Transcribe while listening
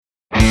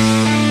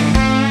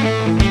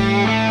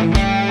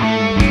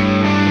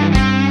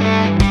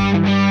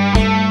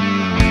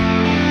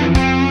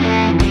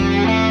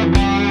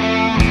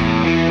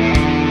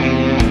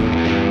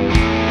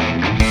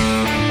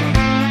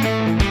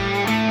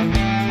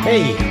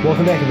Hey,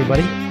 welcome back,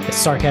 everybody. It's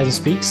Sarcasm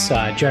Speaks.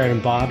 Jared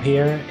and Bob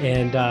here,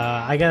 and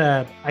I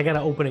got an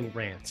opening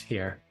rant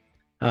here.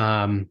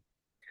 Um,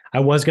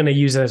 I was going to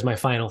use it as my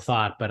final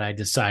thought, but I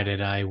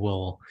decided I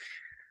will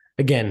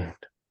again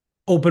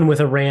open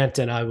with a rant,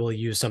 and I will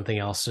use something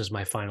else as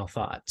my final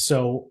thought.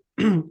 So,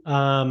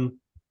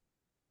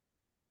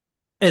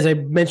 as I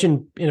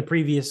mentioned in a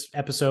previous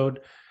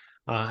episode,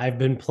 I've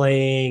been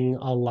playing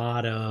a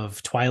lot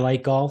of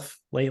Twilight Golf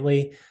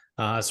lately.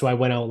 So I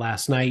went out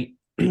last night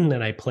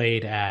and I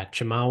played at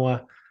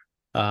Chemawa.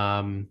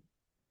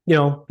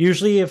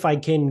 Usually if I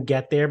can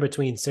get there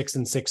between 6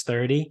 and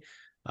 6:30,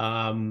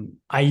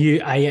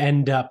 I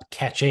end up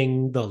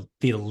catching the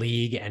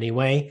league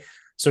anyway.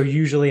 So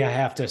usually I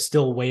have to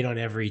still wait on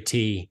every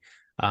tee.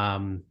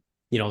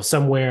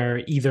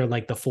 Somewhere either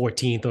like the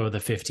 14th or the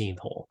 15th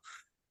hole.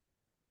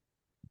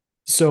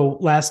 So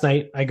last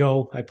night I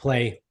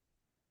play,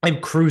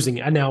 I'm cruising.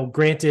 Now,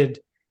 granted,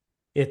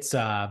 it's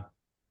like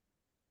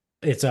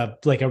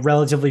a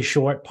relatively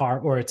short par,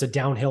 or it's a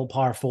downhill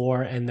par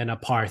four and then a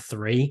par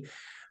three.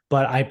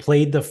 But I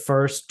played the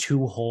first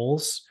two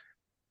holes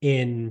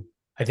in,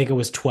 I think it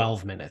was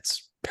 12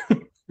 minutes.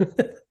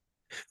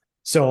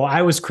 So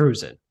I was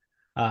cruising.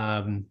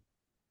 That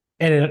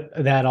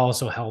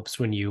also helps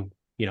when you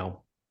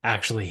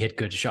actually hit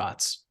good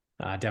shots.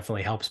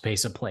 Definitely helps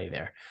pace of play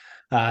there.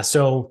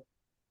 So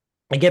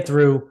I get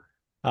through,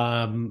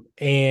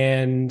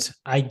 and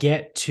I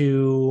get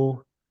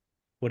to,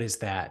 what is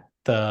that?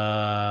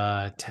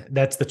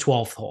 That's the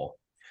 12th hole.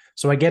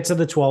 So I get to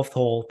the 12th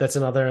hole. That's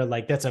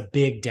a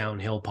big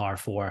downhill par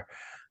four.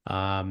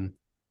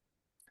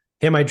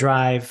 Hit my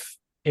drive.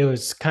 It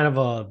was kind of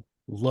a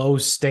low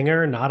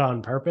stinger, not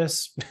on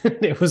purpose.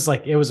 It was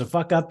a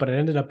fuck up, but it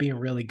ended up being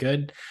really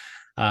good.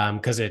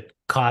 Because it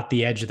caught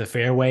the edge of the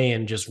fairway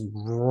and just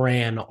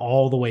ran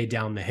all the way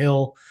down the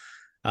hill.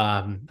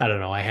 I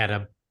don't know. I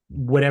had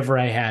whatever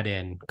I had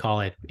in,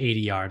 call it 80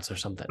 yards or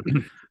something.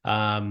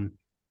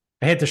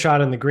 I hit the shot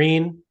on the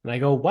green and I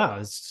go, wow,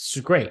 this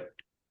is great.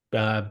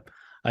 A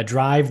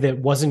drive that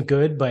wasn't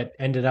good, but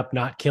ended up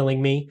not killing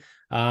me.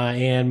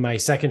 And my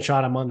second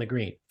shot, I'm on the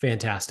green.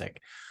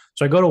 Fantastic.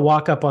 So I go to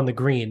walk up on the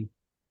green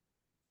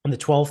on the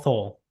 12th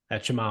hole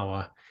at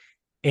Chemawa,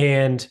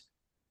 and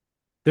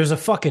there's a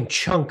fucking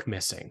chunk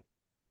missing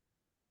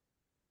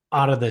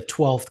out of the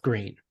 12th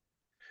green.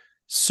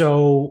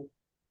 So,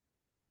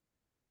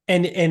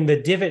 and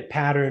the divot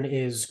pattern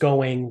is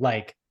going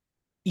like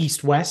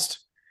east-west.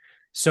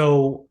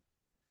 So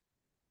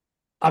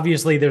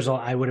obviously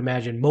I would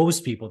imagine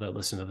most people that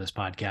listen to this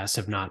podcast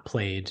have not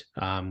played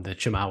the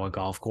Chemawa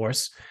golf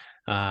course,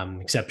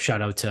 except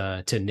shout out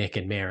to Nick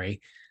and Mary,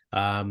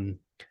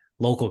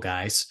 local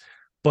guys.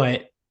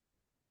 But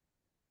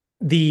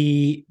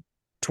the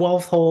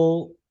 12th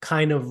hole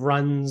kind of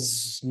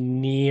runs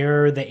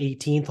near the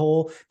 18th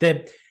hole.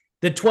 The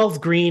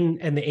 12th green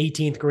and the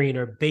 18th green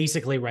are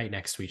basically right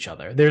next to each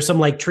other. There's some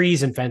like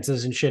trees and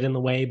fences and shit in the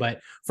way,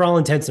 but for all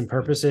intents and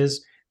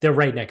purposes, they're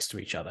right next to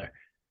each other.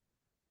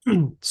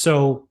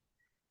 So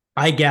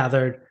I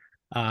gathered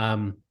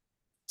some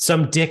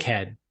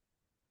dickhead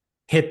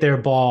hit their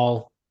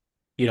ball,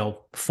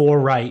 four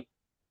right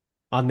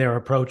on their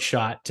approach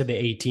shot to the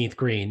 18th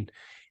green.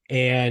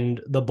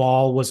 And the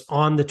ball was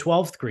on the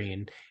 12th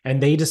green.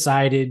 And they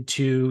decided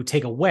to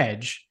take a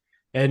wedge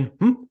and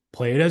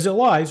play it as it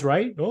lies,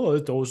 right? Oh,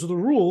 those are the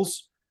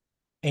rules.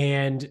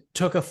 And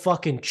took a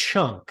fucking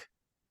chunk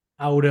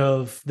out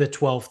of the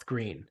 12th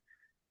green.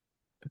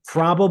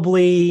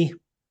 Probably,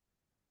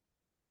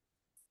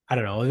 I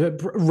don't know,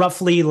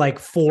 roughly like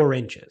 4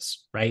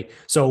 inches, right?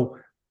 So,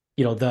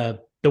 the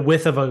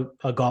width of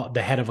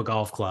the head of a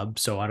golf club.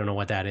 So I don't know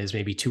what that is,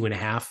 maybe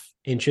 2.5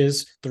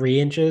 inches, 3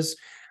 inches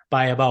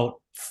by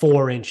about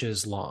 4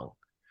 inches long.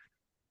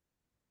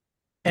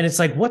 And it's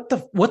like, what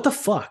the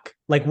fuck?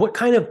 Like, what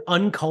kind of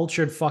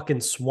uncultured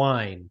fucking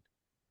swine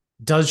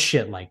does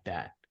shit like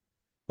that?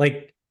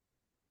 Like,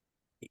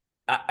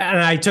 and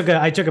I took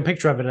a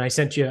picture of it and I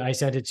sent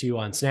it to you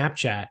on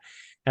Snapchat,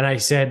 and I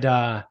said,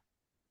 I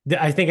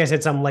think I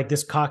said something like,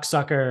 this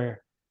cocksucker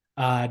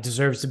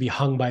deserves to be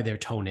hung by their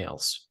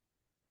toenails,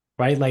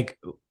 right? Like,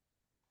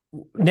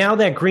 now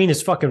that green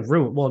is fucking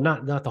ruined. Well,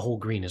 not the whole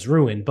green is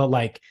ruined, but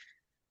like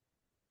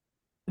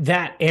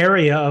that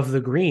area of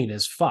the green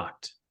is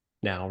fucked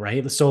now,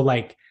 right? So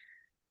like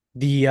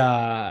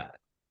the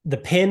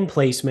pin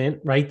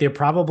placement, right? They're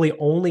probably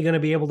only going to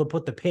be able to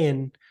put the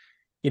pin,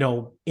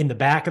 in the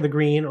back of the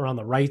green or on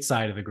the right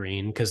side of the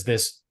green, because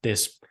this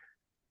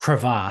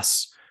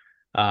crevasse,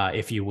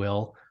 if you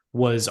will,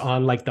 was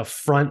on like the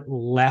front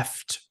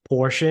left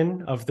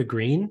portion of the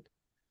green.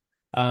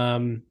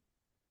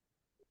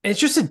 It's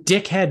just a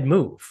dickhead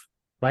move,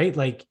 right?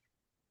 Like,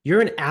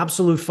 you're an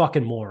absolute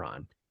fucking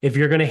moron if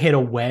you're going to hit a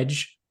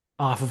wedge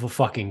off of a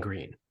fucking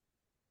green.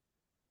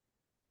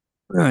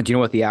 Do you know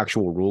what the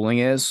actual ruling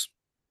is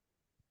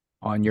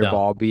on your No,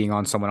 ball being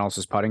on someone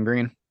else's putting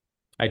green?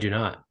 I do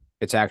not.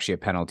 It's actually a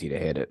penalty to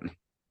hit it.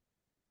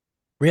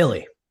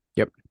 Really?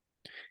 Yep.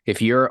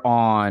 If you're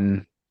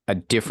on a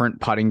different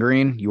putting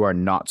green, you are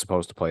not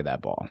supposed to play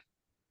that ball.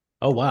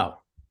 Oh, wow.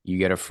 You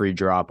get a free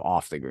drop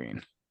off the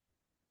green.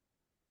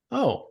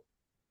 Oh,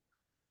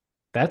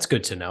 that's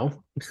good to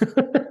know.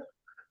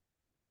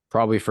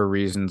 Probably for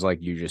reasons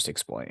like you just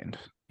explained.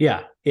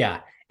 Yeah,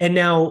 yeah. And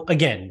now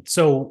again,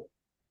 so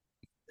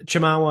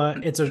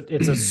Chemawa, it's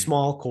a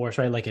small course,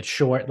 right? Like it's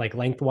short, like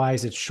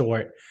lengthwise, it's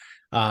short.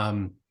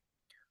 Um,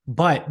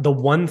 but the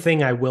one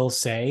thing I will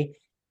say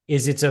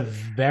is it's a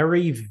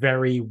very,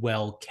 very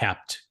well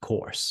kept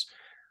course.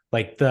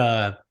 Like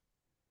the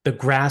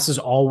grass is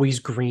always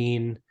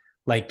green.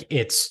 Like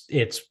it's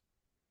it's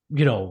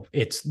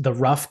the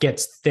rough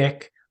gets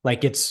thick.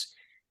 Like it's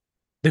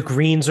the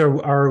greens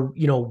are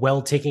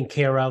well taken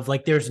care of.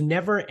 Like there's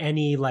never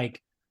any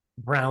like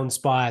brown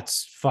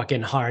spots,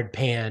 fucking hard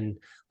pan,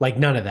 like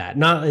none of that.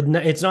 Not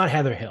it's not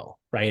Heather Hill,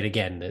 right?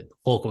 Again, the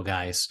local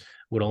guys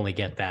would only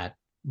get that,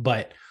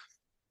 but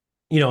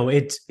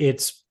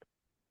it's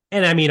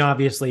and I mean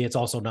obviously it's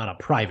also not a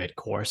private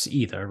course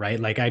either, right?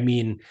 Like I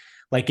mean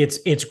like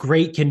it's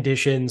great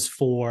conditions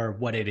for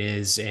what it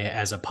is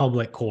as a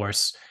public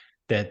course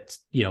that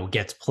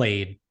gets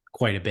played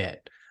quite a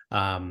bit.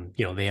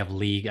 They have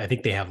league. I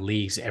think they have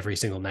leagues every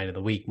single night of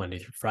the week, Monday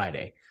through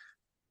Friday.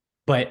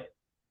 But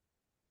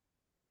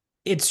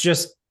it's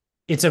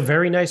a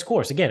very nice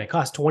course. Again, it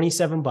costs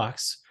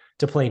 $27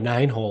 to play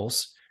 9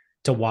 holes,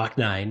 to walk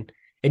 9,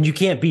 and you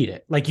can't beat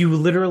it. Like you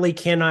literally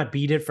cannot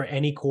beat it for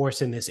any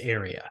course in this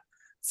area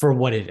for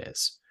what it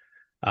is,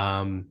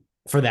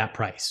 for that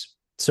price.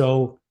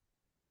 So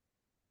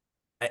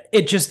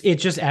it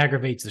just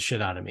aggravates the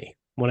shit out of me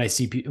when I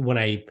see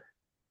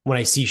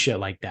shit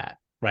like that,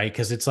 right?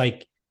 Because it's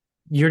like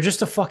you're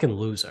just a fucking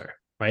loser,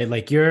 right?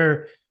 Like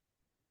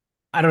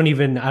I don't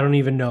even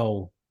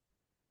know.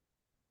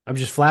 I'm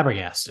just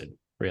flabbergasted,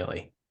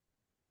 really,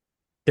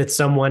 that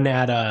someone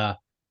at a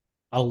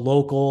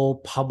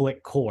local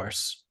public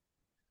course,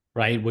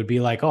 right, would be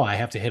like, oh, I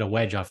have to hit a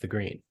wedge off the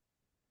green.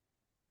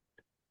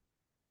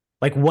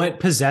 Like, what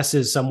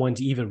possesses someone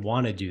to even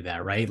want to do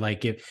that, right?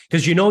 Like,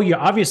 because you're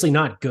obviously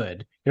not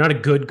good. You're not a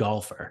good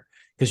golfer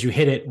because you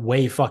hit it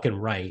way fucking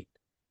right.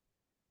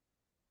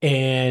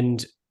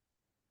 And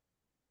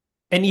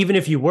even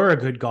if you were a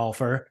good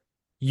golfer,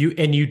 you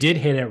did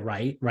hit it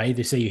right, right?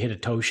 They say you hit a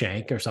toe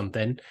shank or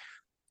something,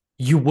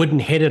 you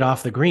wouldn't hit it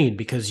off the green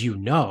because you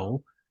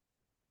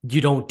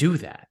don't do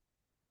that.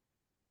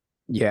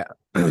 Yeah.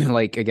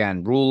 Like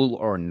again, rule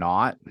or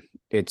not,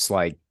 it's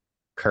like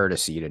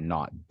courtesy to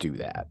not do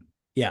that.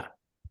 Yeah.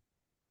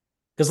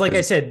 Because like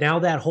I said, now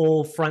that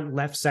whole front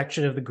left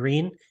section of the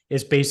green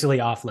is basically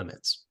off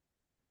limits.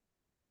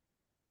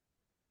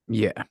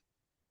 Yeah.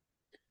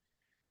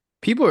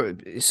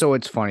 So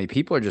it's funny.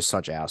 People are just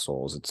such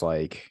assholes. It's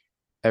like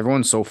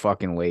everyone's so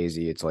fucking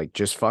lazy. It's like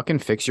just fucking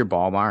fix your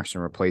ball marks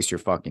and replace your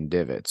fucking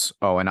divots.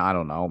 Oh, and I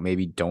don't know,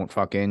 maybe don't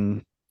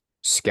fucking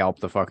scalp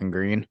the fucking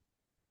green.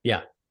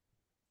 Yeah.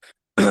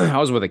 I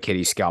was with a kid,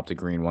 he scalped the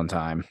green one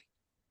time,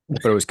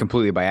 but it was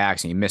completely by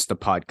accident. He missed the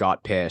putt,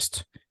 got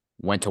pissed,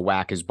 went to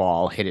whack his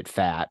ball, hit it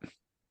fat.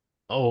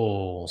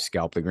 Oh.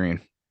 Scalp the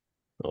green.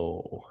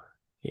 Oh.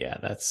 Yeah,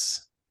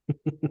 that's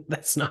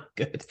that's not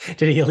good.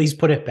 Did he at least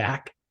put it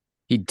back?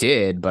 He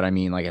did, but I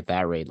mean, like at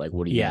that rate, like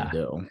what are you Yeah.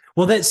 gonna do?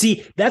 Well, that's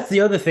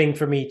the other thing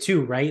for me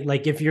too, right?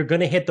 Like if you're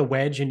gonna hit the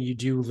wedge and you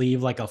do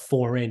leave like a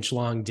 4-inch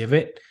long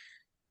divot,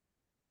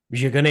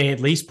 you're gonna at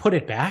least put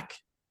it back,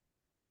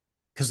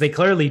 because they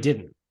clearly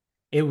didn't.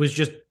 It was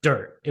just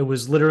dirt. It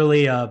was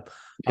literally a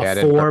Yeah,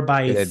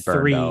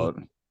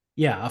 4x3.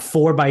 Yeah, a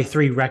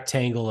 4x3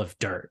 rectangle of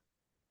dirt.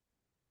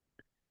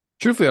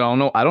 Truthfully, I don't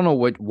know. I don't know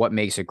what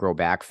makes it grow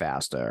back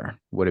faster.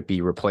 Would it be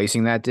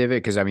replacing that divot?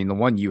 Because I mean, the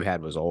one you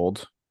had was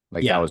old.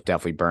 Like Yeah. that was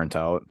definitely burnt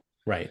out.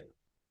 Right.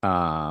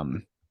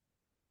 So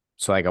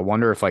like I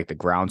wonder if like the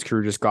grounds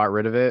crew just got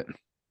rid of it.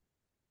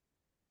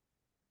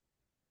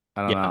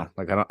 I don't Yeah. know.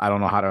 Like I don't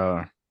know how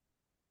to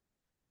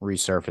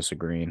resurface a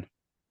green.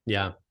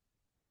 Yeah.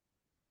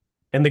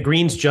 And the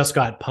greens just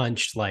got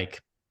punched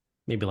like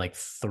maybe like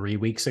 3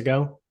 weeks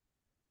ago.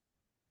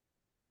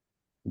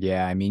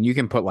 Yeah, I mean you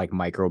can put like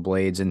micro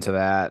blades into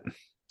that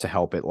to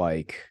help it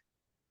like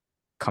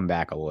come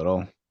back a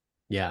little,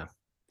 Yeah.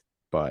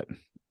 but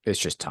it's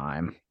just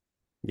time.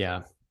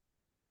 Yeah.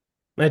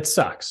 It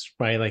sucks,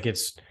 right? Like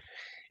it's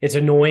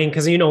annoying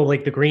because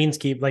like the greens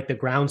keep, like the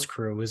grounds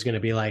crew is going to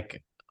be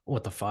like,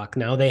 what the fuck?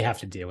 Now they have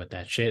to deal with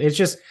that shit. It's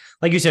just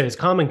like you said, it's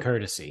common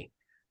courtesy,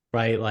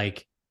 right?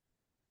 Like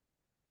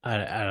I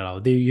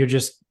don't know. You're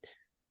just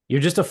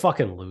a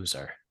fucking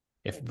loser,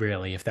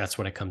 if that's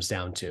what it comes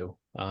down to.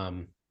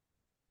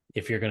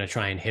 If you're going to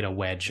try and hit a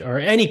wedge or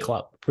any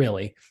club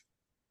really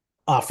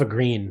off a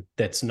green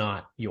that's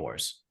not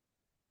yours,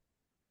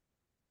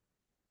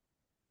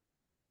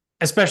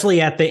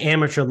 especially at the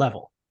amateur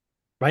level,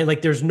 right?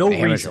 Like there's no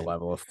Amateur reason.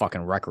 level, a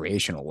fucking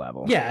recreational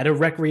level. Yeah, at a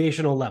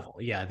recreational level.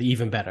 Yeah,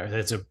 even better.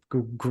 That's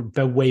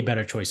a way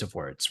better choice of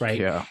words, right?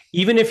 Yeah.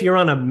 Even if you're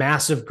on a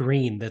massive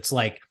green that's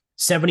like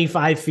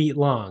 75 feet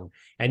long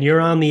and you're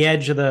right on the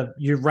edge of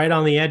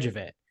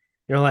it.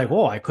 You're like,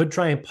 oh, I could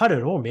try and putt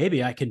it, or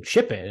maybe I can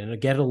chip it and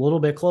get it a little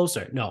bit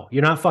closer. No,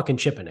 you're not fucking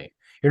chipping it.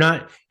 You're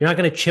not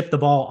going to chip the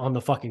ball on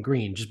the fucking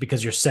green just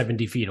because you're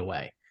 70 feet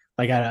away.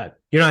 Like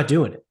you're not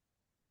doing it.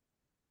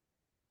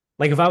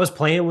 Like if I was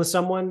playing with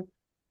someone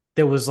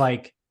that was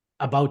like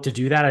about to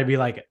do that, I'd be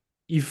like,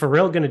 "You for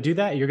real going to do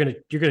that? You're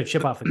gonna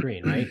chip off the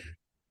green, right?"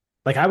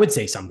 Like I would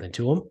say something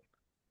to him.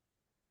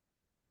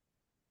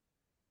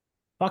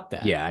 Fuck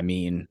that. Yeah, I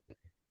mean,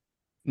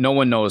 no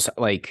one knows.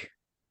 Like,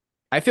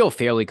 I feel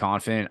fairly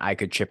confident I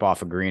could chip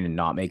off a green and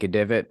not make a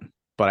divot,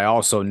 but I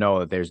also know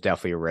that there's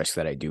definitely a risk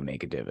that I do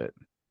make a divot.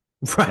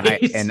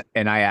 Right.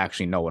 And I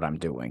actually know what I'm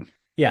doing.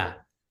 Yeah.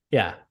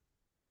 Yeah.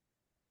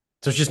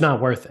 So it's just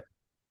not worth it.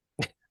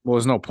 Well,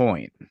 there's no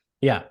point.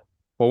 Yeah.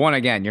 Well, one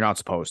again, you're not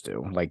supposed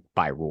to, like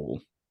by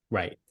rule.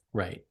 Right.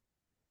 Right.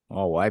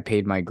 Oh, well, I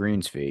paid my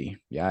greens fee.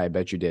 Yeah, I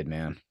bet you did,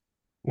 man.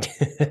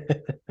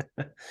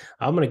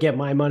 I'm gonna get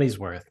my money's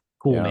worth.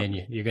 Cool, Yeah. man.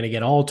 You're gonna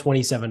get all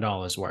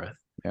 $27 worth,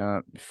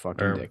 Yeah,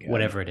 fucking or dickhead.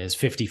 whatever it is,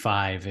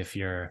 55 if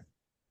you're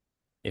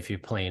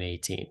playing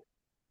 18.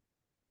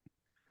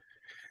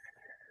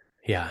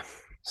 Yeah.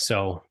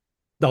 So,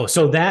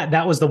 so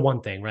that was the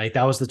one thing, right?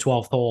 That was the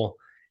 12th hole.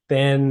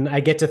 Then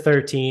I get to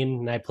 13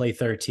 and I play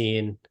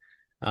 13.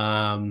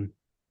 I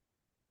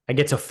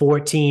get to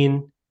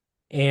 14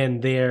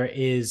 and there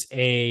is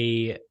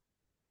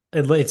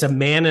it's a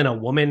man and a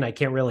woman. I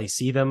can't really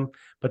see them,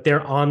 but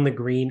they're on the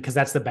green because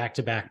that's the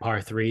back-to-back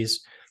par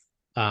threes.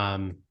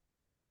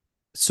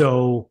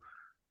 So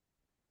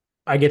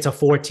I get to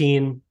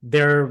 14.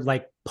 They're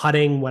like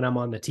putting when I'm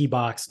on the tee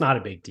box. Not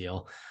a big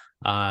deal.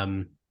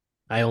 I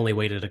only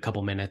waited a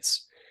couple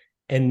minutes.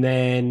 And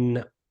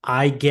then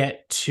I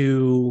get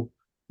to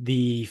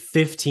the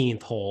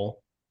 15th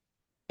hole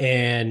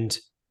and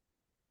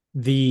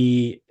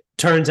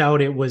turns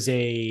out it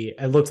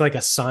looked like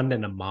a son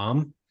and a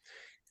mom.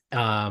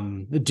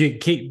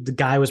 The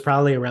guy was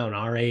probably around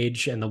our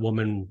age and the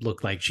woman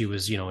looked like she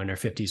was, in her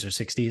 50s or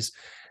 60s.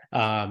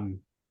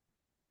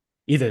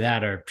 Either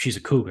that or she's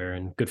a cougar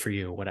and good for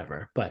you,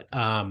 whatever. But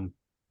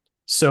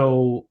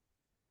so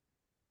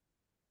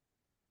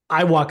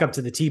I walk up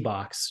to the tee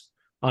box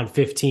on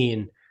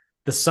 15.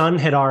 The sun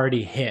had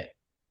already hit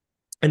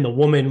and the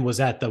woman was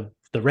at the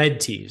red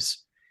tees.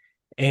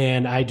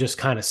 And I just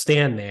kind of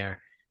stand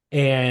there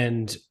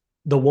and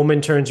the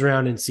woman turns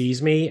around and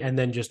sees me and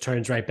then just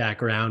turns right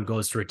back around,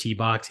 goes to her tee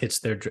box,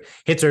 hits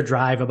her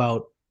drive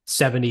about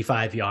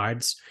 75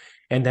 yards.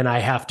 And then I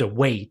have to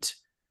wait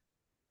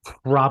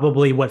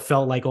probably what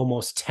felt like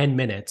almost 10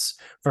 minutes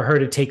for her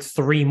to take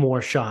 3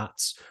 more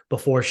shots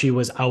before she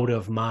was out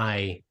of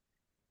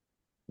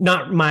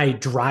not my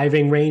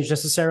driving range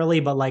necessarily,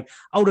 but like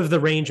out of the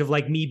range of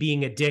like me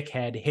being a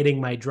dickhead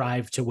hitting my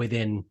drive to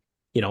within,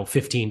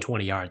 15,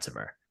 20 yards of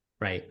her.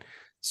 Right.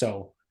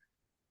 So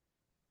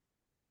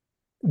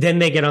then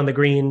they get on the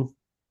green.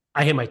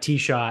 I hit my tee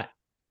shot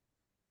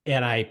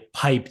and I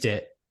piped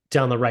it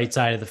down the right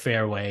side of the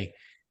fairway.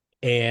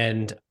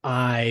 And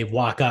I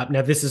walk up. Now,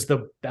 I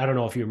don't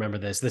know if you remember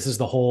this. This is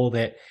the hole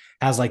that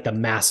has like the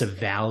massive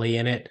valley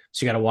in it.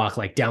 So you got to walk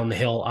like down the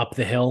hill, up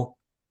the hill.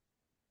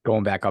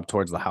 Going back up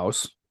towards the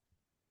house.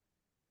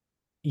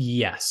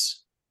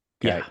 Yes.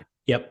 Okay.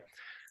 Yeah.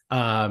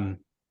 Yep.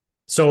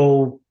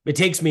 So it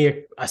takes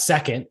me a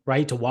second,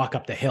 right, to walk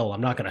up the hill.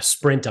 I'm not going to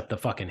sprint up the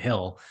fucking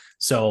hill.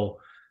 So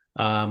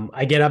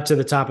I get up to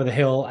the top of the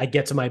hill. I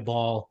get to my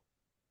ball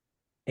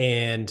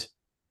and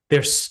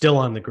they're still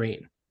on the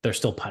green. They're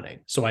still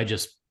putting. So I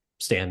just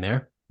stand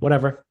there,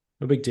 whatever,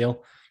 no big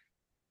deal.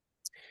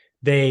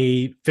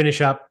 They finish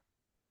up.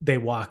 They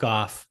walk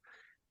off.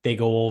 They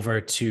go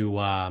over to,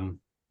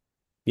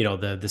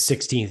 the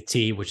 16th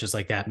tee, which is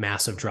like that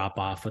massive drop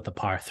off with the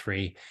par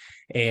 3.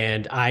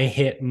 And I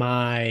hit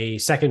my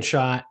second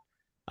shot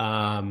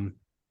a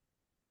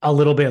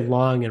little bit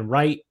long and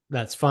right.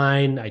 That's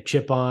fine. I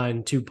chip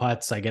on 2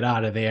 putts. I get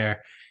out of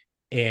there.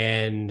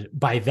 And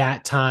by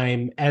that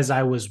time, as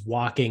I was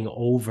walking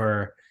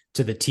over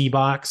to the tee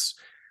box,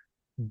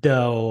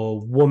 the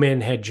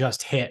woman had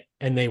just hit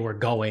and they were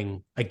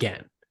going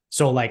again.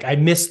 So like I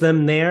missed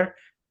them there,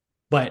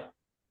 but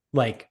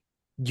like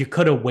you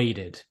could have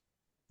waited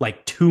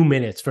like 2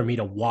 minutes for me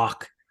to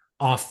walk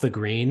off the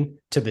green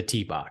to the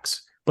tee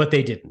box, but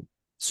they didn't.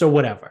 So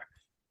whatever.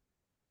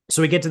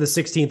 So we get to the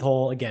 16th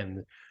hole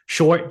again,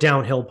 short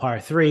downhill par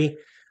 3.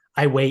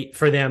 I wait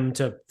for them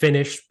to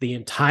finish the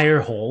entire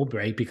hole,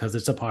 right? Because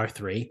it's a par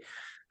 3.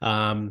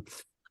 I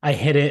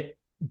hit it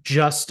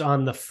just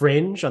on the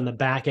fringe, on the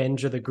back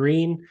edge of the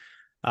green,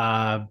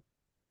 putt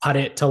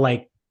it to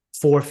like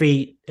 4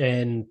 feet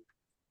and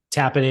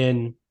tap it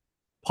in,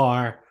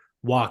 par,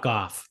 walk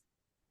off.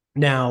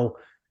 Now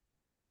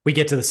we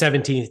get to the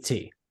 17th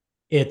tee.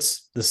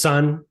 It's the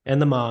son and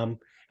the mom.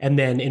 And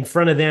then in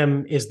front of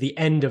them is the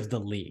end of the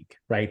league,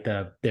 right?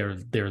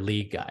 Their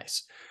league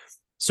guys.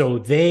 So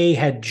they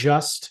had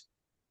just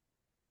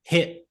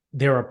hit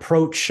their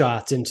approach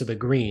shots into the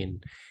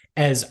green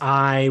as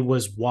I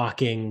was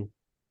walking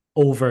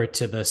over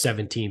to the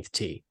 17th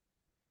tee.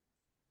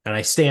 And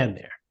I stand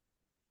there.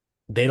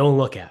 They don't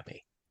look at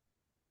me.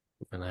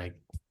 And I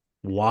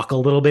walk a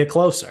little bit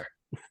closer.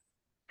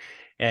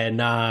 And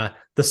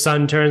the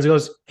son turns and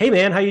goes, "Hey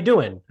man, how you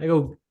doing?" I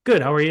go,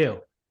 "Good, how are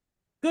you?"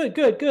 "Good,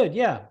 good, good,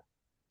 yeah."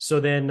 So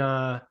then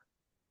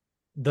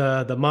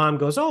the mom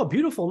goes, "Oh,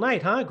 beautiful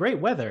night, huh? Great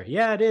weather."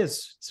 "Yeah, it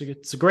is.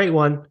 It's a great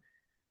one."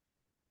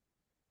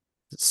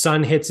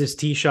 Son hits his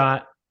tee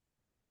shot.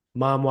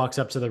 Mom walks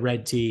up to the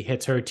red tee,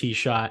 hits her tee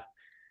shot.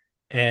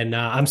 And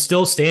I'm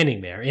still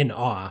standing there in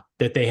awe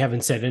that they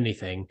haven't said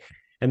anything.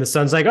 And the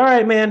son's like, "All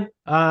right, man,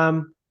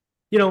 well,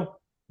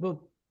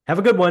 have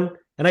a good one."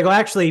 And I go,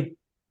 "Actually,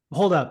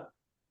 hold up.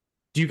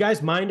 Do you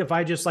guys mind if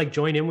I just like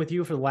join in with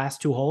you for the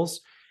last two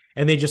holes?"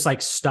 And they just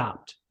like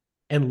stopped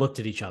and looked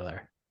at each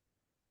other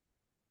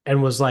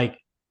and was like,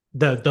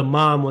 the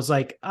mom was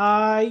like,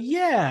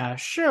 yeah,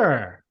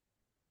 sure."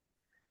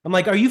 I'm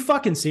like, "Are you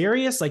fucking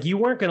serious? Like, you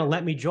weren't going to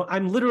let me join?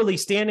 I'm literally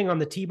standing on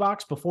the tee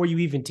box before you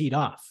even teed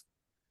off.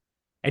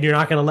 And you're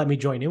not going to let me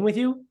join in with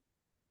you?"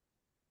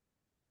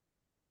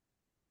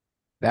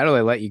 That'll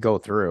they let you go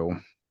through.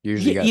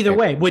 Usually, Yeah, either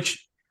way,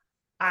 which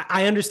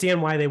I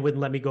understand why they wouldn't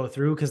let me go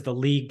through because the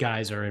league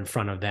guys are in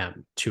front of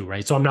them too,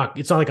 right? So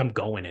it's not like I'm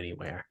going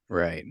anywhere.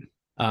 right.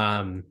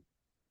 Um,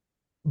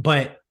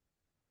 but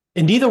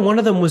and neither one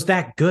of them was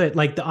that good.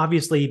 Like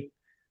obviously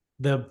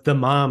the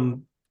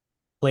mom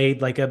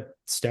played like a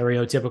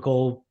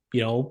stereotypical,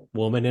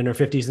 woman in her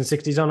 50s and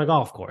 60s on a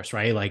golf course,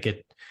 right? Like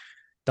it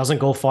doesn't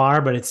go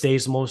far, but it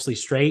stays mostly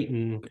straight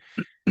and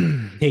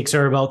takes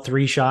her about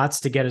 3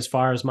 shots to get as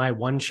far as my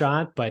one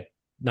shot. But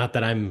not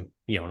that I'm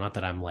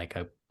like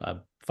a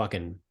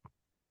fucking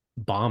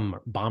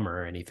bomber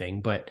or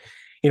anything. But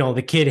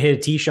the kid hit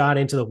a tee shot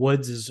into the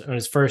woods on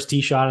his first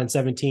tee shot on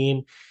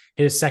 17.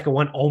 Hit his second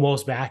one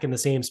almost back in the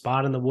same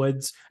spot in the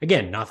woods.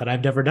 Again, not that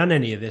I've never done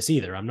any of this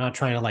either. I'm not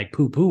trying to like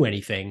poo-poo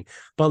anything,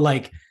 but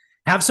like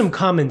have some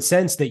common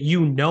sense that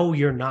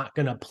you're not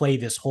going to play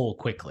this hole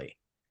quickly,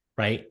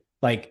 right?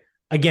 Like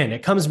again,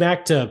 it comes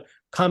back to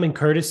common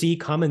courtesy,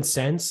 common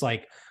sense.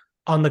 Like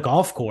on the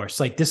golf course,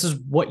 like this is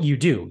what you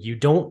do. You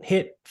don't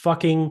hit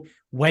fucking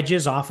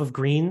wedges off of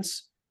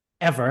greens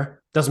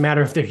ever. Doesn't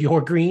matter if they're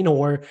your green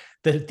or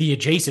the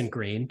adjacent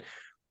green.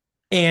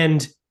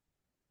 And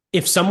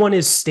if someone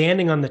is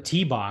standing on the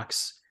tee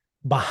box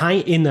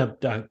behind in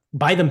the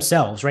by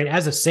themselves, right,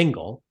 as a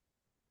single,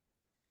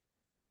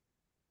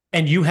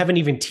 and you haven't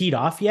even teed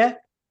off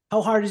yet,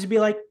 how hard is it to be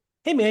like,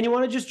 "Hey man, you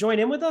want to just join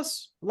in with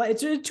us?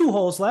 It's 2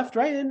 holes left,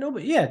 right?" And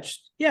nobody,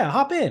 yeah,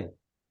 hop in.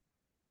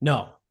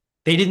 No,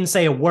 they didn't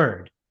say a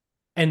word.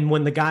 And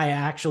when the guy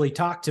actually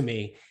talked to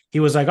me, he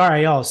was like, "All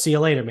right, y'all, see you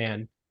later,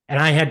 man." And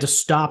I had to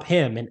stop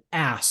him and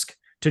ask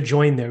to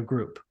join their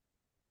group,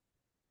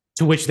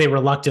 to which they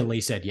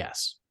reluctantly said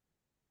yes.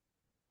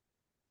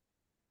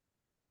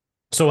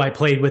 So I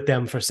played with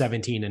them for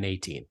 17 and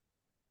 18.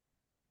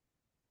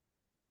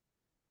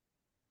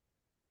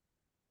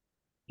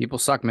 People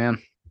suck, man.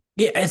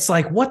 Yeah, it's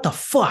like, what the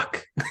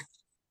fuck?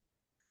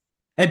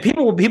 And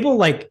people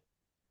like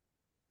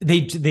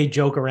they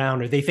joke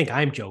around or they think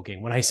I'm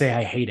joking when I say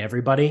I hate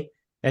everybody.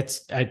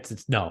 It's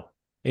no,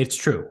 it's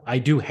true. I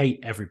do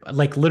hate everybody,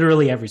 like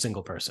literally every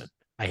single person.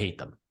 I hate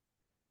them.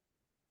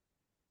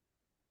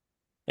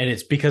 And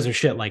it's because of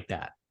shit like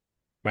that,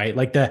 right?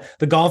 Like the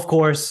golf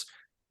course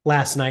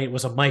last night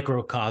was a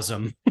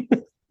microcosm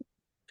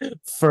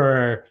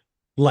for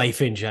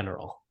life in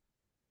general.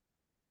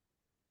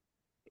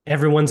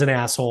 Everyone's an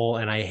asshole,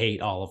 and I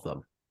hate all of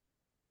them.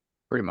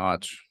 Pretty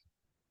much.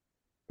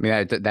 I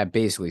mean, that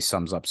basically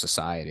sums up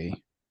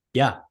society.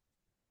 Yeah.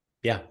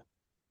 Yeah.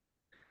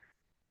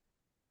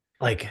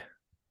 Like,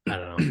 I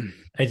don't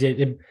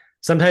know.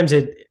 Sometimes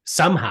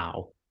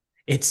somehow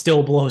it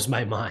still blows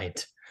my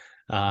mind.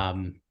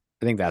 I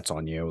think that's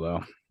on you,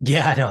 though.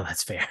 Yeah, I know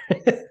that's fair.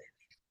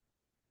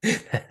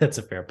 That's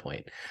a fair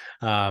point.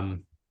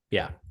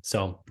 Yeah.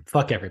 So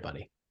fuck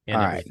everybody and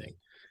All everything. Right.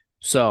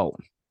 So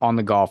on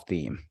the golf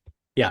theme,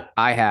 yeah,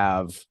 I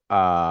have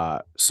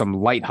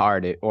some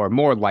lighthearted or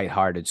more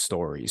lighthearted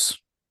stories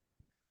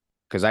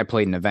because I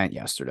played an event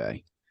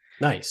yesterday.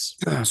 Nice.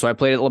 So I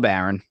played at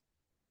LeBaron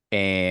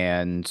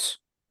and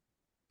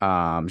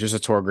just a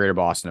tour of Greater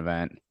Boston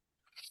event.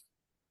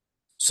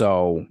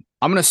 So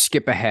I'm gonna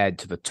skip ahead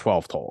to the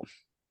 12th hole.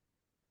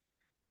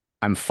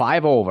 I'm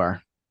 5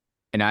 over,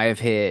 and I have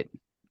hit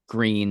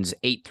greens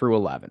 8 through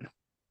 11.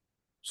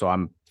 So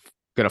I'm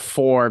got a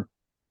 4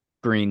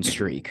 green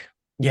streak.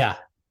 Yeah.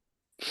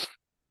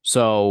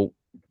 So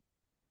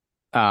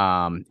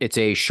it's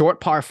a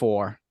short par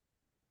 4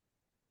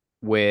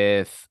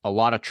 with a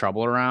lot of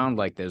trouble around.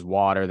 Like there's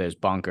water, there's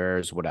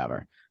bunkers,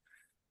 whatever.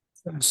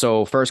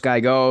 So first guy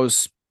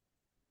goes,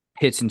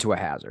 hits into a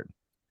hazard.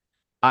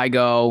 I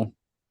go,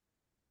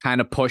 kind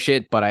of push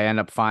it, but I end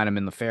up finding him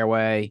in the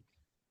fairway.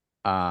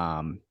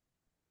 And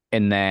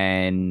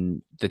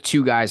then the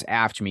 2 guys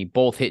after me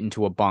both hit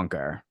into a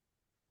bunker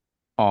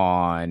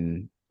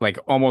on like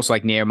almost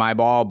like near my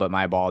ball, but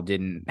my ball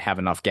didn't have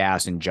enough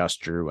gas and just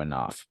drew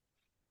enough.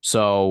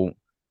 So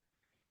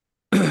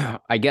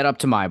I get up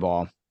to my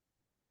ball.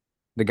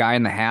 The guy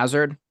in the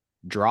hazard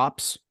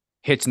drops,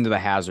 hits into the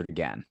hazard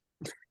again.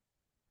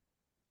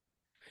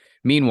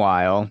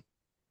 Meanwhile,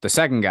 the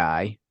second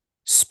guy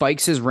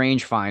spikes his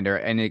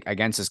rangefinder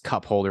against his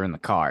cup holder in the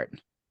cart,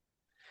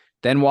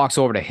 then walks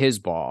over to his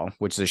ball,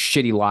 which is a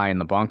shitty lie in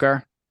the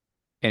bunker,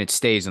 and it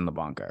stays in the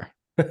bunker.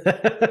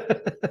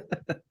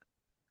 The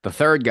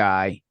third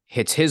guy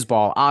hits his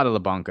ball out of the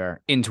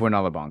bunker into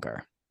another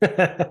bunker.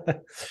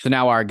 So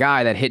now our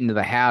guy that hit into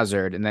the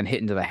hazard and then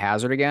hit into the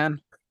hazard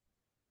again,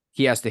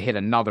 he has to hit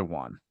another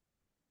one.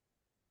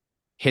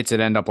 Hits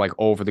it, end up like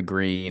over the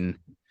green.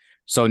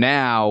 So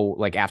now,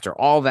 like after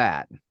all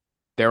that,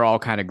 they're all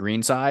kind of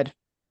green side.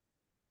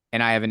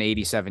 And I have an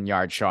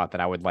 87-yard shot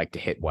that I would like to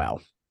hit well.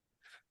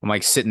 I'm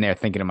like sitting there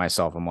thinking to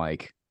myself, I'm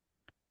like,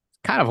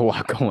 kind of a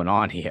lot going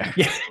on here.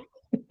 Yeah.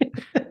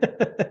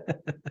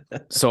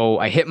 So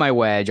I hit my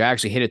wedge. I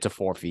actually hit it to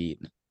 4 feet.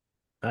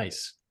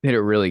 Nice. Hit it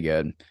really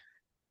good.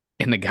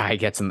 And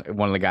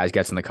one of the guys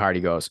gets in the cart.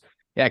 He goes,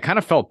 yeah, it kind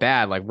of felt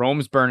bad. Like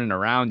Rome's burning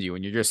around you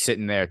and you're just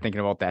sitting there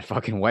thinking about that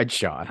fucking wedge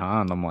shot,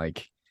 huh? And I'm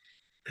like,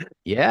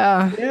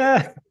 yeah.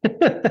 Yeah.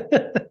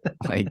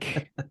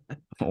 Like,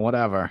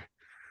 whatever.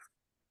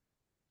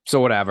 So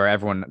whatever,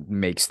 everyone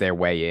makes their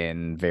way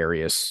in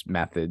various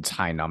methods,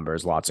 high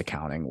numbers, lots of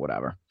counting,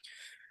 whatever.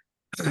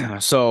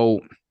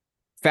 So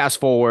fast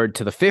forward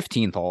to the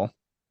 15th hole,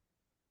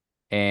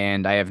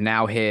 and I have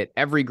now hit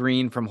every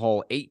green from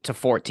hole 8 to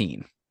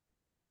 14.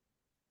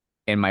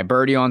 And my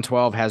birdie on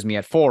 12 has me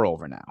at 4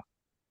 over now.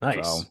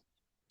 Nice. So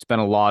it's been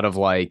a lot of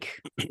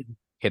like,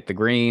 hit the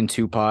green,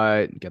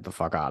 2-putt, get the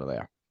fuck out of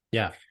there.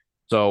 Yeah.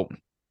 So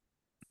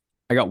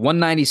I got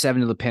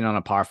 197 to the pin on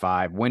a par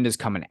 5. Wind is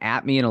coming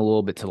at me and a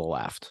little bit to the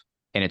left.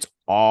 And it's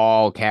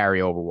all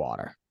carryover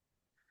water.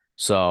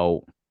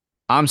 So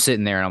I'm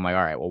sitting there and I'm like,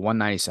 all right, well,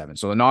 197.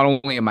 So not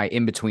only am I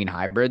in between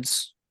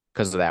hybrids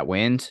because of that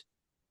wind,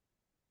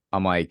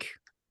 I'm like,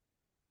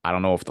 I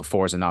don't know if the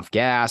 4 is enough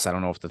gas. I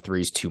don't know if the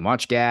 3 is too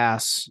much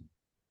gas.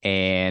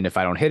 And if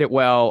I don't hit it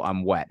well,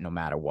 I'm wet no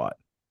matter what.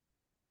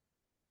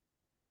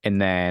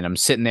 And then I'm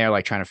sitting there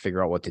like trying to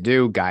figure out what to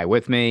do. Guy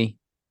with me,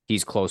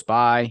 he's close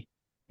by. And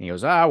he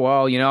goes,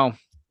 well,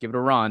 give it a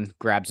run.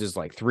 Grabs his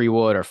like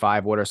 3-wood or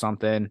 5-wood or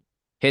something.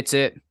 Hits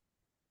it.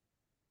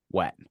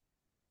 Wet.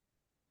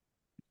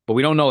 But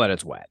we don't know that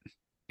it's wet.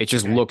 It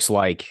just looks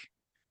like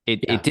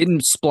it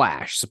didn't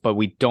splash, but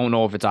we don't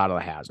know if it's out of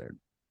the hazard.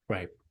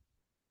 Right.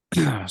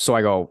 So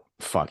I go,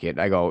 fuck it.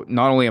 I go,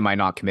 not only am I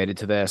not committed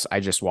to this, I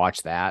just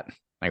watched that.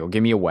 I go,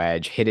 give me a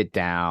wedge, hit it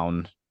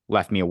down,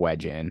 left me a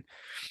wedge in.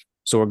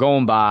 So we're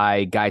going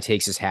by, guy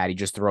takes his hat, he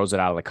just throws it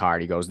out of the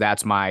cart. He goes,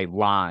 that's my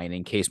line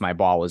in case my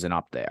ball isn't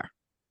up there.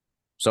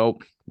 So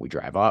we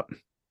drive up.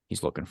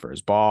 He's looking for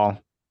his ball.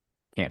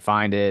 Can't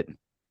find it.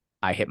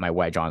 I hit my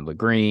wedge on the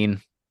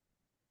green.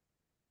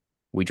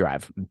 We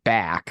drive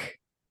back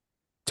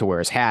to where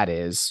his hat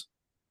is,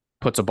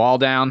 puts a ball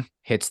down,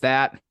 hits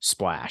that,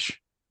 splash.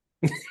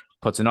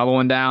 Puts another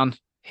one down,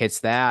 hits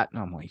that.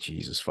 I'm like,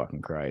 Jesus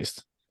fucking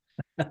Christ.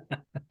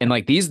 And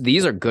like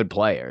these are good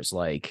players.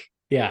 Like,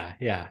 yeah.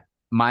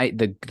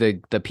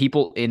 The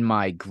people in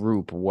my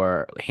group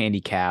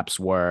handicaps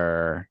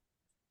were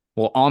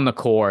on the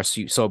course.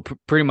 So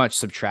pretty much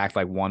subtract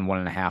like 1,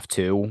 1.5,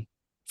 2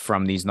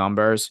 from these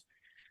numbers,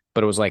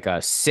 but it was like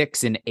a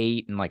 6 and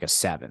 8 and like a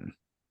 7.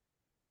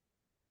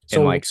 So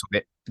and like so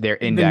their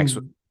index.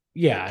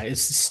 Yeah,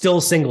 it's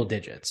still single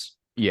digits.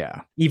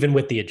 Yeah. Even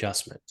with the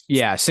adjustment.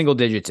 Yeah, single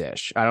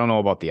digits-ish. I don't know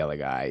about the other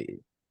guy.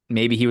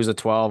 Maybe he was a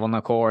 12 on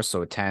the course,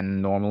 so a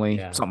 10 normally,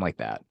 something like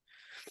that.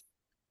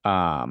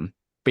 But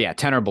yeah,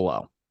 10 or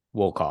below,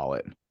 we'll call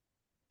it.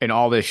 And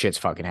all this shit's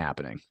fucking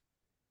happening.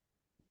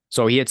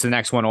 So he hits the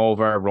next one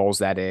over, rolls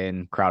that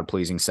in,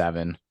 crowd-pleasing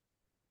 7.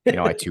 I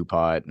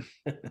 2-putt,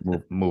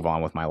 move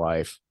on with my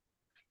life.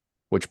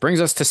 Which brings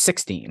us to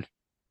 16.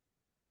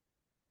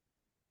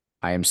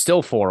 I am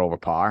still 4 over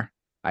par.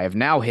 I have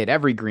now hit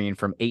every green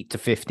from 8 to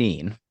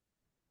 15.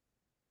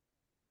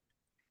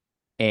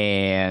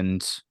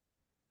 And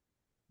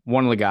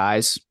one of the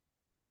guys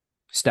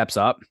steps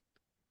up,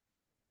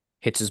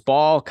 hits his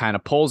ball, kind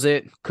of pulls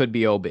it, could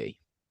be OB.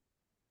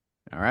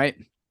 All right.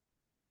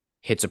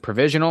 Hits a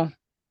provisional,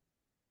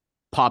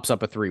 pops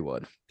up a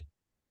 3-wood.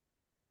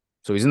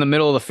 So he's in the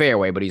middle of the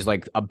fairway, but he's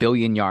like a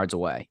billion yards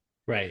away.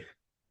 Right.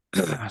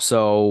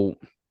 So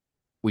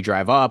we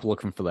drive up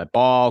looking for that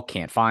ball,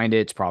 can't find it.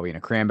 It's probably in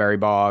a cranberry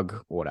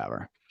bog,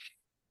 whatever.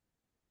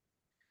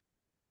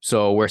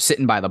 So we're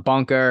sitting by the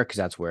bunker because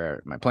that's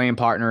where my playing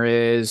partner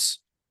is.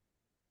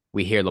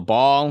 We hear the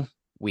ball.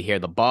 We hear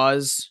the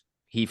buzz.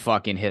 He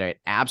fucking hit an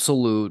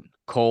absolute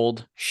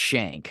cold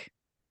shank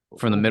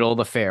from the middle of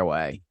the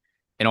fairway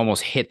and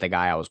almost hit the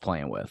guy I was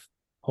playing with.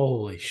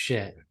 Holy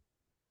shit.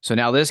 So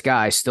now this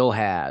guy still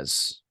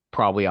has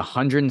probably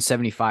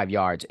 175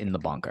 yards in the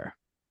bunker.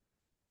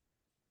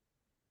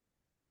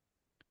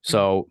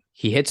 So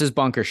he hits his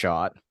bunker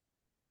shot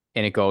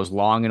and it goes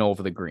long and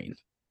over the green.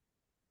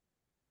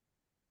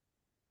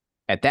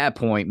 At that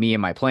point, me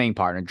and my playing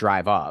partner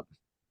drive up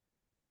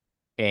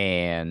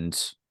and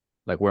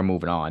like we're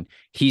moving on.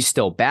 He's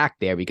still back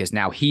there because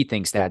now he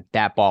thinks that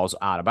that ball's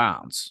out of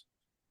bounds.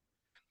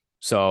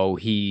 So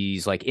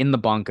he's like in the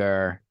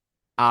bunker.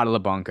 out of the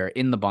bunker,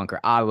 in the bunker,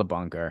 out of the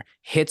bunker,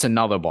 hits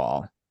another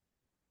ball,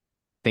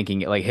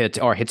 thinking it like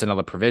hits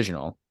another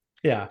provisional.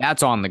 Yeah.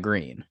 That's on the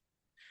green.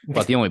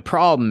 But the only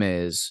problem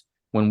is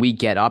when we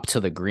get up to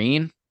the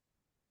green,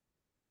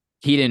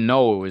 he didn't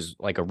know it was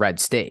like a red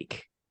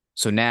stake.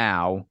 So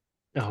now,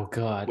 Oh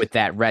God. with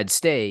that red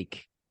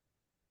stake,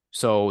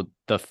 so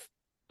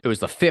it was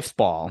the fifth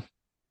ball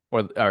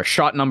or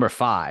shot number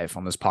 5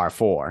 on this par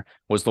 4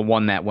 was the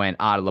one that went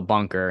out of the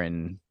bunker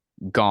and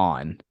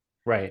gone.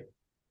 Right.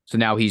 So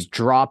now he's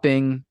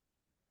dropping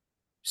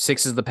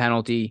 6 is the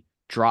penalty,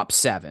 drop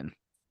 7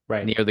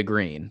 Right. near the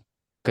green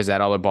because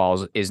that other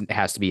ball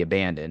has to be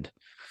abandoned.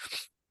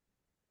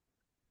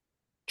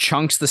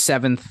 Chunks the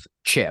 7th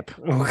chip.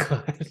 Oh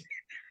God.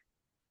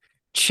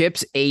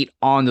 Chips 8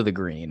 onto the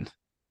green.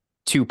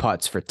 2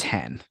 putts for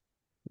 10.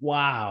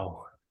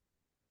 Wow.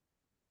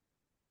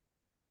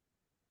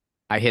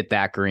 I hit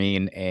that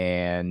green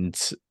and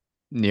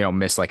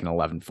missed like an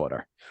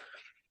 11-footer.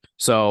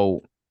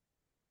 So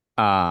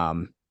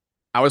I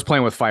was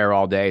playing with fire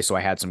all day, so I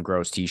had some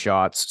gross tee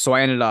shots. So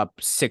I ended up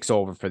 6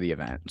 over for the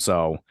event.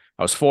 So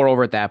I was 4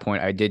 over at that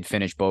point. I did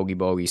finish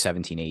bogey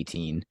 17,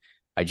 18.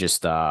 I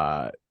just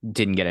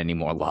didn't get any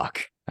more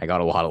luck. I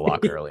got a lot of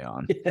luck early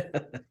on.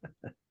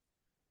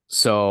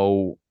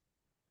 So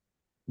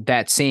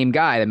that same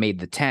guy that made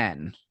the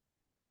 10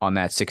 on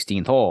that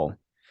 16th hole,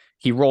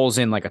 he rolls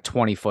in like a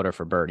 20-footer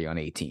for birdie on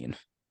 18.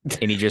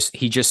 And he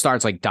just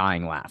starts like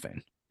dying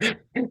laughing.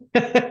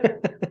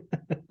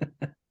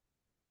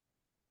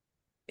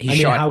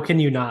 How can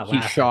you not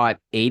laugh? He shot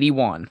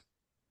 81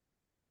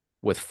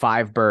 with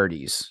 5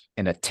 birdies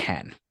and a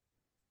 10.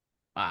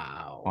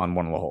 Wow. On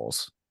one of the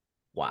holes.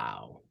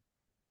 Wow.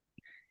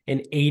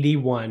 An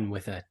 81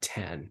 with a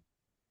 10.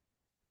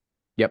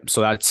 Yep.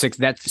 So that's 6.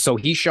 So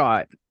he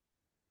shot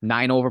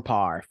 9 over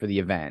par for the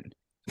event,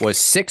 was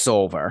 6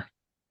 over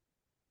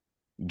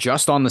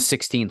just on the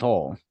 16th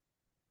hole.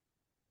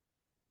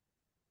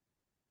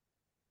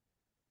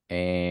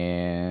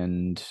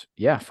 And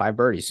yeah, 5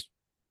 birdies.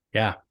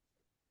 Yeah.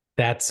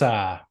 That's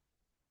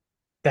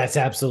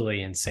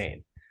absolutely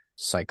insane.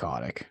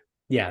 Psychotic.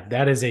 Yeah,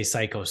 that is a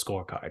psycho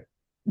scorecard.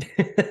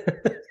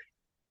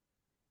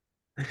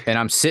 And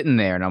I'm sitting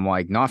there and I'm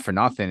like, not for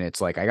nothing.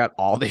 It's like I got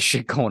all this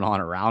shit going on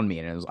around me.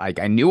 And it was like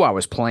I knew I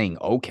was playing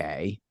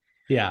okay.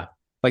 Yeah.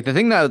 Like the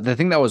thing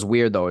that was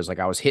weird though is like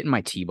I was hitting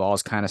my tee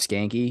balls kind of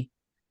skanky.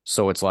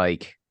 So it's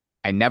like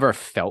I never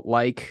felt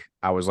like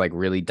I was like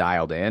really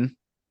dialed in.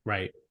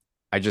 Right.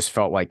 I just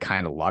felt like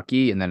kind of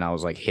lucky. And then I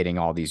was like hitting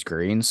all these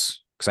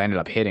greens because I ended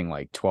up hitting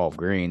like 12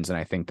 greens. And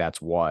I think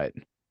that's what,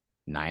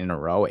 9 in a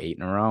row, 8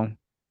 in a row.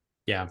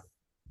 Yeah.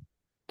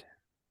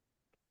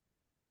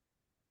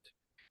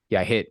 Yeah,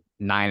 I hit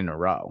 9 in a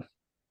row,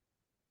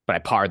 but I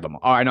parred them.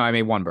 Oh, I know I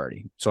made 1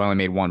 birdie. So I only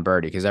made 1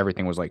 birdie because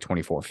everything was like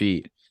 24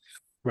 feet.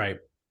 Right.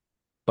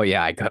 But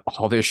yeah, I got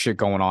all this shit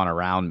going on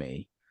around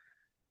me.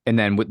 And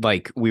then with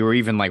like, we were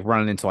even like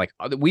running into like,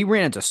 we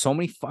ran into so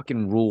many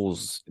fucking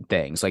rules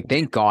things. Like,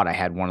 thank God I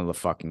had one of the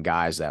fucking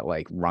guys that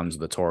like runs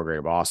the Tour of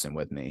Greater Boston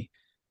with me.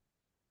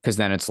 Cause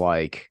then it's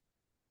like,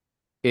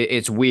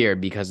 it's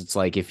weird because it's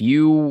like, if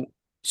you're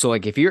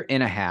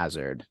in a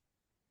hazard,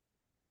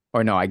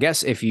 or no, I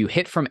guess if you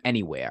hit from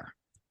anywhere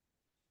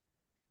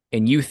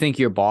and you think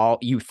your ball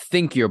is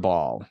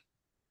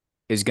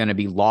going to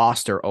be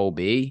lost or OB,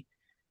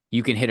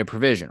 you can hit a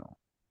provisional.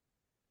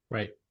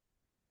 Right.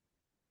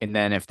 And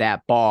then if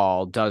that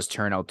ball does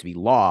turn out to be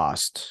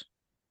lost,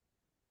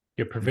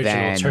 your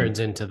provisional turns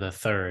into the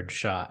 3rd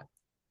shot.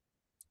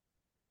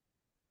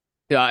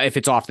 If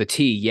it's off the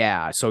tee,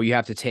 yeah. So you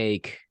have to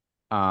take,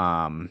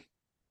 you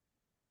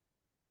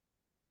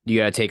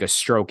got to take a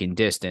stroke in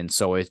distance.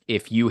 So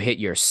if you hit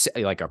your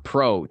like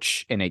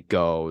approach and it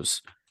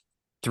goes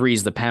 3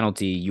 is the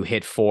penalty, you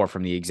hit 4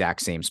 from the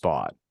exact same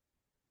spot.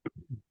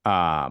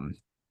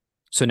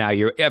 So now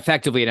you're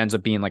effectively, it ends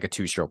up being like a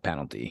 2-stroke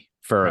penalty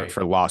for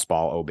lost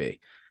ball OB.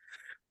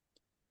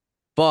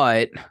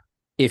 But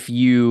if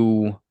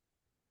you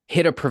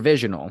hit a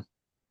provisional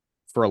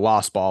for a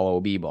lost ball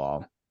OB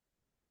ball,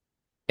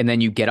 and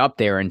then you get up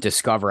there and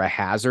discover a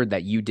hazard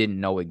that you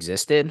didn't know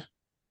existed,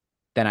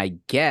 then I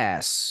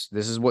guess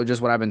this is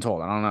what I've been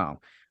told. I don't know.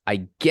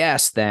 I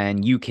guess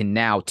then you can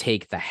now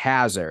take the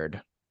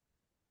hazard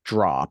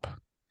drop.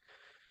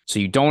 So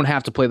you don't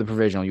have to play the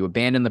provisional. You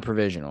abandon the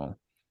provisional.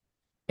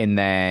 And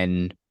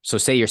then, so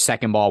say your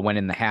second ball went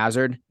in the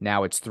hazard.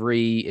 Now it's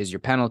 3 is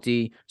your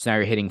penalty. So now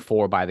you're hitting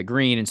 4 by the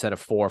green instead of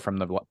 4 from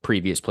the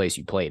previous place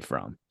you played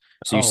from.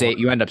 So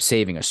you end up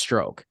saving a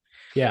stroke.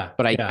 Yeah.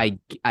 But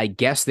I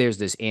guess there's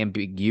this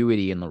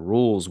ambiguity in the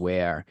rules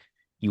where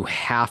you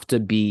have to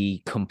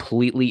be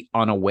completely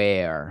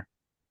unaware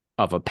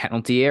of a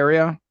penalty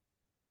area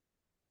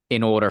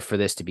in order for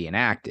this to be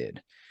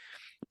enacted.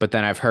 But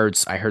then I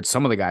heard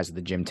some of the guys at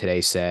the gym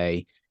today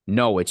say,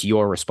 no, it's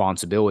your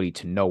responsibility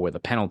to know where the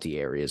penalty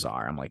areas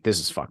are. I'm like, this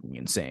is fucking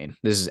insane.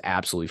 This is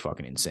absolutely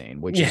fucking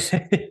insane, which is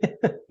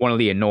one of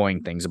the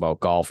annoying things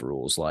about golf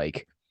rules.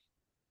 Like,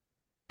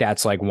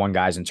 that's like one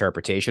guy's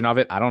interpretation of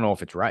it. I don't know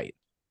if it's right.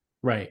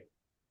 Right.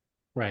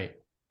 Right.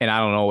 And I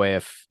don't know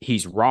if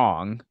he's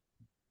wrong,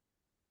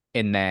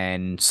 and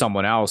then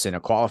someone else in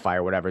a qualifier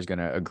or whatever is going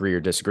to agree or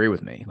disagree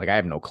with me. Like I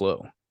have no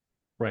clue.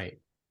 Right.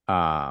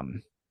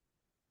 Um,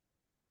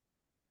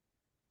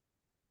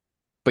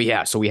 but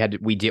yeah, so we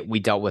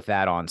dealt with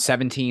that on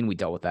 17, we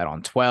dealt with that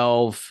on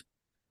 12,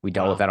 we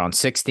dealt with Wow. that on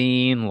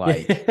 16.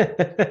 Like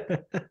Yeah.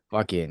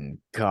 fucking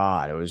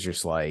God, it was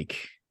just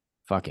like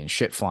fucking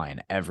shit flying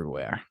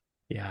everywhere.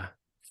 Yeah.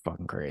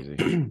 Fucking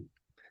crazy.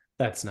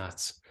 That's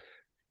nuts.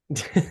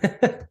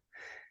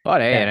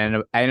 But hey, Yeah.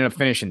 and I ended up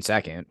finishing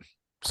second.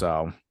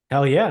 So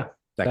Hell yeah.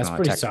 second That's on a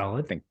pretty tech, I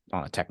solid. think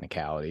on a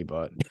technicality,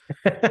 but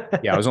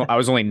yeah, I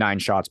was only 9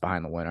 shots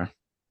behind the winner.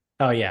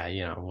 Oh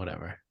yeah,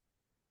 whatever.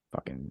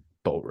 Fucking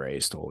boat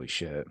raced. Holy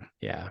shit.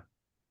 Yeah.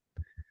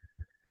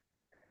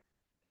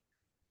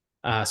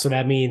 So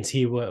that means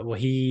he was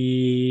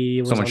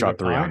Someone under shot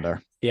three par.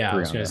 under. Yeah, I Three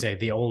was gonna under. say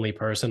the only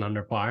person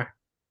under par.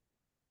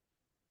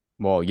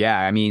 Well, yeah.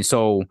 I mean,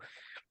 so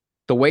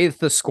the way that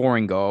the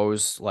scoring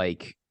goes,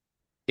 like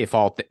if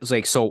all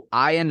like so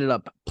I ended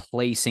up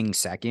placing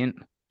second.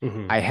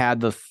 Hmm. I had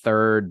the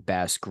third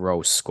best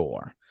gross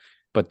score.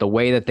 But the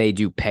way that they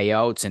do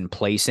payouts and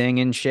placing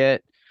and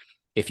shit,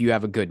 if you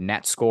have a good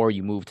net score,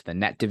 you move to the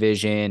net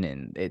division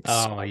and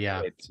Oh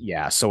yeah. it's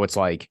yeah, so it's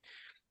like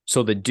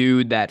so the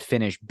dude that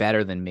finished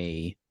better than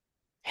me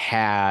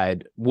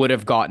would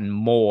have gotten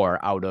more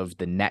out of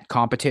the net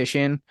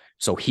competition,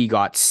 so he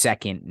got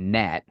second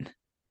net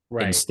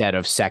Right. instead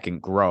of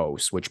second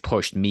gross, which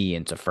pushed me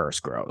into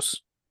first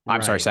gross.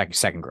 I'm sorry, Right.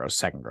 second gross,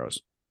 second gross.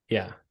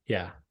 Yeah.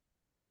 Yeah.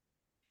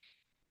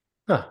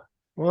 Huh.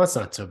 Well, that's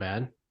not so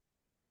bad.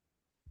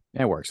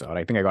 It works out.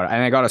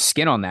 I got a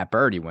skin on that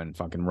birdie when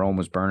fucking Rome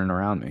was burning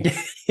around me.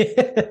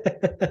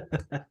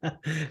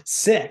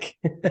 Sick.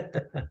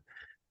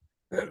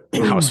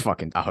 I was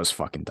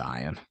fucking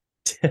dying.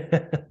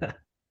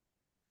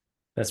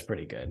 That's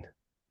pretty good.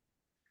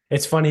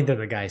 It's funny that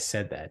the guy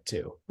said that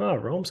too. Oh,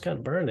 Rome's kind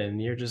of burning,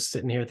 and you're just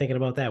sitting here thinking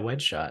about that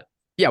wedge shot.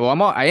 Yeah,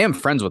 well, I am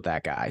friends with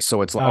that guy,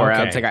 so it's Oh, or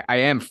I okay. think I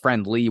am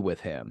friendly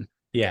with him.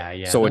 Yeah,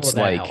 yeah. So Well, it's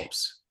that like,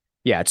 helps.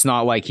 yeah, it's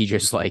not like he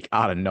just like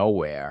out of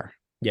nowhere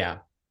Yeah,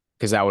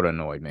 because that would have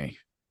annoyed me.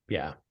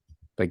 yeah.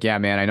 Like, yeah,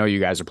 man, I know you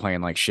guys are playing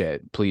like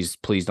shit. Please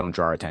don't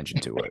draw attention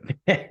to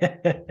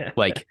it.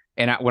 Like,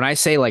 when I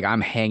say like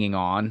I'm hanging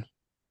on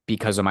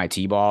because of my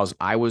T-balls,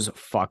 I was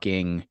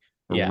fucking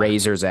Yeah,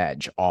 razor's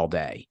edge all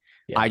day.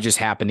 I yeah. just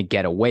happened to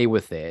get away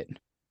with it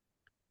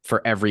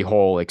for every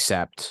hole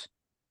except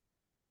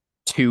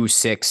 2,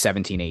 6,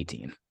 17,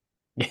 18.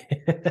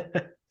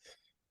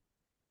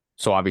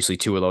 So obviously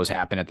 2 of those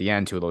happened at the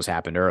end, 2 of those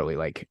happened early.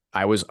 Like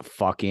I was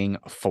fucking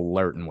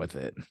flirting with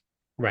it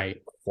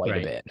Right, quite a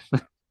right.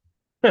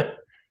 bit.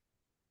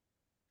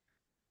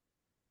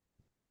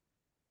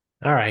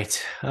 All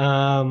right.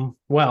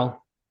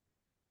 Well,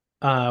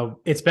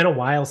 it's been a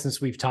while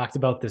since we've talked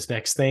about this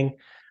next thing,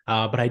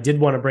 but I did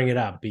want to bring it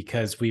up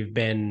because we've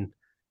been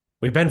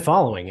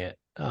following it.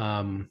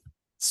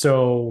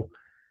 So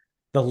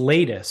the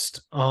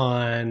latest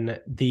on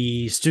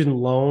the student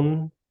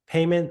loan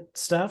payment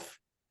stuff.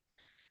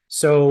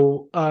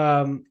 So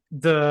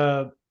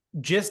the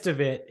gist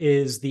of it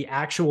is the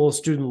actual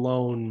student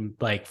loan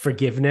like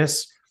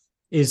forgiveness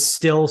is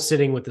still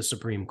sitting with the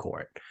Supreme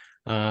Court.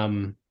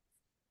 Um,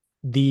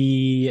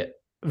 the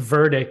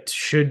verdict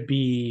should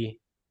be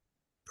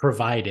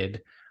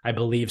provided, I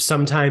believe,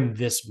 sometime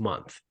this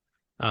month,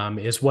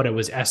 is what it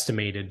was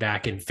estimated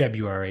back in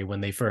February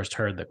when they first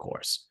heard the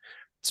course.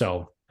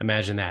 So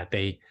imagine that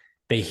they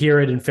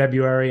hear it in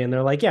February and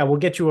they're like, "Yeah, we'll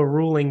get you a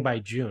ruling by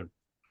June."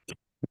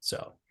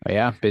 So Oh,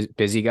 yeah,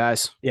 busy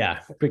guys. yeah,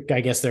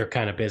 I guess they're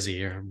kind of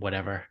busy or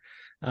whatever.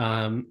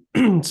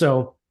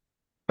 So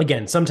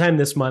again, sometime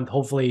this month,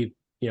 hopefully,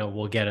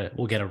 we'll get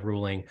a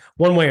ruling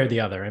one way or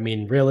the other. I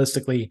mean,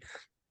 realistically,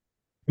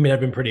 I've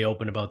been pretty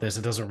open about this.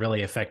 It doesn't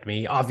really affect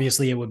me.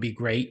 Obviously, it would be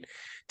great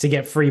to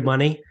get free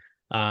money.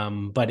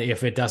 But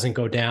if it doesn't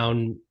go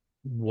down,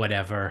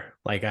 whatever.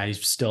 Like I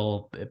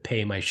still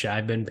pay my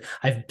share.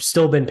 I've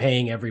still been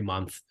paying every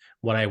month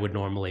what I would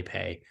normally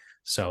pay.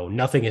 So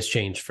nothing has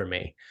changed for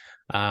me.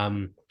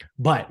 Um,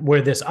 but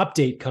where this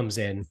update comes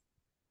in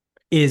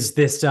is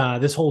this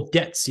whole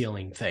debt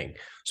ceiling thing.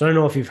 So I don't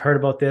know if you've heard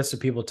about this or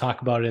people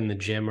talk about it in the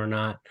gym or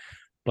not,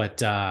 but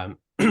the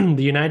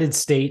United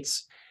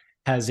States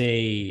has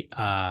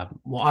well,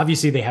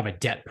 obviously they have a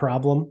debt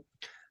problem,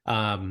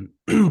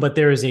 but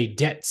there is a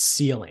debt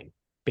ceiling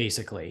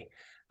basically,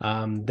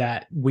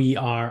 that we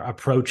are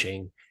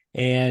approaching,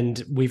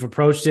 and we've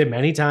approached it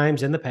many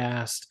times in the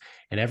past,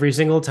 and every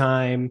single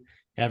time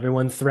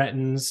everyone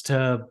threatens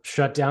to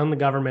shut down the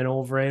government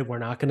over it. We're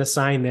not going to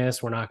sign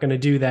this. We're not going to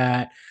do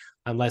that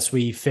unless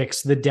we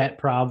fix the debt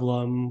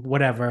problem,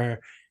 whatever.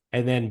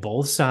 And then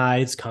both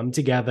sides come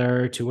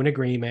together to an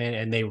agreement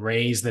and they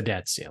raise the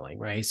debt ceiling,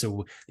 right?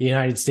 So the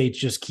United States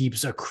just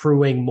keeps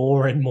accruing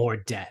more and more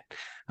debt.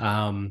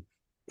 I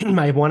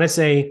want to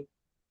say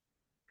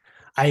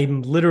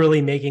I'm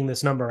literally making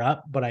this number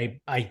up, but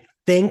I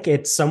think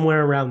it's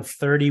somewhere around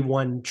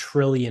 $31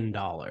 trillion.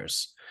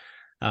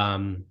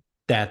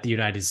 that the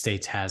United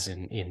States has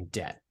in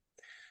debt.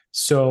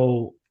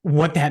 So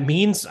what that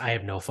means, I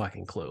have no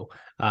fucking clue.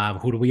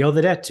 Who do we owe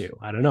the debt to?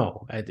 I don't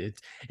know.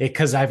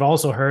 Because I've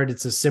also heard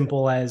it's as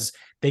simple as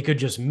they could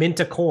just mint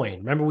a coin.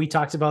 Remember we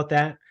talked about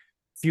that a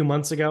few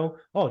months ago?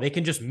 Oh, they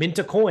can just mint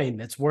a coin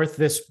that's worth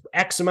this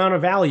X amount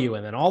of value,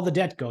 and then all the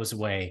debt goes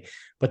away.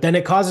 But then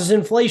it causes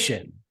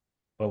inflation.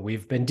 But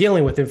we've been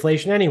dealing with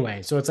inflation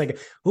anyway. So it's like,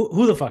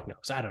 who the fuck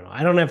knows? I don't know.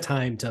 I don't have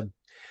time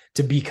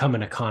to become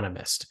an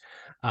economist.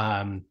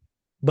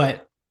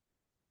 But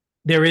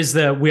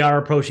we are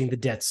approaching the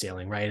debt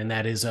ceiling, right? And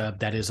that is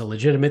a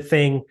legitimate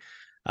thing.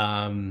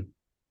 I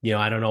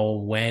don't know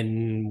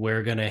when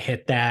we're gonna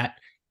hit that.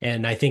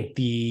 And I think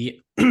the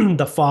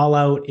the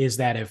fallout is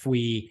that if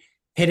we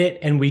hit it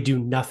and we do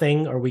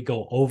nothing or we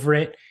go over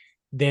it,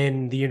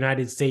 then the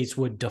United States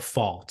would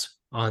default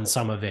on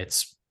some of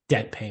its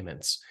debt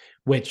payments,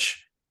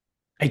 which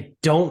I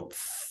don't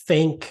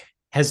think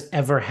has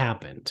ever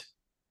happened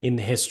in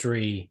the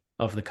history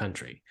of the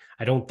country.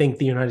 I don't think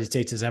the United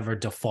States has ever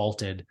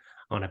defaulted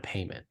on a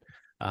payment.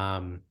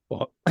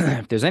 Well,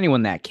 if there's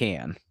anyone that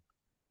can,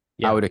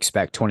 Yeah. I would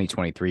expect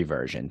 2023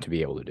 version to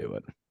be able to do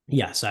it.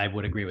 Yes, I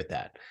would agree with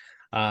that.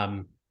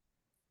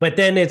 But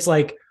then it's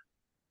like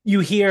you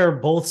hear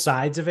both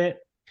sides of it.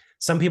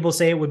 Some people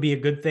say it would be a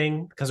good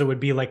thing because it would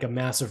be like a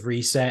massive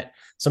reset.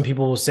 Some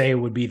people will say it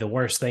would be the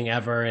worst thing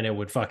ever and it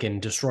would fucking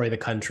destroy the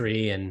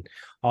country and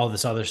all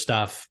this other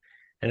stuff.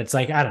 And it's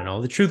like, I don't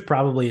know. The truth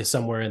probably is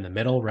somewhere in the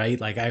middle, right?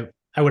 Like I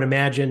would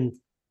imagine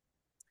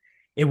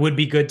it would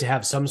be good to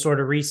have some sort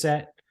of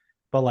reset,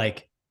 but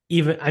like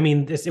it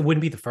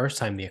wouldn't be the first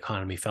time the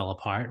economy fell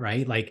apart,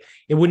 right? Like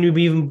it wouldn't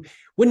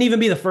even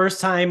be the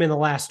first time in the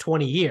last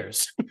 20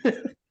 years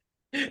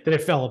that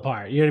it fell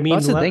apart. You know what I mean? Well,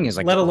 that's the thing is,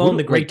 like, let alone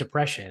the Great like,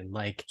 Depression.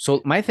 Like,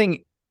 so my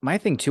thing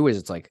too is,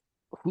 it's like,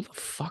 who the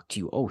fuck do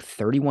you owe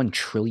 $31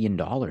 trillion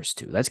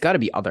to? That's got to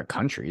be other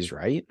countries,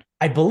 right?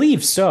 I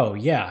believe so.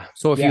 Yeah.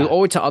 So if you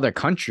owe it to other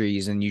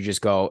countries and you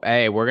just go,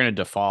 hey, we're gonna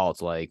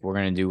default, like we're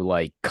gonna do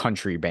like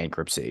country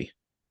bankruptcy.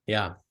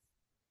 Yeah.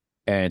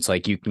 And it's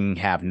like you can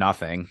have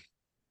nothing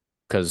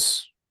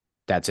because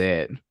that's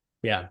it.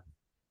 Yeah.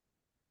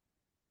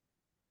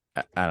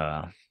 I don't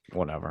know.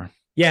 Whatever.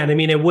 Yeah. And I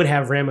mean, it would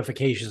have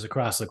ramifications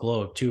across the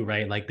globe too,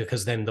 right? Like,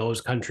 because then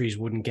those countries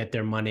wouldn't get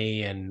their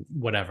money and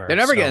whatever. They're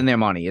never getting their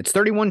money. It's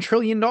 $31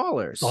 trillion.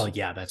 Oh,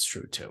 yeah, that's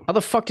true too. How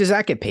the fuck does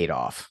that get paid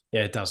off?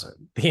 Yeah, it doesn't.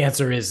 The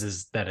answer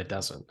is that it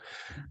doesn't.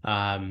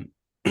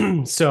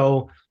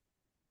 So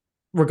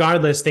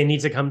regardless, they need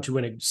to come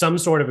to some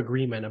sort of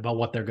agreement about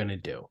what they're going to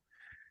do.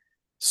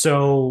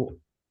 So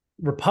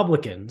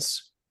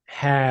Republicans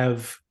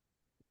have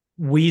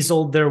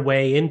weaseled their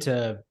way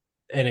into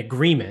an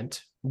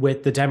agreement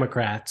with the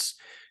Democrats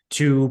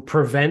to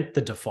prevent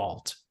the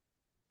default.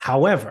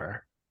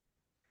 However,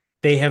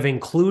 they have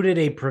included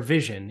a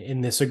provision in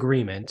this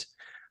agreement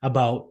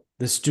about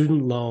the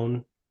student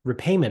loan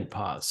repayment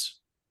pause,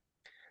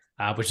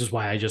 which is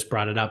why I just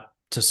brought it up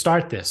to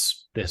start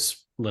this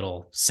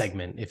little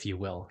segment, if you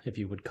will, if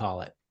you would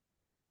call it.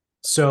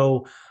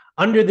 So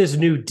under this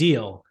new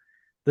deal,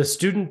 the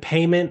student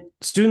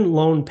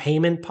loan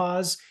payment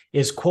pause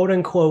is quote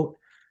unquote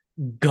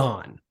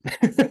gone.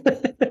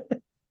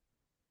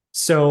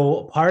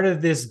 So part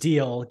of this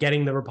deal,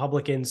 getting the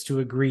Republicans to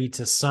agree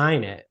to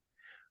sign it,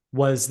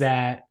 was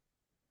that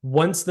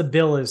once the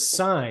bill is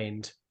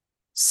signed,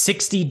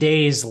 60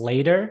 days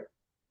later,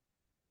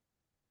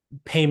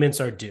 payments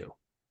are due.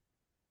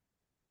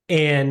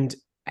 And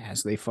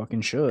as they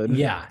fucking should.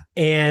 Yeah.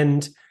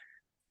 And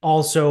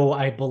also,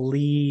 I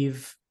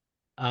believe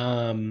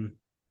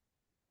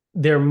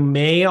there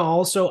may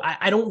also,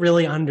 I don't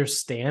really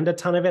understand a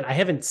ton of it. I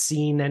haven't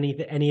seen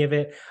any of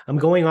it. I'm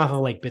going off of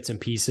like bits and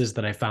pieces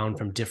that I found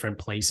from different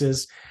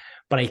places,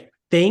 but I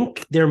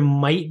think there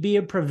might be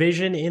a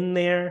provision in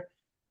there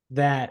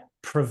that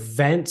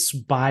prevents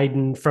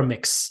Biden from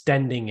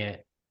extending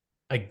it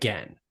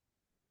again.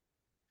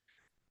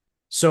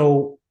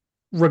 So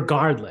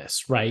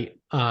regardless, right,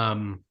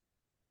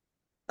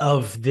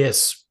 of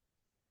this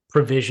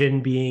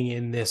provision being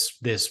in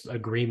this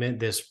agreement,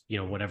 this,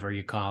 whatever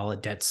you call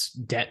it,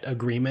 debt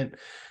agreement,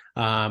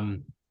 as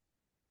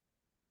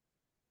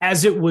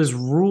it was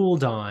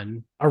ruled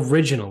on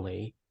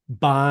originally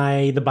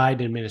by the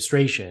Biden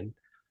administration,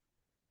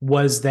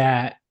 was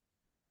that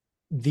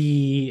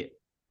the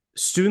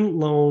student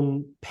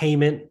loan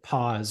payment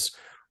pause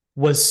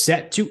was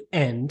set to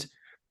end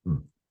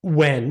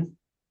when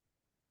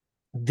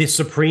the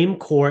Supreme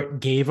Court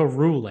gave a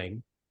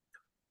ruling,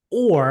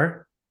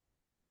 or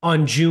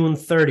on June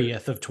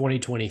 30th of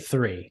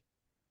 2023,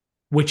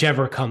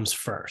 whichever comes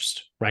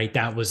first, right?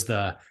 That was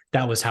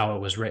how it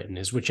was written,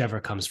 is whichever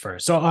comes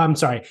first. So I'm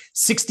sorry,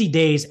 60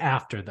 days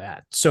after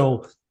that.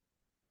 So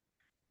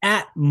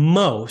at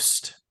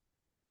most,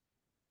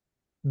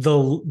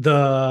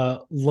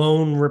 the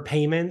loan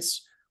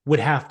repayments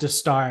would have to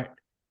start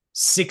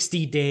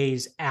 60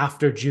 days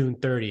after June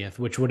 30th,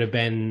 which would have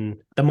been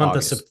the month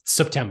of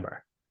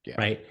September,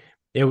 right?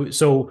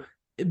 So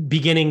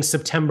beginning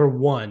September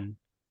 1,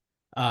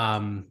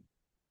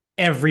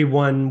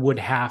 everyone would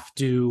have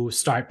to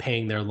start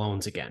paying their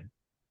loans again.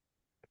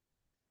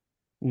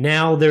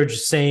 Now they're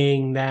just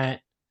saying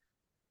that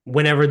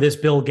whenever this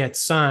bill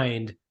gets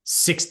signed,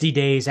 60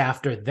 days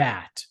after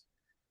that,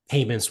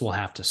 payments will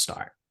have to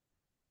start.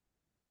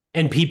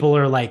 And people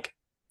are like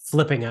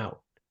flipping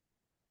out.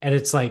 And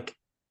it's like,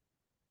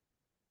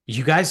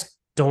 you guys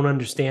don't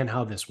understand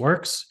how this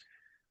works.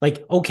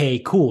 Like, okay,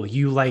 cool.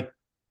 You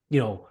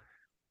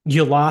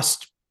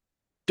lost,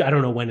 I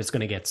don't know when it's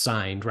going to get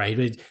signed, right?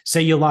 But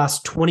say you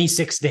lost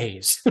 26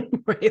 days,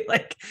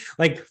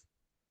 right?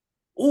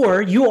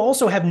 Or you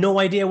also have no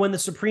idea when the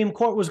Supreme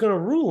Court was going to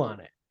rule on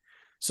it.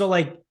 So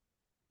like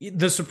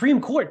the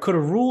Supreme Court could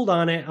have ruled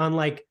on it on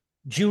like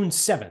June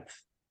 7th,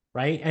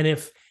 right? And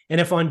if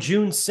on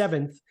June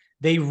 7th,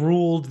 they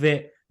ruled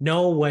that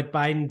no, what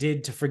Biden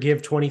did to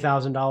forgive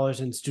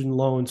 $20,000 in student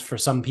loans for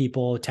some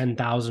people,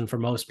 $10,000 for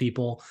most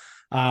people,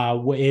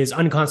 is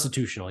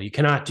unconstitutional. You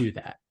cannot do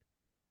that.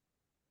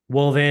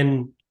 Well,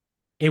 then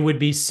it would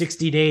be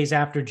 60 days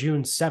after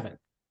June 7th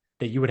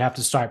that you would have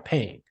to start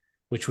paying,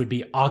 which would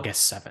be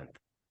August 7th,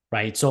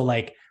 right? So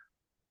like,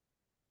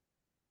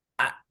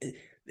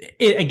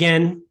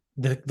 again,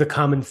 the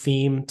common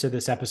theme to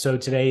this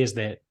episode today is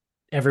that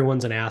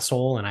everyone's an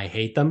asshole and I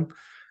hate them.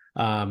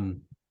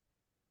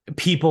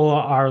 People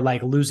are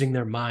like losing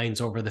their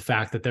minds over the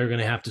fact that they're going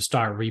to have to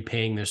start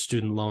repaying their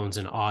student loans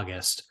in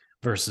August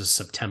versus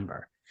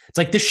September. It's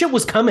like this shit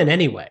was coming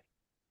anyway.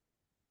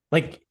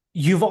 Like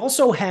you've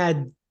also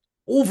had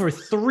over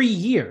 3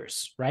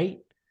 years, right,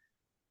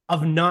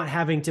 of not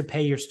having to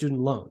pay your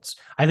student loans.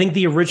 I think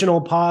the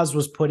original pause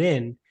was put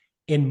in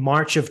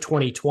March of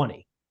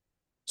 2020.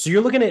 So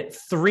you're looking at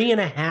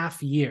 3.5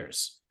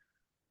 years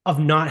of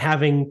not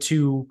having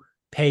to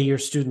pay your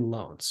student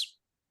loans.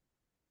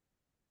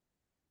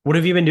 What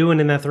have you been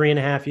doing in that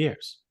 3.5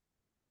 years?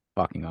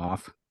 Fucking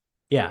off.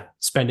 Yeah,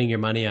 spending your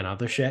money on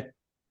other shit.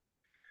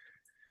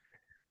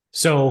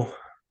 So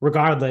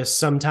regardless,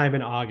 sometime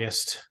in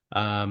August,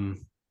 we're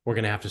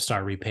going to have to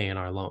start repaying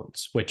our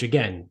loans, which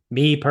again,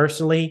 me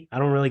personally, I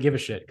don't really give a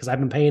shit because I've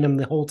been paying them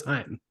the whole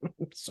time.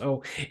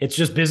 So it's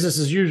just business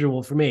as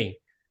usual for me.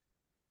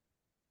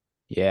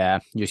 Yeah,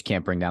 you just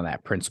can't bring down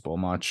that principal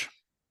much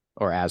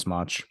or as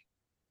much.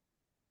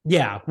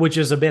 Yeah, which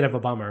is a bit of a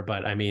bummer,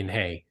 but I mean,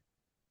 hey,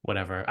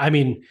 whatever. I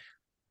mean,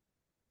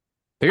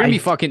 they're going to be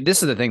fucking,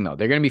 this is the thing though.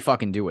 They're going to be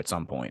fucking due at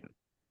some point.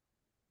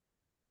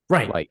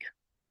 Right. Like,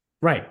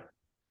 right.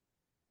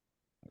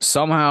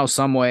 Somehow,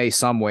 some way,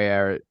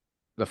 somewhere,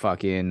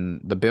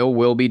 the bill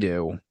will be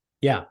due.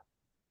 Yeah.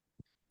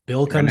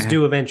 Bill comes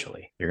due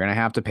eventually. You're going to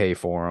have to pay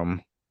for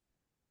them.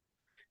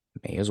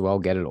 May as well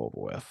get it over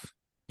with.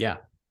 Yeah.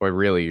 Or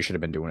really, you should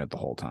have been doing it the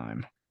whole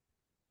time.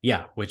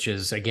 Yeah, which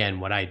is, again,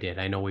 what I did.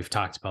 I know we've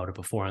talked about it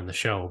before on the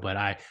show, but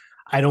I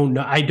don't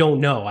know. I don't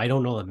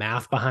know the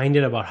math behind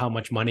it about how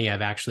much money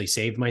I've actually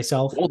saved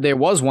myself. Well, there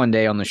was one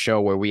day on the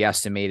show where we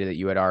estimated that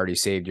you had already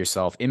saved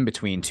yourself in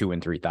between $2,000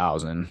 and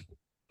 $3,000.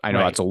 I know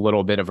that's a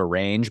little bit of a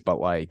range,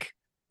 but like,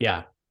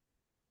 yeah,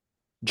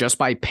 just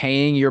by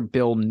paying your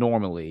bill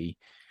normally,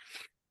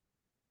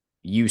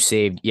 you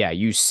saved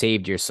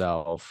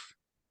yourself.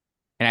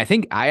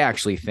 And I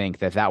actually think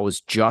that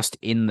was just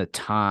in the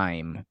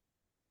time.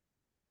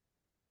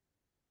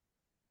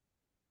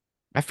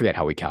 I forget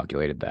how we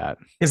calculated that.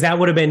 Because that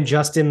would have been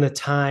just in the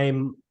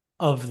time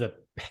of the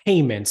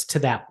payments to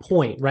that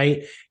point,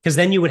 right? Because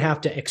then you would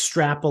have to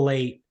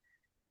extrapolate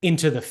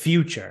into the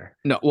future.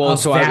 No, well,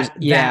 so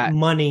that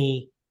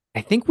money.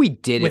 I think we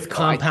did with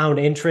compound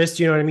interest.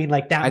 You know what I mean?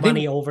 Like that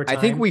money over time. I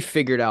think we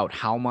figured out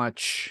how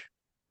much.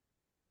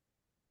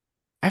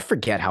 I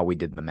forget how we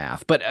did the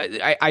math, but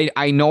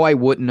I know I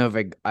wouldn't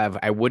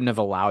have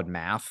allowed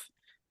math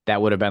that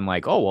would have been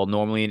like, oh, well,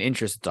 normally in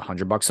interest, it's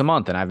 $100 a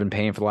month. And I've been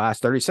paying for the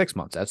last 36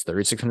 months. That's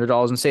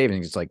 $3,600 in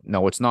savings. It's like,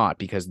 no, it's not,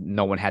 because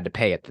no one had to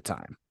pay at the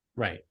time.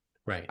 Right.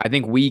 Right. I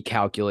think we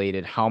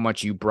calculated how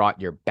much you brought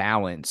your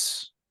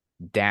balance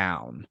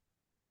down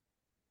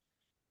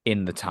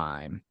in the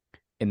time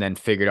and then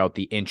figured out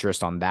the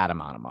interest on that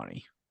amount of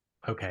money.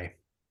 Okay.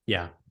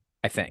 Yeah.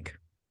 I think.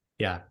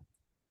 Yeah.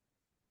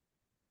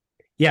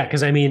 Yeah.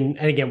 Cause I mean,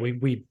 and again,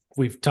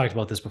 we've talked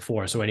about this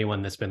before. So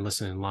anyone that's been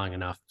listening long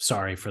enough,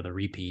 sorry for the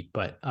repeat,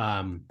 but,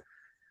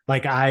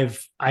 like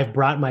I've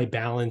brought my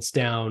balance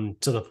down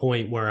to the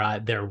point where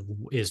there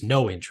is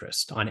no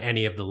interest on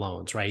any of the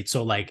loans. Right.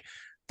 So like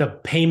the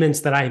payments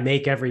that I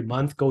make every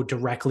month go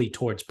directly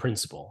towards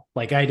principal.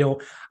 Like I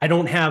don't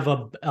have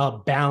a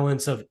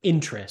balance of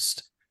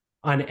interest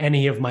on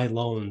any of my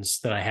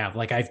loans that I have.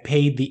 Like I've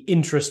paid the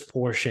interest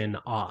portion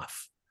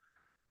off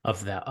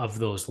of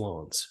those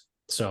loans.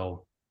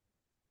 So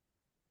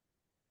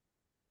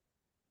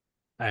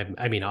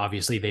I mean,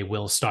 obviously they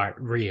will start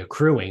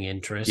reaccruing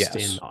interest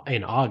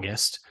in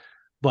August,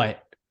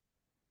 but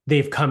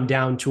they've come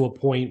down to a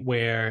point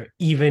where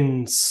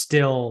even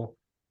still,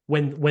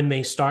 when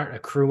they start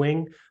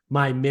accruing,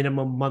 my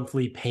minimum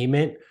monthly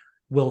payment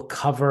will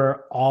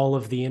cover all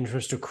of the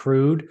interest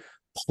accrued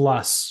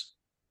plus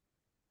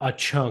a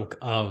chunk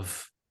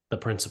of the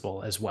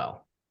principal as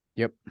well.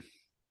 Yep.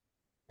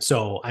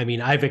 So, I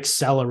mean, I've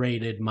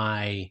accelerated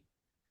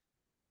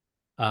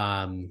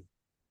um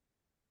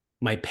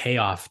my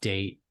payoff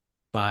date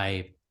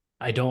by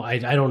I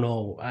don't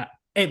know,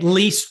 at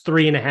least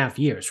 3.5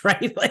 years,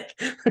 right? Like,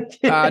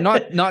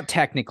 Not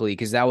technically,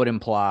 because that would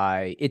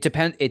imply it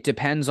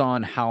depends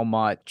on how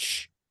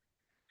much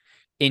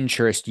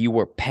interest you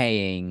were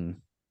paying,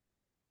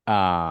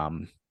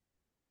 um,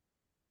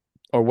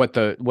 or what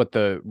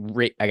the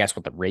rate, I guess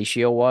what the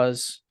ratio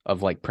was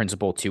of like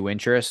principal to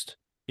interest,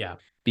 yeah,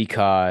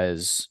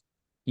 because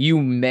you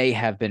may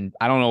have been,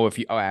 I don't know if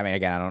you, oh, I mean,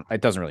 again, I don't,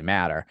 it doesn't really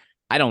matter.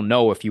 I don't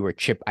know if you were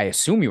I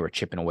assume you were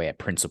chipping away at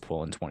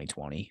principal in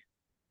 2020.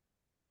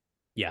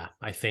 yeah,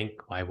 I think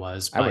I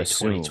was I would by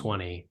assume.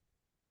 2020.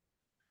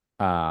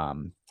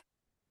 Um,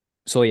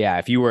 so yeah,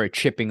 if you were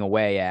chipping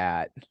away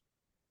at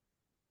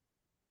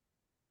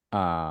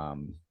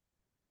um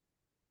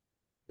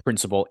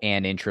principal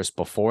and interest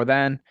before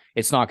then,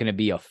 it's not going to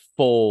be a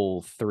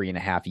full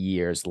 3.5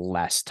 years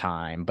less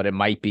time, but it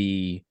might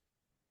be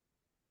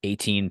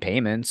 18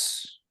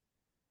 payments,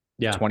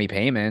 Yeah, 20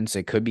 payments.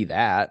 It could be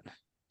that.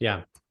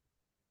 yeah,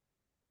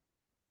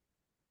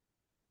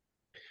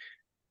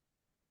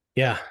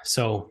 yeah.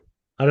 So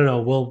I don't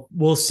know.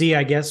 We'll see,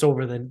 I guess,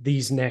 over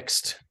these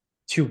next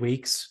 2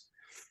 weeks,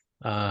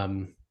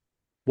 um,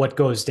 what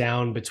goes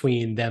down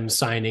between them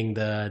signing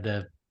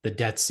the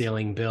debt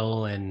ceiling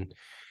bill and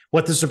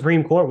what the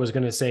Supreme Court was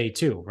going to say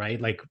too, right?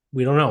 Like,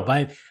 we don't know.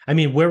 But I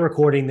mean, we're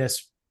recording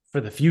this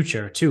for the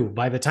future too.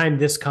 By the time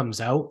this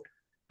comes out,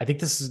 I think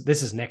this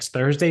is next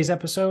Thursday's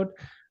episode.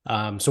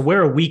 So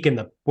we're a week in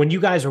the when you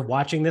guys are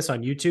watching this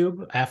on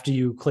YouTube after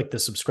you click the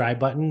subscribe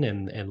button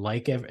and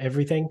like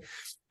everything.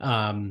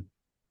 Um,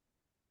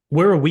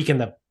 we're a week in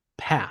the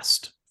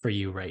past for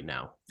you right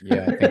now.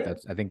 Yeah,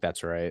 I think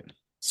that's right.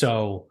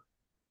 So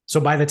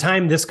by the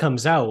time this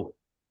comes out,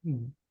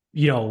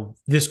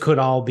 this could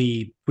all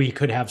be, we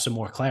could have some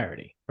more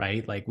clarity,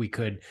 right? Like, we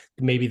could,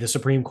 maybe the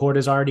Supreme Court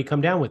has already come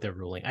down with their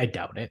ruling. I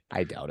doubt it.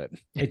 I doubt it.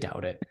 I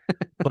doubt it.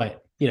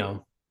 But,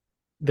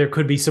 there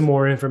could be some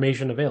more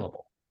information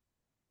available.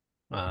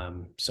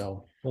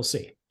 So we'll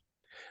see.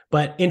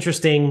 But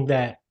interesting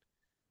that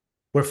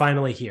we're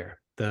finally here.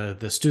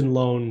 The student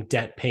loan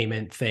debt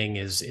payment thing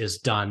is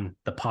done.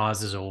 The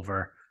pause is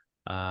over.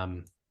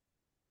 Time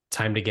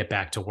to get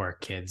back to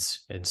work,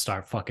 kids, and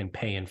start fucking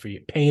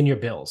paying your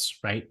bills,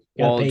 right?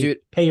 You gotta Well, dude,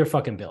 pay your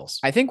fucking bills.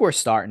 I think we're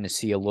starting to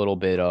see a little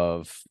bit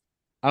of,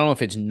 I don't know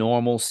if it's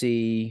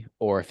normalcy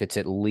or if it's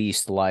at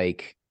least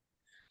like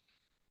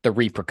the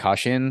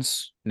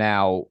repercussions.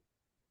 Now,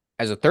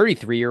 as a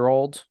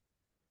 33-year-old,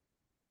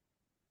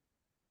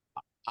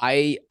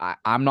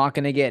 I'm not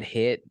going to get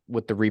hit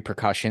with the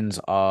repercussions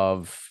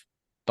of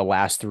the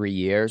last 3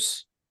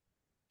 years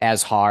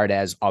as hard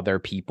as other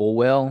people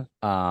will.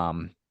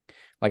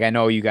 Like, I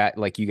know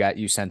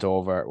you sent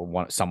over,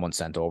 someone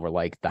sent over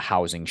like the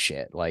housing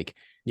shit. Like,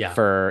 Yeah,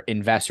 for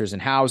investors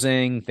in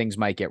housing, things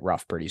might get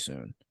rough pretty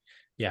soon.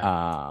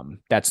 yeah,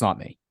 That's not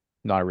me,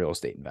 not a real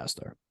estate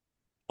investor.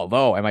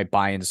 Although I might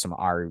buy into some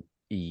yeah,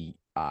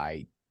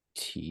 REITs,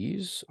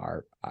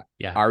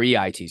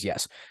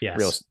 yes.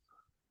 Real yes.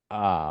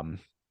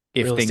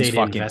 if Real things estate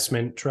fucking,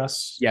 investment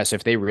trusts. yes,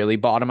 if they really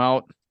bottom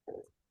out,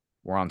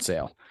 we're on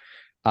sale.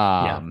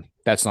 Yeah.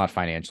 That's not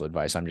financial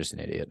advice. I'm just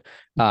an idiot.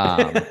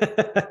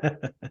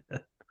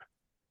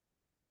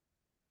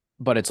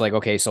 But it's like,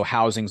 okay, so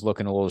housing's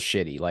looking a little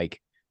shitty. Like,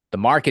 the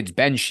market's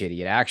been shitty.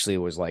 It actually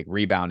was like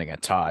rebounding a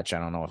touch. I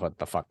don't know what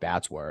the fuck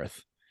that's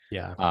worth.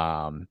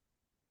 Yeah.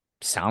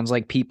 Sounds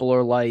like people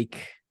are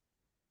like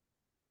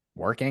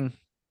working.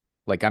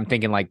 Like, I'm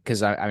thinking, like,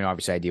 because I mean,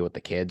 obviously I deal with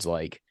the kids,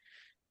 like,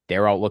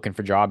 they're out looking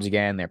for jobs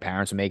again. Their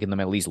parents are making them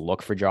at least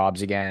look for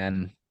jobs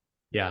again.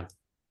 Yeah.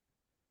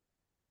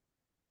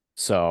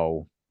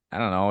 So I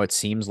don't know. It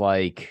seems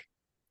like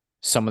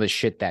some of the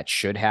shit that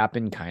should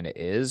happen kind of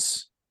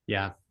is.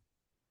 Yeah.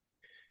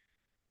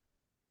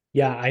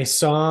 Yeah, I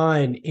saw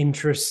an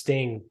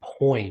interesting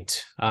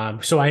point.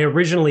 So I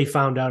originally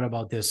found out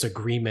about this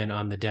agreement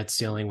on the debt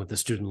ceiling with the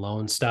student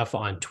loan stuff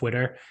on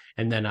Twitter,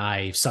 and then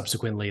I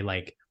subsequently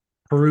like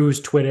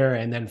perused Twitter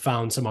and then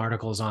found some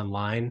articles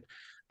online,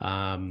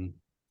 um,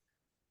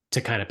 to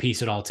kind of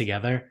piece it all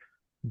together.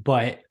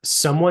 But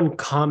someone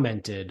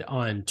commented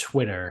on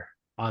Twitter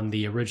on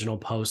the original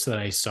post that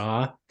I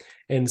saw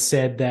and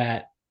said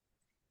that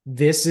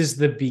this is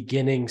the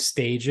beginning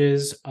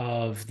stages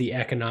of the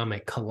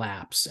economic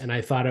collapse. And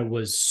I thought it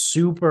was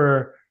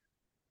super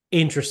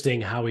interesting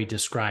how he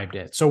described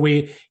it. So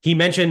he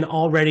mentioned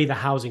already the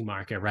housing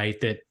market, right?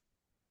 That,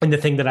 and the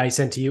thing that I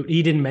sent to you,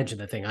 he didn't mention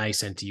the thing I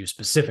sent to you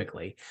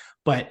specifically,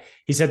 but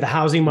he said the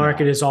housing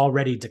market is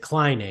already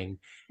declining.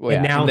 Well,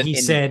 and yeah. now he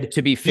said,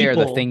 to be fair,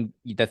 the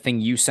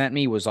thing you sent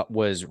me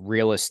was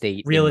real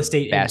estate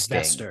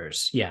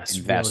investors. Yes, investors,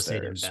 real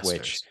estate investors.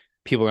 Which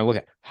people are going to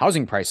look at.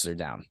 Housing prices are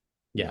down.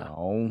 Yeah.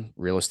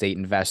 Real estate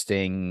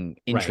investing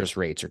interest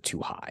rates are too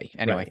high.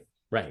 Anyway.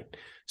 Right.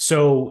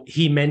 So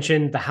he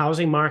mentioned the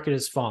housing market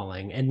is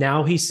falling. And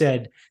now he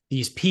said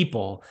these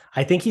people,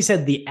 I think he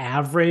said the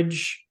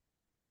average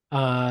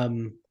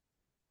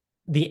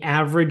the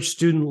average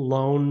student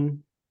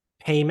loan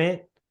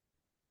payment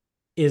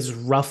is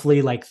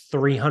roughly like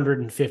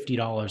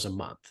 $350 a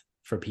month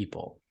for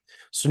people.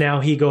 So now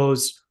he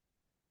goes,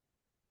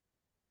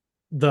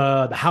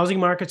 the housing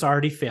market's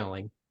already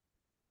failing.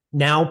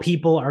 Now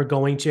people are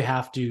going to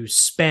have to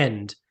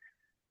spend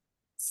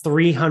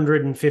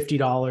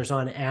 $350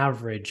 on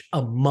average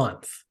a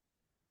month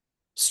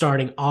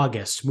starting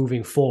August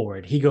moving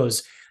forward. He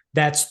goes,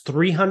 that's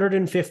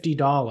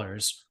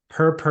 $350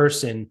 per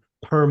person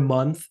per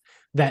month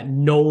that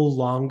no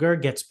longer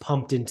gets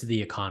pumped into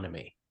the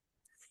economy.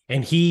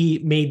 And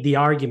he made the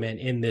argument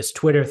in this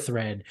Twitter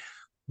thread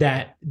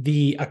that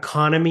the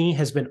economy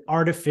has been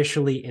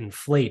artificially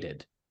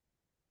inflated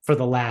for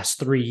the last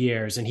 3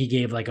 years. And he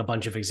gave like a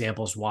bunch of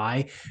examples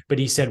why, but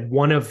he said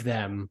one of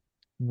them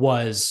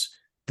was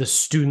the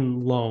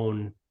student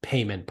loan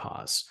payment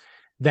pause,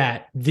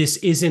 that this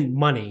isn't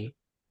money,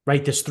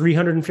 right? This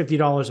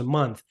 $350 a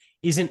month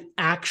isn't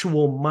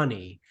actual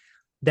money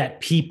that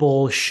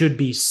people should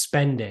be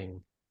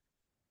spending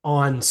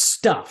on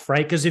stuff,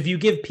 right? Because if you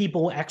give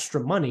people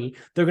extra money,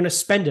 they're going to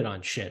spend it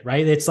on shit,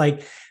 right? It's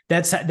like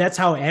that's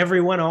how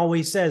everyone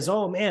always says,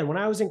 oh man, when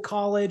I was in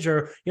college,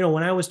 or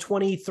when I was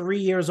 23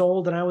 years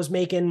old and I was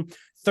making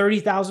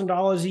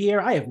 $30,000 a year,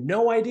 I have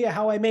no idea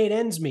how I made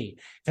ends meet,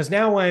 because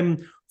now I'm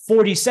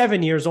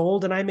 47 years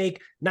old and I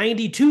make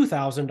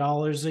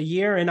 $92,000 a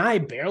year and I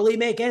barely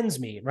make ends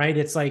meet, right?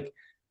 It's like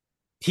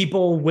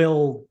people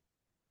will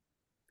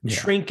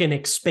shrink and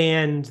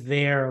expand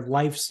their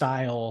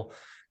lifestyle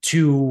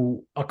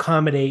to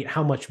accommodate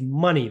how much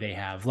money they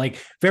have.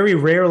 Like very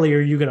rarely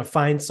are you going to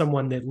find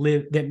someone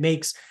that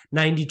makes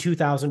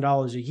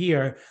 $92,000 a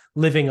year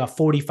living a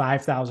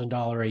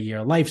 $45,000 a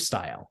year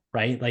lifestyle,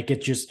 right? Like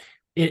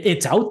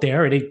it's out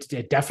there.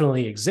 It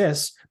definitely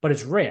exists, but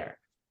it's rare.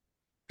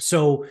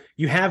 So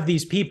you have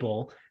these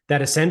people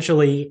that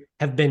essentially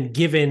have been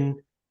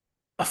given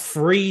a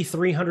free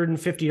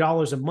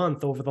 $350 a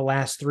month over the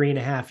last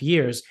 3.5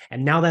 years,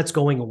 and now that's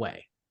going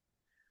away,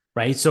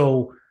 right?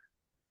 So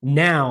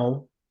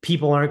now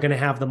people aren't going to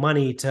have the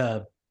money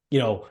to,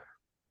 go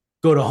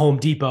to Home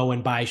Depot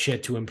and buy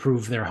shit to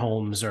improve their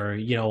homes, or,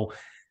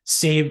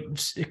 save,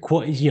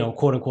 quote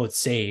unquote,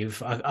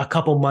 save a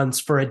couple months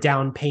for a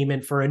down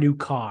payment for a new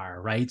car,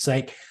 right? It's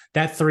like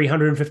that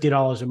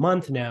 $350 a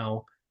month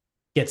now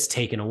gets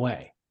taken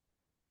away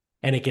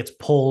and it gets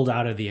pulled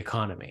out of the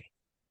economy.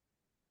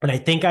 And I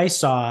think I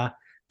saw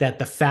that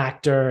the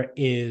factor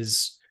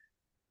is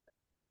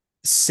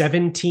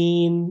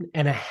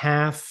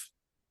 $17.5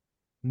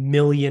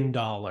 million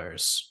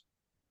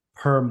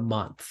per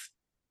month,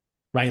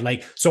 right?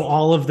 Like, so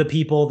all of the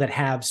people that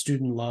have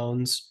student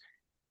loans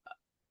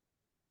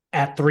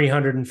at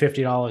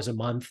 $350 a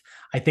month,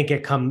 I think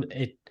it comes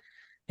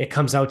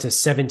out to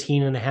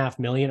 17.5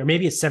 million, or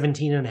maybe it's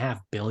 17.5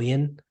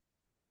 billion.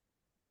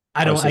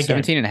 I don't.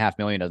 17.5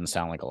 million doesn't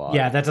sound like a lot.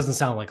 Yeah, that doesn't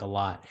sound like a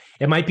lot.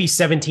 It might be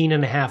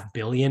 $17.5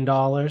 billion.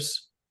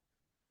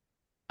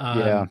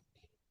 Yeah,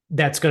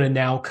 that's going to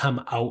now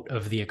come out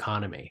of the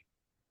economy.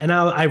 And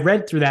I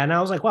read through that and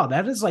I was like, wow,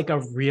 that is like a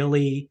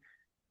really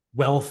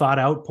well thought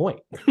out point.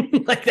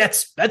 Like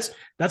that's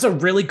a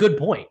really good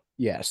point.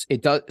 Yes,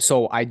 it does.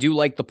 So I do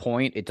like the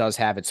point. It does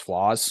have its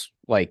flaws.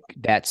 Like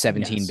that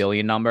 17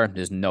 billion number,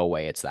 there's no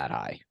way it's that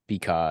high,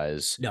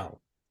 because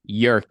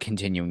you're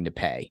continuing to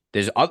pay.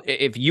 There's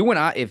if you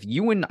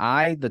and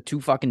I, the two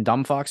fucking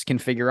dumb fucks, can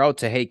figure out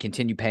to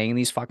continue paying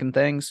these fucking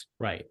things,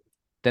 right?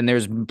 Then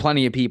there's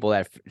plenty of people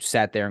that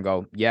sat there and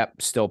go,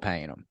 yep, still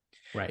paying them.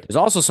 Right. There's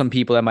also some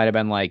people that might have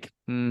been like,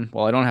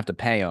 well, I don't have to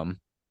pay them,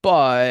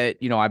 but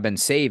I've been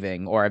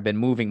saving, or I've been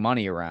moving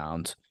money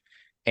around.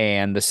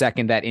 And the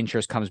second that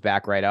interest comes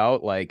back right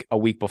out, like a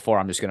week before,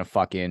 I'm just going to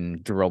fucking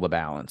drill the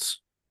balance.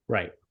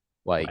 Right.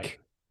 Like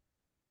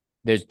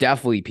there's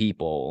definitely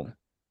people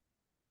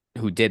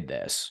who did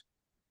this.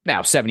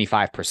 Now,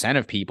 75%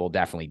 of people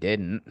definitely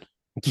didn't.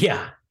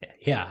 Yeah.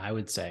 Yeah, I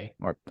would say.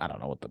 Or I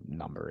don't know what the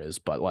number is,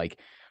 but like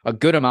a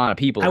good amount of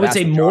people. I would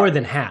say more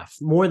than half.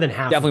 More than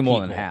half. Definitely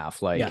more than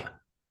half. Like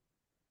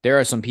there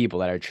are some people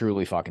that are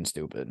truly fucking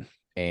stupid.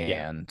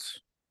 And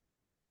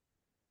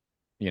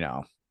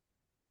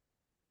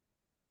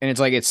and it's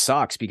like, it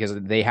sucks because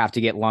they have to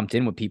get lumped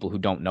in with people who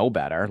don't know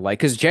better. Like,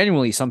 because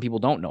genuinely, some people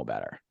don't know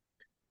better.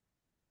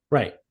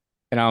 Right.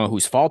 And I don't know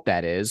whose fault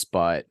that is,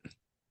 but,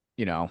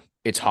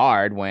 it's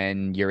hard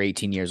when you're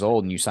 18 years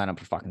old and you sign up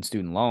for fucking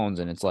student loans.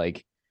 And it's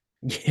like,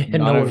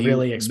 no one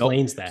really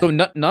explains that. So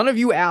none of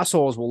you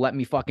assholes will let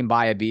me fucking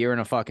buy a beer in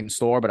a fucking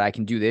store, but I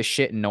can do this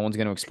shit and no one's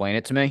going to explain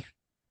it to me.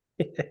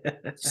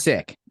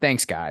 Sick.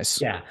 Thanks, guys.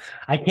 Yeah,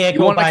 I can't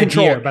go buy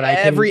beer, but I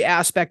can every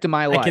aspect of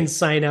my life. I can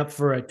sign up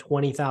for a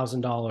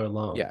 $20,000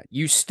 loan. Yeah,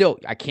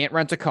 I can't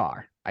rent a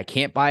car. I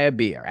can't buy a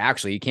beer.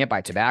 Actually, you can't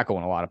buy tobacco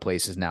in a lot of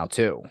places now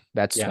too.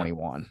 That's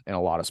 21 in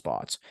a lot of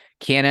spots.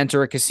 Can't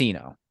enter a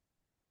casino,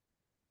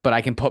 but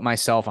I can put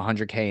myself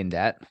 $100K in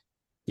debt.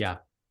 Yeah.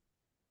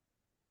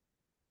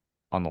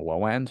 On the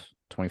low end,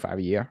 25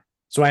 a year.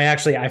 So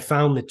I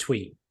found the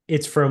tweet.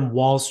 It's from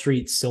Wall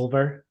Street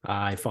Silver.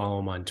 I follow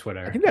him on I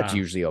Twitter. think that's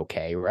usually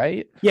okay,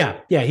 right?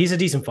 Yeah, he's a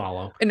decent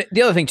follow. And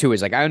the other thing too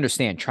is like I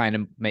understand trying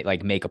to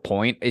make a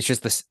point. It's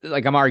just this,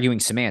 like, I'm arguing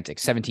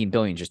semantics. 17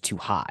 billion is just too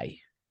high.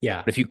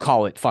 Yeah. But if you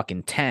call it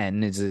fucking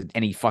 10, is it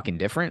any fucking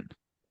different?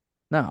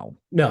 No.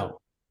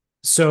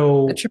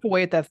 So chip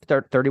away at that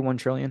 31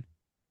 trillion.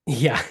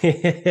 Yeah.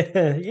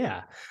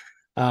 Yeah.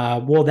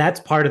 Well, that's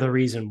part of the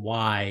reason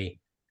why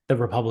the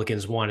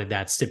Republicans wanted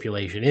that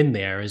stipulation in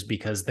there, is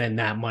because then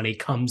that money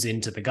comes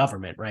into the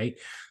government, right?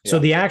 Yeah. So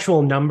the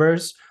actual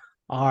numbers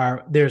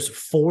are, there's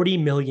 40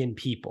 million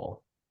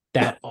people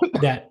that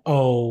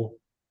owe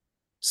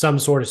some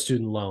sort of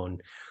student loan.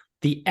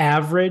 The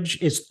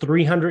average is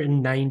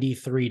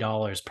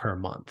 $393 per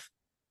month.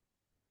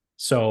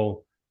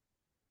 So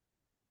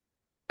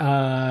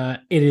it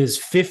is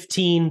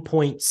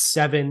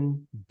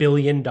 $15.7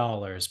 billion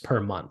per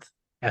month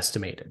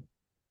estimated.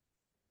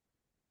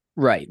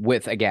 Right.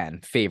 With,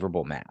 again,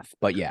 favorable math,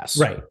 but yes.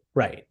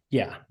 Right.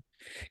 Yeah.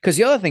 Because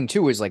the other thing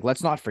too is, like,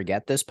 let's not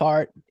forget this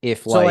part.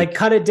 If so like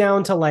cut it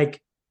down to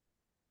like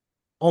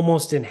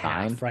almost in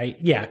half, right?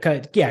 Yeah.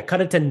 Cut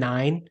it to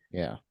 9.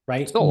 Yeah.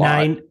 Right. Still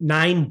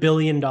 $9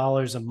 billion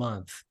a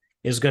month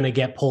is going to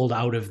get pulled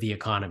out of the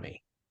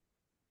economy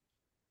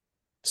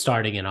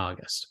starting in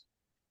August.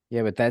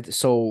 Yeah, but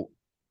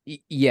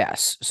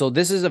yes. So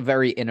this is a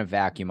very in a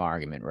vacuum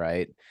argument,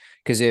 right?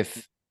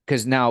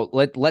 Because now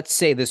let's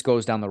say this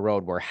goes down the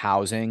road where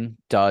housing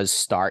does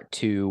start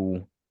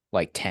to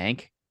like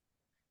tank.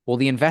 Well,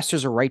 the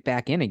investors are right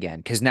back in again,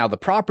 because now the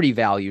property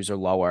values are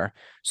lower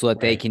so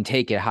that they can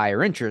take it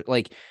higher interest.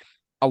 Like,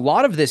 a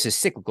lot of this is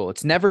cyclical.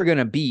 It's never going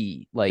to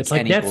be like it's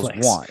like N Netflix.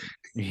 equals 1.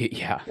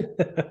 Yeah.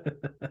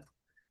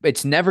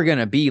 It's never going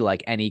to be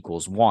like N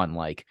equals 1.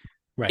 Like,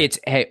 it's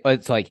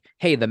like,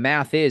 hey, the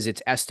math is,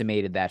 it's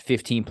estimated that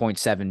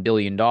 $15.7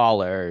 billion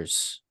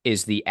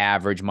is the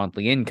average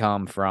monthly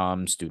income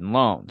from student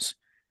loans.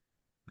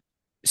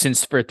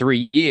 Since for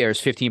 3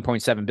 years,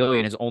 15.7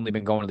 billion has only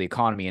been going to the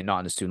economy and not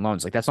into student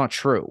loans. Like, that's not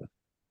true.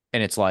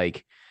 And it's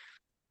like,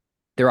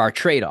 there are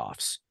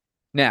trade-offs.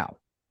 Now,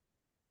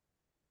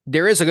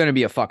 there is going to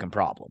be a fucking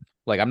problem.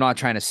 Like, I'm not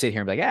trying to sit here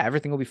and be like, yeah,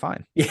 everything will be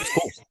fine. It's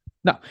cool.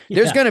 No,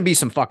 there's going to be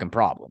some fucking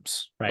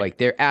problems. Right. Like,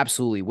 there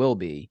absolutely will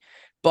be.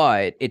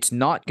 But it's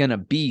not going to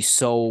be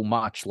so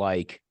much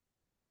like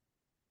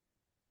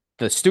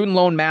the student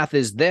loan math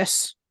is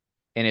this,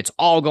 and it's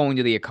all going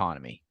to the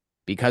economy,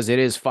 because it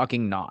is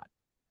fucking not.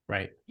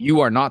 Right. You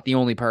are not the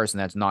only person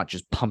that's not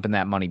just pumping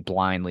that money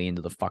blindly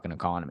into the fucking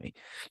economy.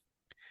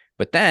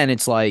 But then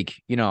it's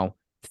like,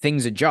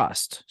 things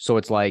adjust. So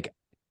it's like,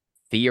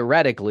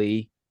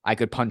 theoretically, I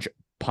could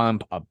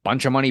pump a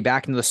bunch of money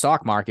back into the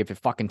stock market if it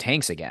fucking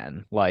tanks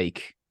again.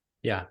 Like,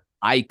 yeah,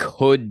 I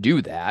could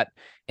do that.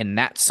 And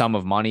that sum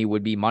of money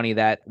would be money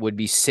that would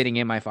be sitting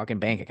in my fucking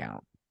bank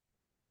account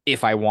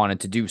if I wanted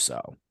to do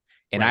so.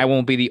 And I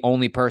won't be the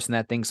only person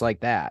that thinks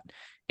like that.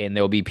 And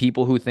there'll be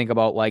people who think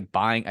about like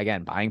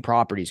buying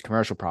properties,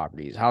 commercial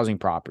properties, housing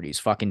properties.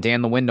 Fucking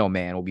Dan the Window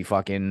Man will be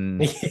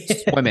fucking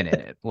swimming in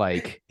it.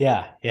 Like,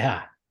 yeah.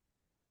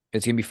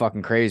 It's going to be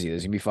fucking crazy.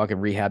 There's going to be fucking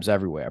rehabs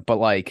everywhere. But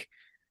like,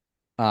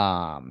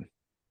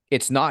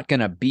 it's not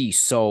going to be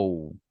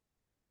so,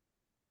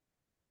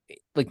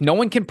 like, no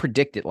one can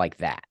predict it like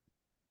that.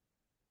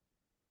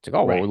 It's like,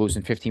 oh, well, we're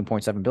losing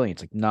 15.7 billion.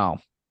 It's like, no,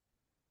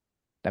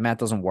 that math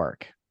doesn't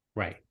work.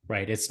 Right.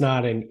 It's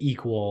not an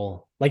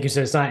equal, like you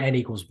said, it's not N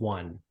equals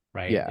 1,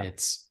 right? Yeah.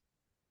 It's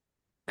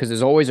because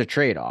there's always a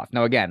trade-off.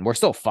 Now, again, we're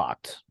still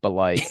fucked, but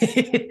like,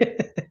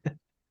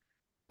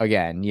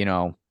 again,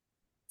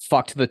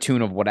 fucked to the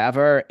tune of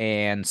whatever.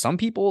 And some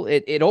people,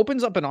 it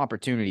opens up an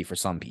opportunity for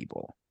some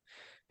people.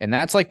 And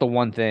that's like the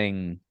one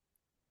thing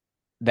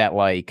that,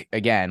 like,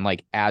 again,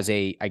 like, as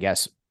a, I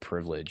guess,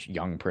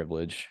 young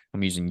privilege.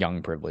 I'm using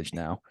young privilege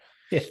now.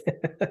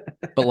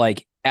 But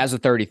like, as a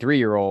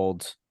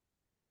 33-year-old,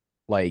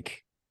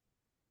 like,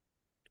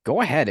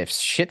 go ahead. If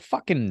shit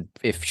fucking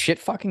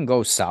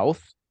goes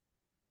south,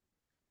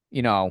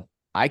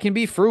 I can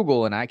be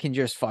frugal and I can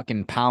just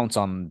fucking pounce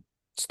on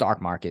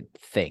stock market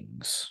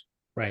things.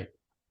 Right.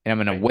 And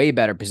I'm in a way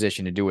better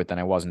position to do it than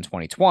I was in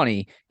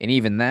 2020. And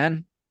even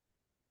then,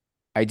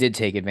 I did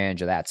take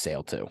advantage of that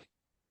sale too.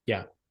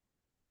 Yeah.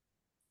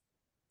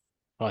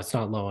 Oh, it's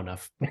not low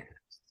enough.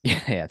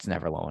 Yeah, it's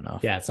never low enough.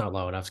 Yeah, it's not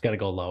low enough. It's got to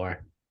go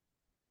lower.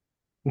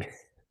 And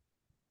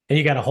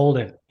you got to hold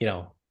it, you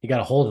got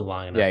to hold it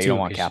long enough. Yeah, you don't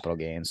want capital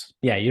gains.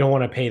 Yeah, you don't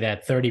want to pay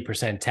that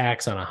 30%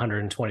 tax on a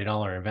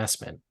 $120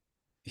 investment.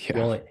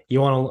 Yeah.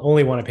 You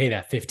only want to pay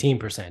that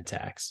 15%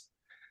 tax.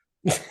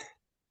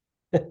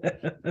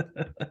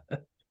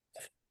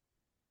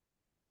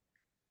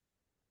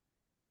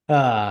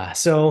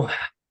 So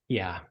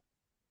yeah,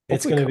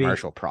 it's going to be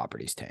commercial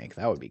properties tank.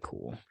 That would be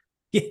cool.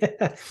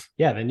 Yeah.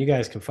 Then you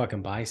guys can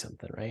fucking buy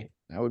something, right?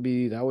 That would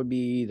be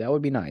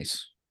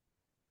nice.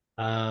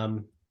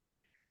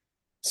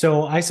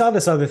 So I saw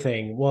this other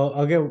thing. Well,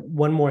 I'll get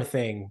one more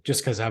thing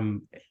just because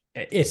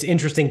it's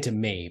interesting to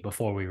me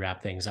before we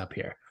wrap things up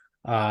here.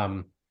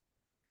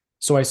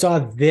 So I saw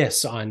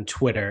this on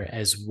Twitter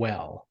as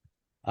well.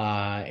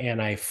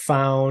 And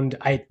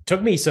it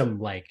took me some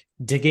like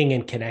digging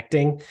and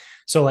connecting.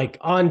 So like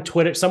on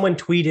Twitter, someone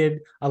tweeted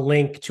a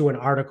link to an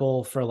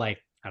article for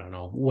like, I don't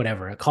know,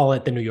 whatever, call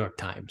it the New York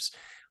Times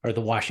or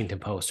the Washington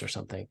Post or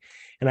something.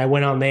 And I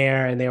went on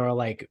there and they were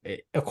like,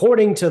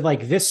 according to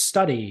like this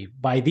study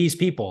by these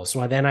people.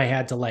 So then I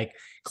had to like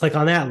click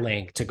on that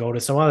link to go to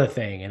some other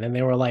thing. And then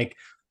they were like,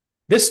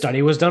 this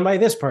study was done by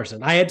this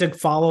person. I had to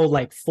follow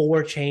like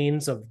 4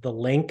 chains of the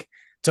link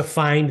to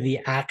find the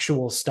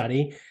actual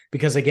study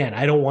because again,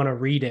 I don't want to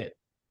read it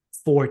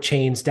 4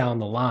 chains down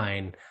the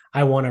line.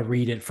 I want to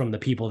read it from the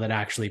people that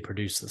actually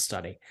produced the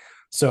study.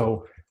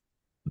 So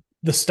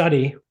the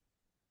study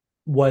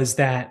was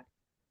that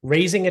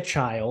raising a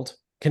child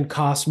can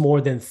cost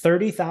more than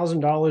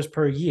 $30,000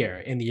 per year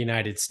in the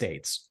United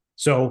States.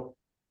 So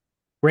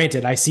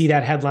granted, I see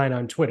that headline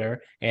on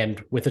Twitter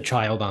and with a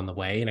child on the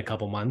way in a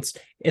couple months,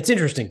 it's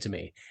interesting to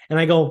me. And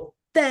I go,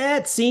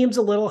 that seems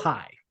a little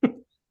high.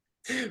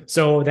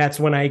 So that's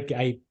when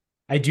I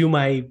do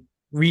my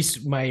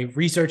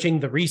researching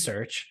the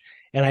research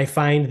and I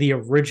find the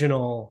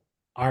original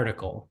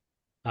article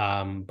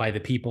by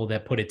the people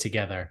that put it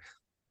together.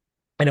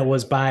 And it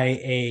was by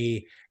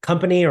a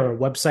company or a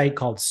website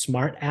called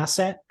Smart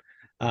Asset.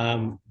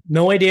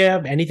 No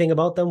idea anything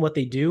about them, what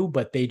they do,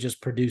 but they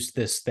just produced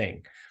this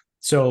thing.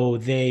 So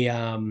they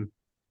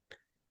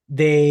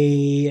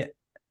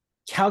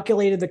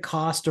calculated the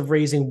cost of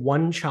raising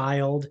one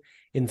child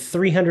in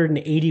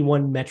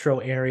 381 metro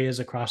areas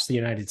across the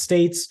United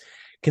States,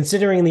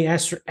 considering the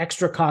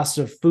extra costs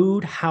of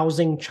food,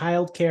 housing,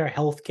 childcare,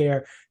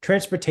 healthcare,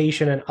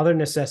 transportation, and other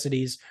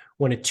necessities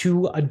when a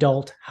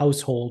 2-adult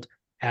household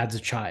adds a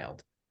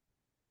child.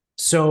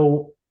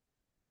 So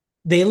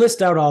they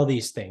list out all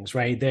these things,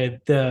 right?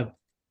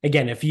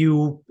 Again, if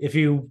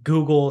you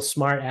Google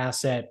Smart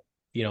Asset,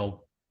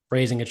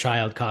 raising a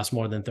child costs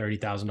more than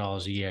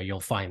 $30,000 a year,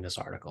 you'll find this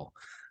article.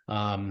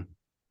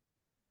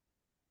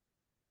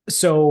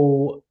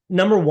 So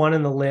number 1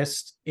 in the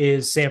list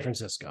is San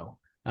Francisco,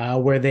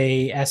 where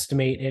they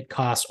estimate it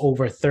costs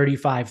over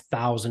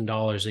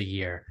 $35,000 a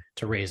year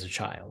to raise a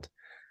child.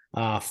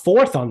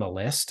 4th on the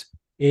list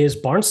is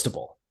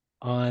Barnstable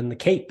on the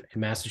Cape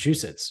in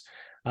Massachusetts,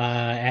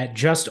 at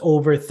just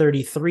over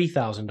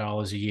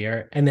 $33,000 a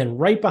year. And then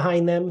right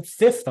behind them,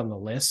 5th on the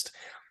list,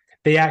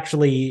 they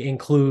actually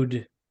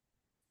include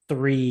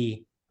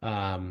 3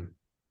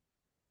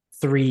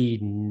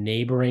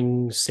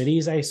 neighboring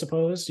cities, I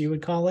suppose you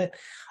would call it,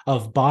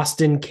 of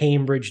Boston,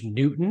 Cambridge,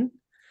 Newton,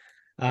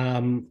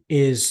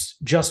 is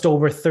just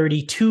over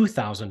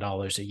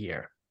 $32,000 a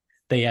year.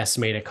 They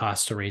estimate it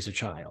costs to raise a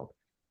child.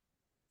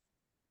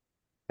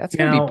 That's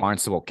going to be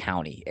Barnstable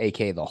County,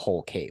 aka the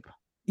whole Cape.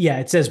 Yeah,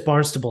 it says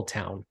Barnstable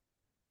Town.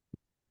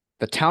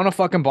 The town of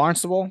fucking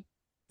Barnstable?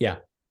 Yeah.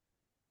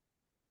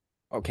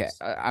 Okay,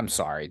 I'm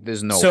sorry.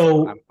 There's no.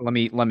 So let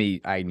me.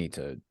 I need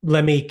to.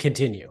 Let me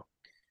continue.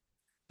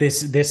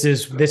 This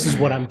is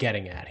what I'm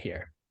getting at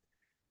here.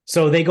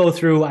 So they go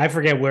through. I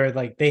forget where.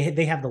 Like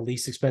they have the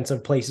least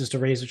expensive places to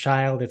raise a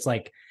child. It's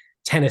like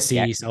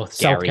Tennessee, South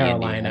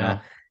Carolina,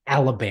 Indiana.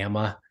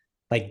 Alabama,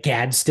 like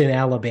Gadsden,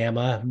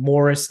 Alabama,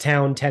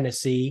 Morristown,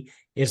 Tennessee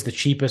is the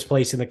cheapest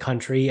place in the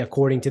country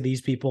according to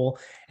these people,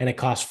 and it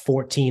costs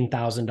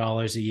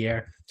 $14,000 a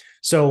year.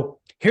 So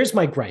here's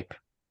my gripe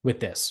with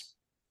this.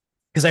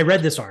 Because I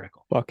read this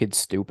article. Fucking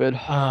stupid.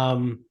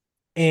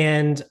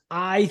 And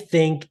I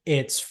think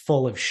it's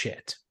full of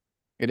shit.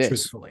 It is.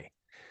 Truthfully.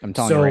 I'm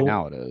telling you right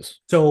now it is.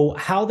 So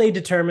how they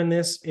determine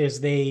this is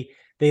they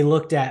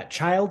looked at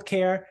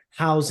childcare,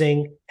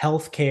 housing,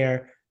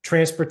 healthcare,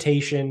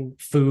 transportation,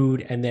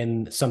 food, and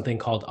then something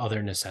called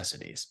other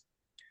necessities.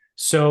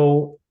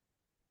 So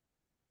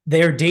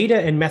their data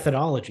and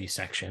methodology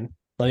section,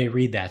 let me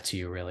read that to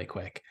you really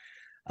quick.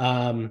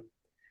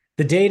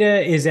 The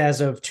data is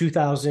as of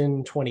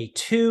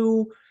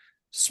 2022.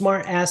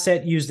 Smart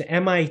Asset used the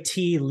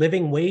MIT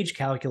Living Wage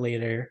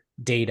Calculator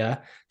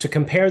data to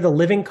compare the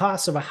living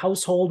costs of a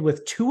household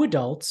with 2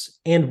 adults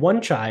and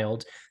 1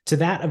 child to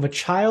that of a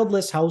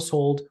childless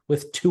household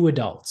with 2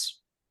 adults.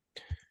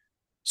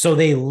 So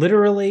they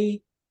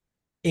literally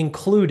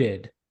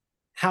included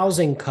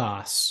housing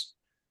costs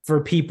for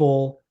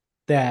people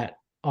that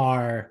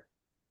are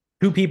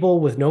 2 people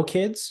with no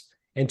kids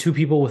and 2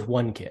 people with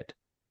 1 kid.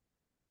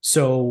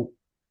 So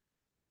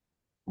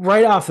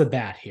right off the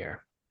bat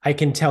here, I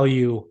can tell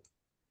you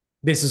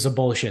this is a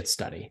bullshit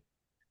study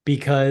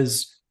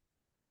because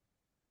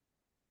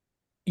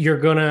you're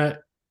going to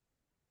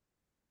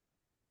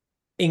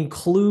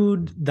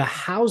include the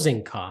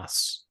housing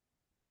costs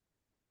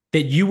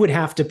that you would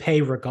have to pay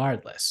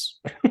regardless.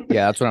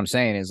 Yeah, that's what I'm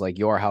saying is like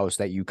your house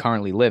that you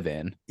currently live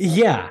in.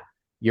 Yeah.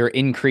 Your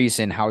increase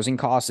in housing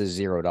costs is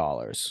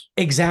 $0.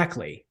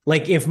 Exactly.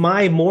 Like if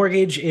my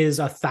mortgage is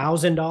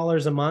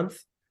 $1,000 a month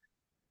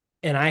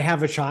and I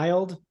have a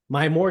child,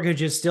 my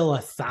mortgage is still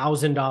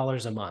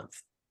 $1,000 a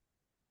month.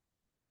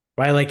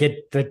 Right? Like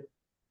that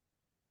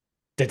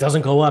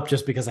doesn't go up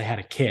just because I had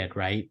a kid,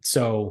 right?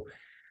 So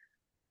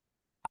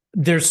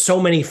there's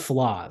so many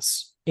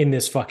flaws in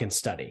this fucking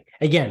study.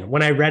 Again,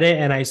 when I read it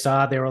and I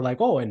saw they were like,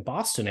 oh, in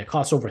Boston, it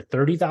costs over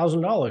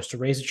 $30,000 to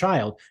raise a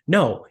child.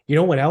 No, you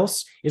know what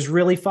else is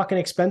really fucking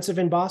expensive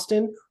in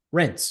Boston?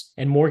 Rents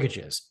and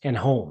mortgages and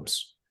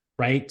homes,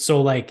 right?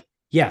 So, like,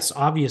 yes,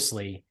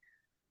 obviously,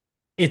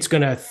 it's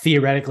going to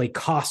theoretically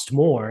cost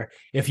more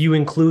if you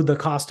include the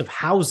cost of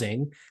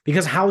housing,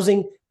 because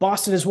housing,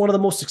 Boston is one of the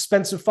most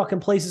expensive fucking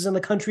places in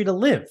the country to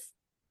live.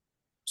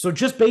 So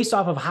just based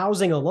off of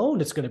housing alone,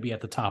 it's going to be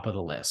at the top of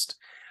the list.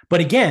 But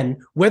again,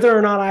 whether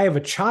or not I have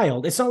a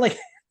child, it's not like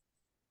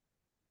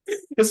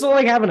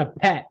having a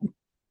pet. You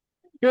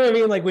know what I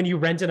mean? Like when you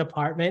rent an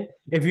apartment,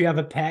 if you have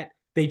a pet,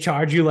 they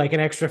charge you like an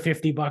extra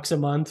 $50 a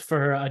month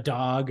for a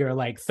dog or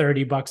like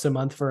 $30 a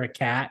month for a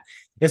cat.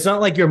 It's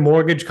not like your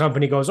mortgage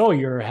company goes, oh,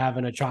 you're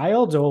having a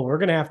child. Oh, we're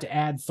going to have to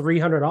add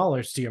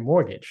 $300 to your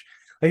mortgage.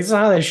 Like, this is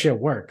how that shit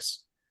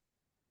works.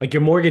 Like,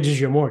 your mortgage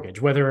is your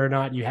mortgage, whether or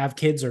not you have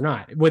kids or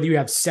not. Whether you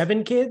have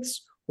 7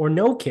 kids or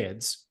no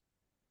kids,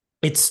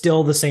 it's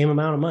still the same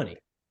amount of money.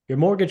 Your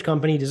mortgage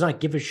company does not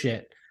give a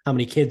shit how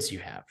many kids you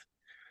have.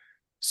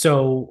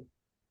 So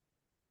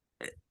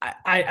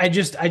I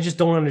just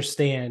don't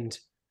understand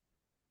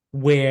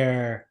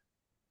where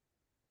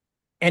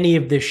any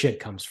of this shit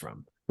comes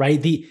from,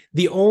 right?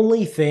 The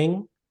only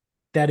thing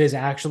that is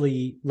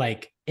actually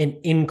like an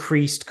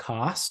increased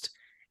cost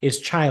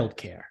is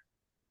childcare,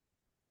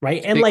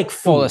 right? And like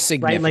food, well, a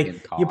significant right?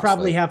 Like cost, you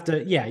probably like, have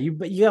to, yeah, you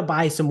gotta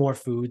buy some more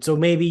food. So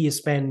maybe you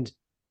spend,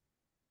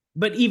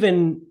 but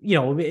even, you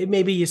know,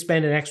 maybe you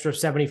spend an extra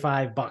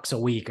 $75 a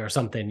week or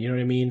something, you know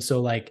what I mean?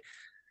 So like,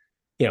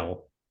 you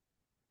know,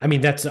 I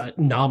mean, that's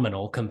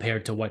nominal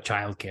compared to what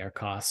childcare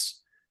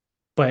costs,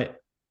 but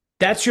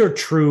that's your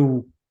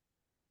true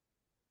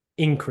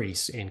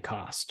increase in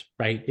cost,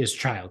 right? Is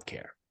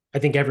childcare. I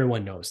think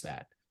everyone knows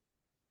that.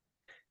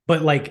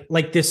 But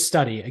like this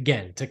study,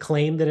 again, to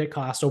claim that it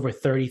costs over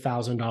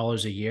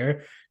 $30,000 a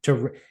year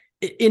to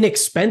in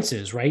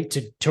expenses, right?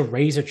 To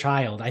raise a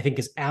child, I think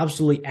is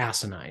absolutely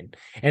asinine.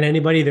 And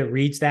anybody that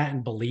reads that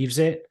and believes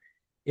it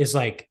is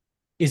a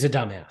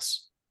dumbass.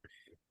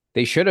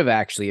 they should have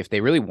actually, if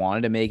they really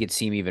wanted to make it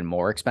seem even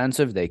more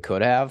expensive, they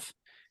could have.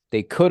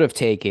 They could have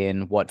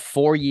taken what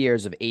 4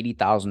 years of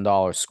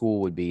 $80,000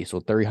 school would be, so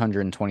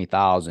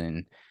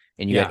 320,000,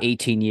 and you had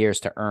 18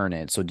 years to earn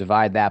it. So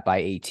divide that by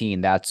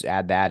 18. That's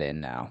add that in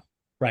now.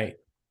 Right.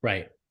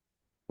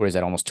 What is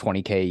that? Almost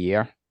 20K a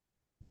year?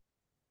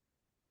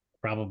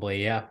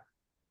 Probably, yeah.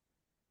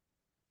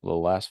 A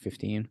little less,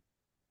 15.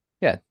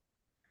 Yeah.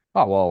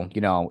 Oh, well,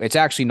 you know, it's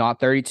actually not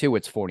 32,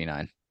 it's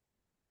 49.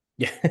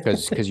 Yeah.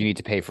 Because you need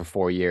to pay for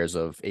 4 years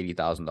of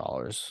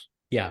 $80,000.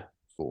 Yeah.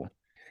 Cool.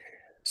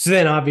 So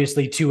then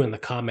obviously too, in the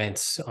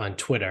comments on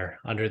Twitter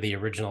under the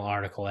original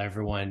article,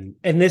 everyone,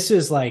 and this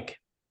is the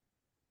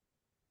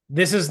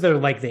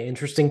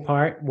interesting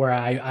part where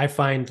I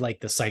find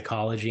like the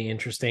psychology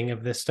interesting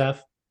of this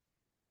stuff,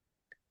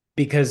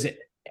 because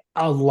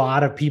a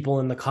lot of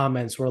people in the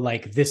comments were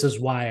like, this is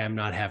why I'm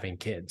not having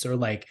kids, or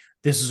like,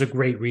 this is a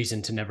great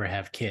reason to never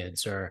have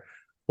kids, or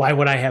why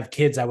would I have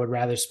kids? I would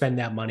rather spend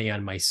that money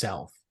on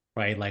myself,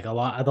 right? Like a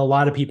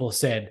lot of people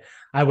said,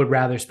 I would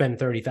rather spend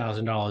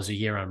 $30,000 a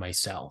year on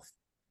myself.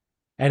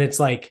 And it's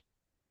like,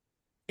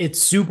 it's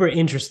super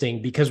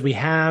interesting because we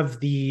have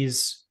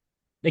these,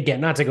 again,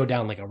 not to go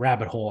down like a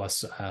rabbit hole,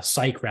 a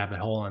psych rabbit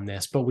hole on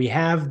this, but we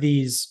have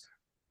these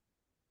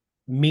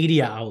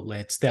media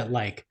outlets that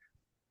like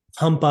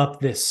pump up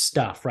this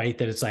stuff, right?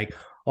 That it's like,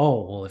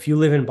 oh, well, if you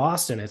live in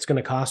Boston, it's going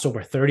to cost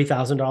over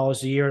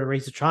 $30,000 a year to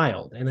raise a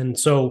child. And then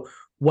so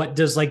what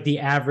does like the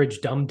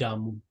average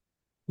dum-dum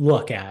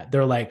look at?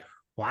 They're like,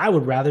 well, I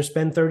would rather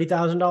spend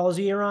 $30,000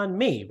 a year on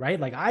me, right?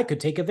 Like I could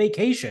take a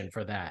vacation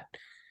for that.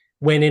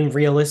 When in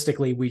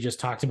realistically, we just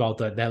talked about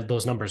that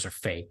those numbers are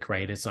fake,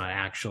 right? It's not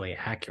actually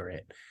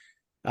accurate.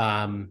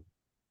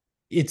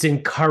 It's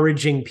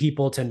encouraging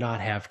people to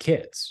not have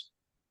kids.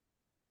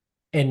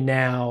 And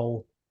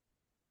now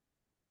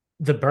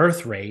the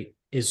birth rate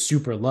is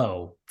super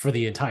low for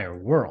the entire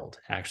world,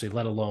 actually,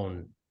 let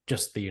alone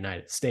just the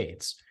United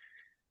States.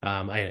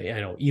 I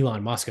know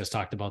Elon Musk has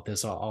talked about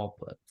this all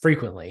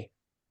frequently,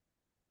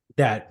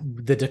 that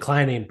the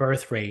declining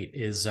birth rate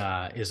is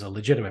a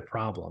legitimate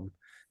problem,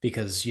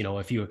 because, you know,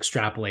 if you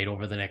extrapolate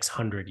over the next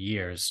 100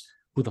 years,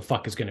 who the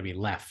fuck is going to be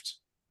left?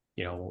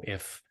 You know,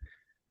 if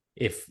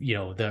you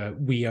know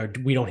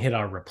we don't hit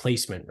our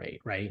replacement rate,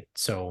 right?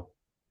 So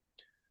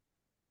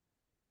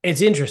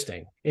it's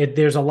interesting.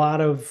 There's a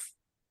lot of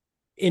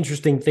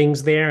interesting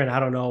things there, and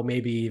I don't know,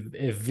 maybe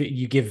if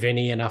you give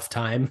Vinny enough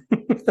time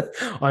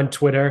on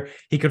Twitter,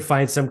 he could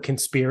find some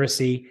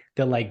conspiracy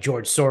that like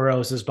George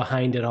Soros is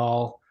behind it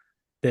all,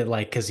 that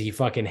like because he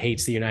fucking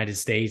hates the United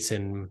States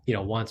and, you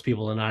know, wants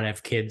people to not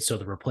have kids, so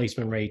the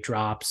replacement rate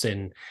drops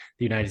and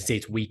the United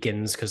States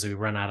weakens because we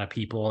run out of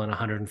people in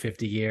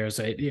 150 years.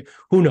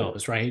 Who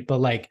knows, right? But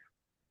like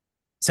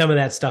some of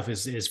that stuff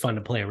is fun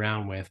to play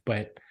around with,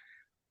 but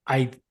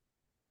I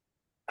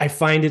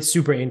find it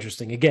super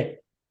interesting, again,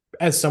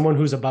 as someone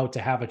who's about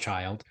to have a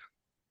child,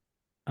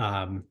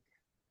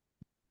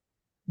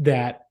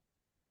 that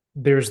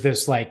there's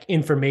this like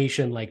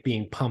information like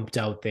being pumped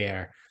out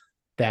there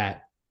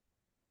that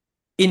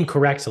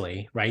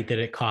incorrectly, right? That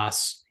it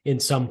costs in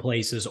some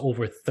places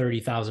over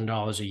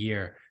 $30,000 a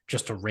year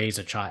just to raise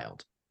a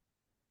child,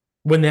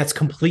 when that's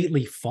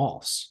completely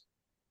false.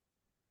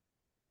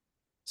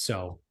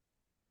 So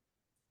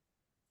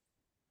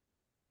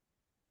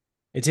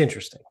it's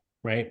interesting,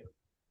 right?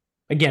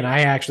 Again,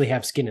 I actually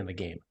have skin in the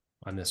game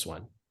on this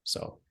one.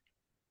 So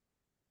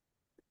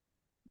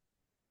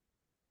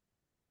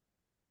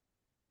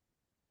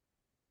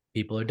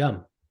people are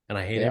dumb and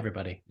I hate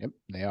everybody. Yep,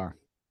 they are.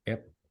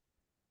 Yep.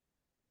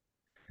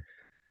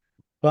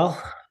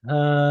 Well,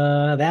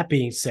 that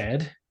being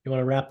said, you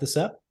want to wrap this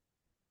up?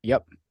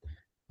 Yep.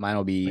 Mine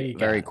will What be you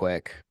very got?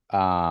 quick.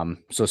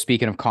 So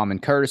speaking of common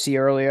courtesy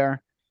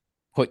earlier,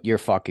 put your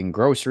fucking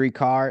grocery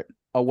cart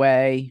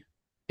away.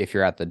 If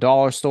you're at the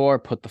dollar store,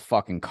 put the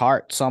fucking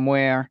cart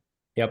somewhere.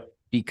 Yep.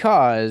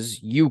 Because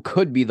you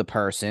could be the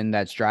person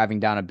that's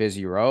driving down a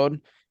busy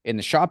road and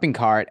the shopping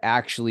cart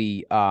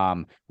actually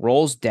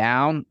rolls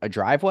down a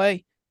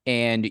driveway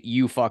and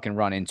you fucking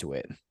run into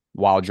it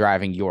while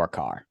driving your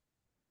car.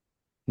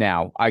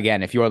 Now,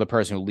 again, if you're the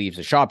person who leaves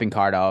the shopping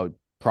cart out,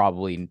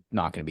 probably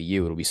not going to be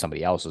you. It'll be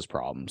somebody else's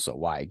problem. So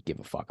why give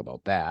a fuck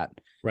about that?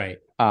 Right.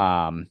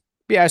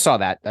 Yeah, I saw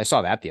that. I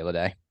saw that the other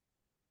day.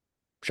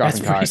 Shopping That's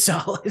pretty cart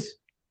solid.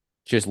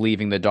 just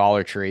leaving the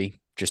Dollar Tree,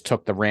 just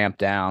took the ramp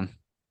down.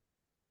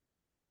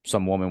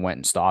 Some woman went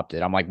and stopped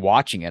it. I'm like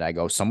watching it. I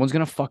go, someone's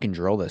gonna fucking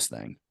drill this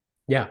thing.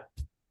 Yeah.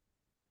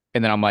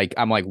 And then I'm like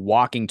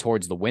walking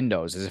towards the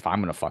windows as if I'm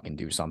gonna fucking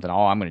do something.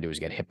 All I'm gonna do is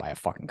get hit by a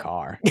fucking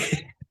car.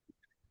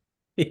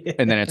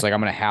 And then it's like I'm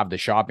gonna have the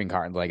shopping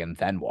cart and like, and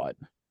then what?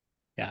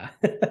 Yeah.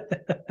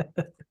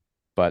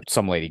 But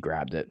some lady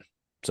grabbed it.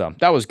 So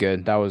that was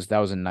good. That was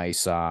a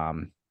nice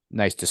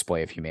nice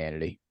display of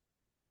humanity.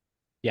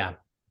 Yeah.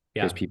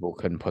 Because people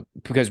couldn't put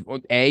because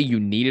you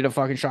needed a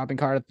fucking shopping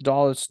cart at the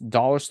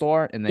dollar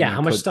store, and then yeah,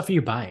 how much stuff are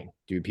you buying?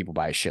 Dude, people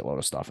buy a shitload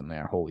of stuff in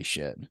there. Holy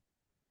shit.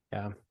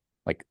 Yeah.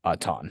 Like a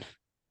ton.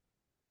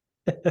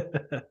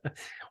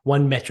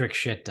 One metric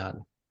shit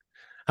ton.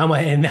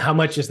 How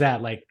much is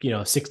that? Like,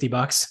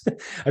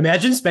 $60.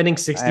 Imagine spending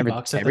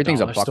 $60 at everything's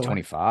the dollar store.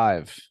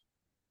 $1.25.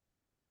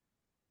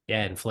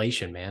 Yeah,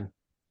 inflation, man.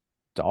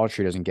 Dollar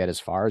Tree doesn't get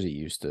as far as it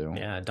used to.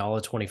 Yeah,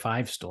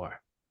 $1.25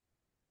 store.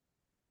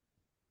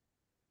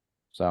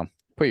 So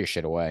put your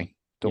shit away.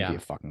 Don't be Yeah. a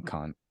fucking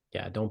cunt.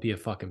 Yeah, don't be a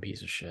fucking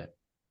piece of shit.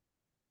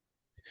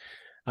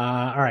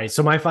 All right.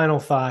 So my final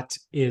thought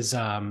is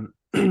to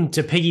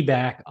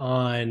piggyback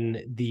on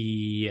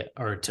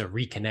or to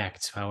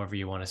reconnect, however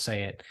you want to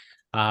say it,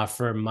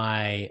 for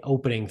my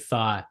opening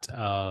thought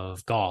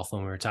of golf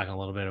when we were talking a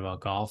little bit about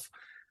golf.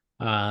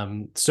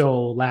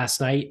 So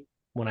last night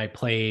when I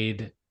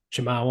played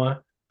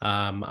Chimawa,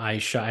 I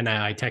shot, and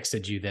I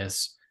texted you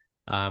this,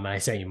 and I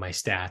sent you my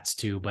stats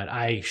too, but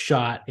I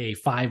shot a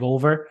 5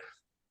 over,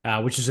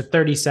 which is a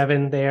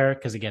 37 there.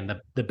 Cause again,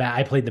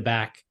 I played the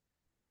back,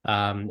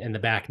 and the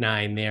back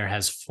 9 there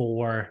has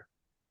 4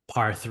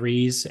 par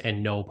 3s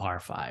and no par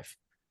 5.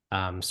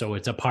 So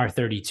it's a par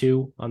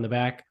 32 on the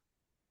back.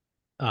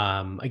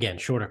 Again,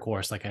 shorter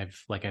course, like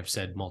I've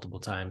said multiple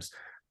times,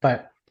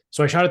 but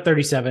so I shot a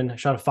 37, I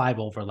shot a 5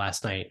 over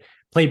last night,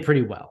 played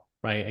pretty well,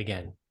 right?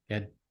 Again,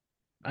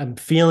 I'm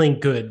feeling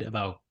good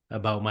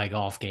about my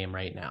golf game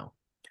right now.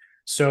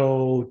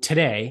 So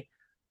today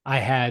I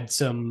had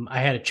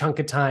a chunk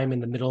of time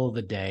in the middle of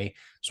the day.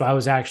 So I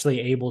was actually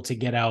able to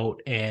get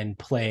out and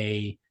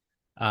play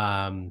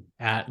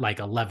at like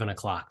 11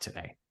 o'clock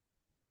today.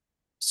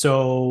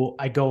 So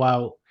I go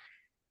out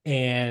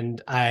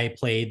and I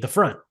played the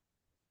front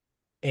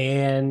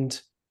and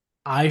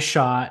I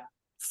shot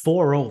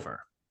 4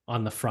 over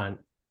on the front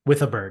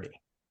with a birdie.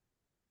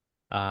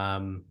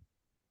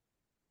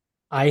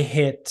 I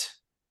hit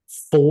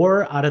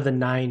 4 out of the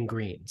 9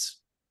 greens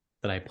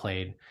that I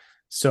played.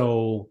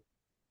 So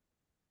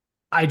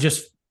I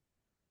just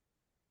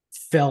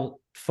felt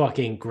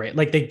fucking great.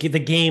 Like the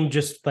game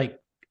just like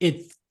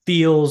it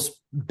feels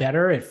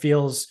better. It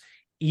feels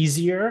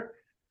easier.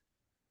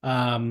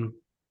 And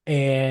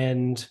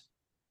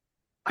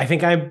I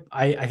think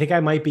I think I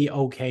might be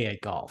okay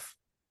at golf.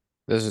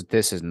 This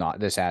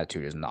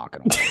attitude is not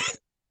gonna work.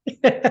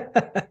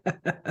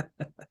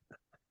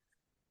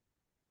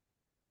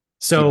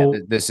 So yeah,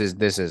 this is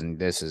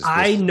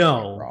I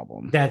know a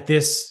problem. that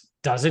this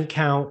doesn't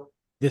count.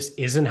 This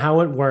isn't how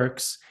it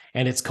works,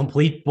 and it's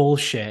complete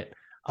bullshit.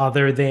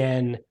 Other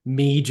than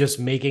me just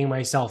making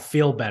myself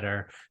feel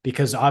better,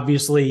 because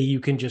obviously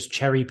you can just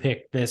cherry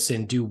pick this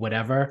and do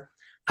whatever.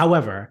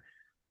 However,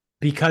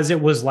 because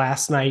it was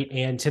last night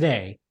and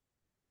today,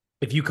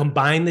 if you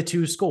combine the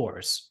 2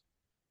 scores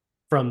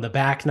from the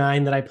back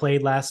 9 that I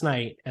played last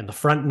night and the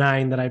front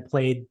 9 that I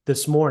played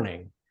this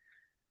morning,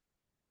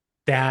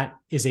 that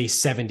is a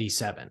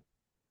 77.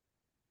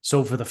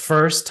 So for the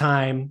first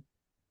time,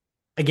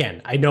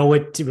 again, I know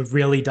it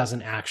really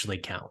doesn't actually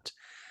count,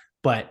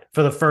 but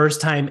for the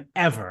first time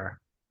ever,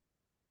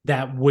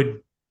 that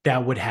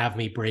would have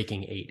me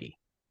breaking 80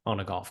 on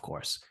a golf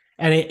course.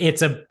 And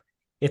it's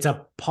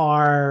a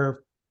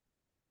par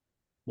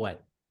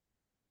what?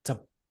 It's a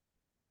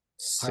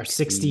par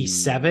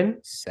 67.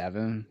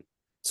 67.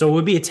 So it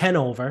would be a 10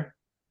 over,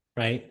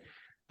 right?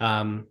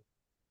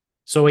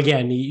 So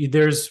again,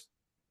 there's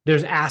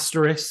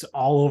asterisks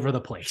all over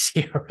the place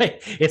here,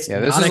 right? It's Yeah,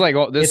 this not is a, like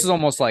this it's, is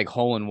almost like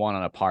hole in one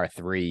on a par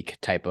three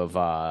type of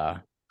yeah,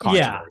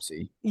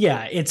 controversy.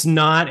 yeah. It's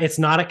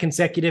not a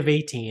consecutive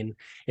 18.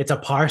 It's a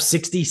par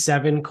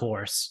 67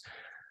 course.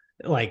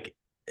 Like,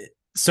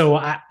 so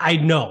I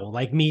know,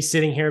 like me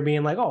sitting here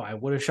being like, oh, I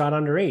would have shot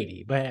under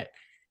 80, but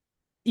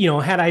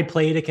had I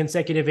played a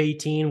consecutive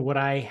 18, would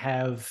I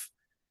have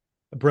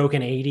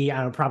broken 80?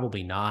 I don't,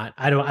 probably not.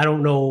 I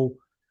don't know.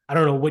 I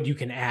don't know what you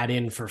can add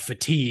in for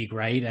fatigue,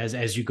 right?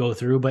 As you go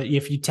through, but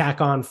if you tack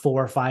on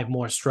 4 or 5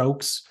 more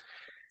strokes,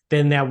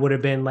 then that would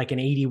have been like an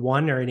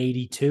 81 or an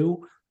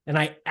 82. And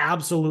I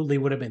absolutely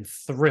would have been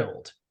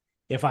thrilled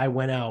if I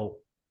went out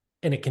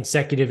in a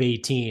consecutive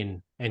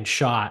 18 and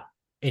shot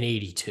an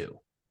 82.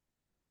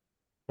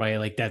 Right?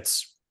 Like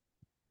that's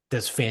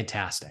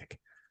fantastic.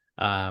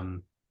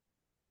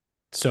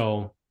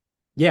 So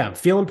yeah, I'm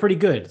feeling pretty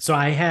good. So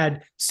I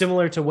had,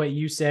 similar to what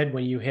you said,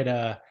 when you hit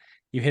a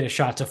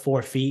shot to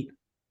 4 feet.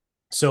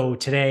 So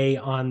today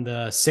on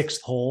the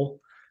sixth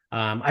hole,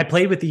 I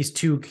played with these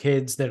two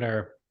kids that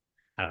are,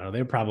 I don't know,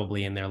 they're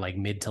probably in their like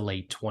mid to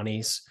late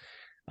 20s.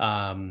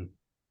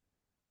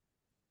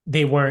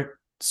 They weren't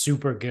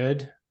super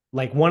good.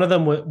 Like one of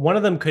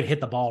them could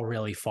hit the ball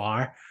really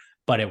far,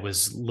 but it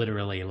was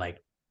literally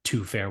like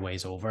 2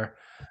 fairways over.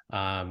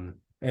 And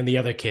the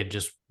other kid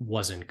just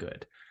wasn't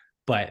good.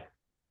 But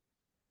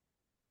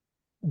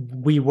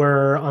we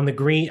were on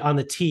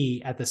the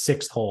tee at the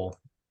sixth hole,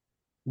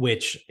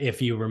 which,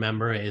 if you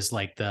remember, is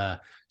like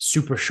the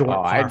super short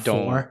I par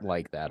don't four.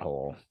 like that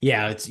hole.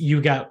 Yeah, it's,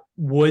 you got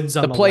woods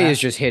on The the play is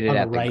left, just hit it on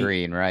the at the right.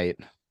 green, right?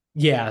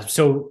 Yeah,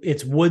 so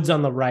it's woods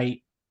on the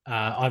right,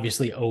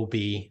 obviously OB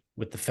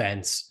with the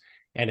fence,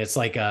 and it's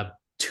like a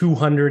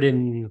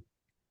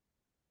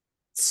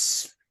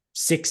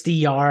 260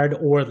 yard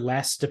or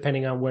less,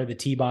 depending on where the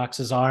tee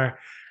boxes are.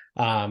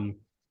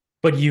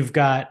 But you've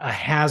got a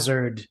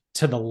hazard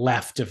to the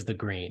left of the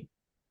green,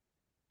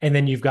 and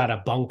then you've got a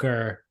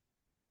bunker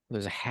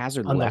There's a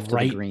hazard on the left of the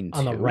right, green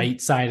on the too. right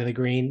side of the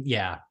green.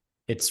 Yeah,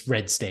 it's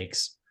red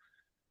stakes.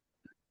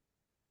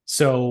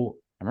 So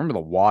I remember the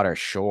water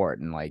short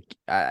and like,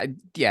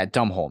 yeah,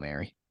 dumb hole,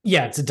 Mary.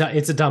 yeah, it's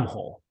a dumb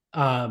hole.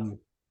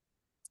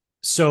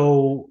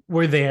 So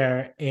we're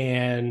there,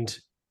 and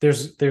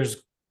there's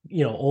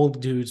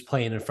old dudes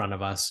playing in front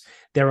of us.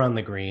 They're on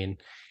the green,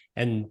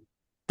 and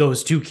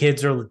those two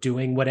kids are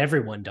doing what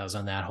everyone does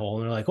on that hole.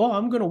 And they're like, "Oh,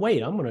 I'm gonna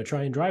wait. I'm gonna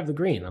try and drive the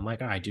green." I'm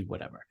like, "All right, dude,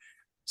 whatever."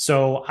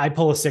 So I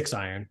pull a 6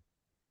 iron,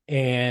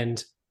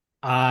 and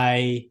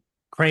I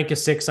crank a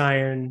 6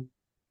 iron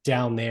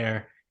down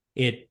there.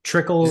 It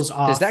trickles Does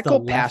off that the go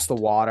left. past the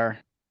water?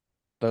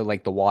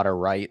 The water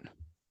right?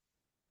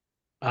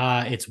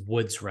 It's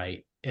woods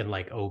right in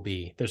like OB.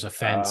 There's a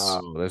fence.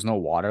 Oh, there's no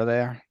water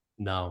there.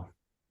 No.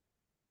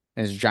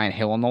 There's a giant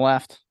hill on the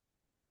left.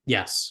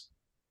 Yes.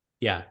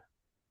 Yeah. Oh,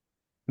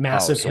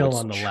 Massive so hill it's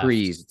on the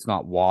trees. left. It's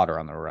not water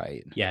on the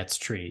right. Yeah, it's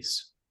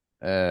trees.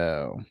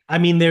 Oh, I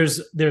mean,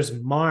 there's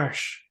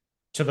marsh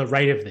to the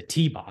right of the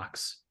tee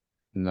box,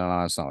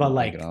 no, it's not but what I'm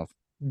like thinking of.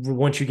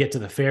 once you get to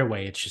the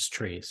fairway, it's just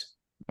trees.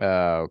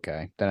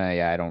 Okay. Then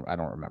yeah, I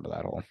don't remember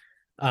that hole.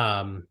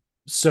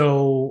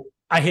 So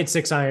I hit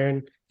 6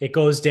 iron. It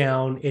goes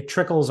down. It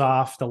trickles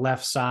off the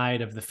left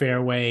side of the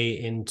fairway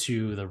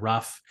into the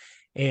rough,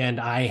 and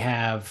I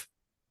have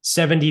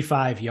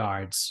 75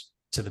 yards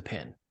to the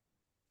pin.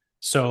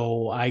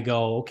 So I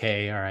go,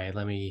 okay, all right,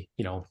 let me,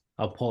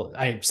 I'll pull,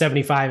 I have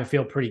 75. I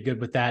feel pretty good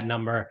with that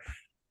number.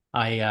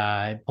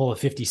 I pull a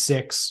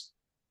 56,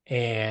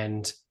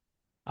 and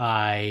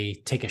I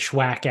take a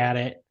schwack at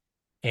it,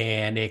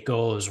 and it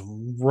goes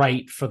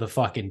right for the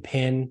fucking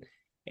pin.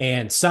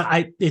 And so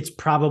it's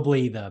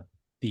probably the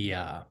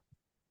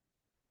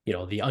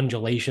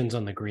undulations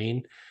on the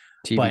green.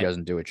 TV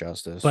doesn't do it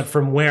justice. But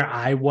from where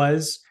I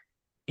was,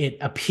 it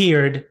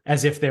appeared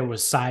as if there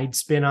was side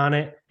spin on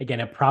it. Again,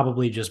 it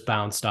probably just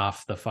bounced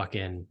off the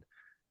fucking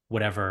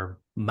whatever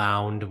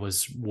mound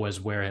was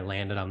where it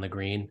landed on the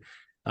green.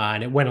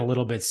 And it went a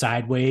little bit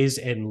sideways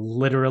and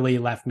literally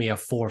left me a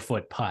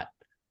 4-foot putt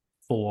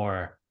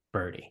for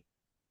birdie,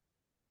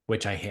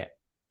 which I hit.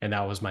 And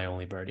that was my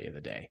only birdie of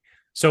the day.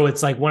 So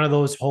it's like one of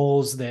those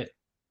holes that,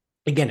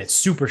 again, it's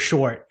super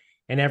short,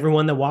 and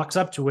everyone that walks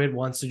up to it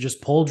wants to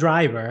just pull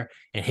driver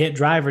and hit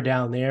driver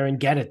down there and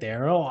get it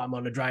there. Oh, I'm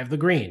going to drive the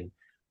green.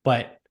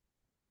 But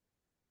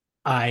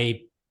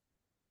I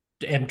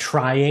am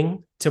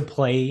trying to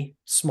play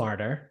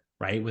smarter,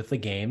 right, with the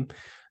game.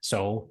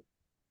 So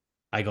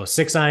I go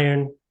 6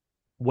 iron,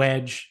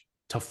 wedge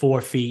to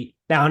 4 feet.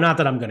 Now, not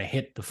that I'm going to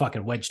hit the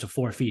fucking wedge to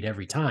 4 feet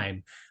every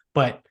time,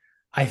 but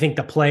I think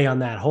the play on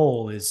that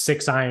hole is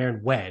 6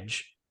 iron,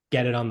 wedge,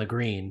 get it on the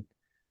green,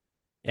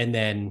 and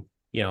then,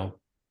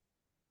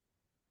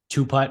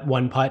 2-putt,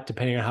 1-putt,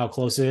 depending on how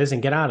close it is,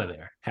 and get out of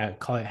there. Have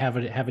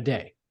a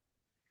day.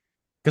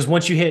 Because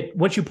once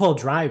you pull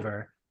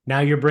driver, now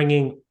you're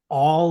bringing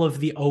all of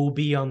the OB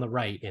on the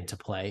right into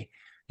play.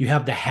 You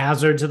have the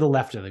hazard to the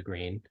left of the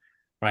green,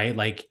 right?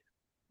 Like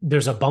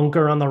there's a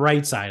bunker on the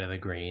right side of the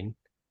green.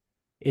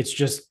 It's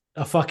just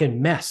a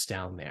fucking mess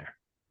down there.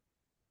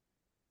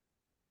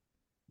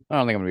 I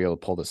don't think I'm gonna be able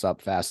to pull this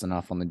up fast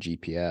enough on the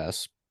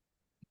GPS,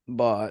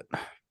 but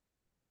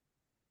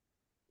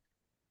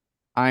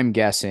I'm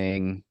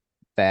guessing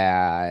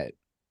that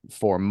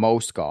for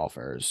most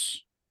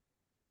golfers,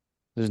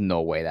 there's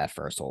no way that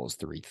first hole is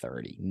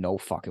 330. No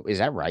fucking, is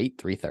that right?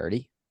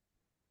 330?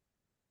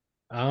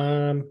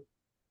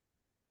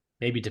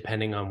 Maybe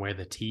depending on where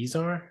the tees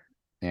are.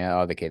 Yeah,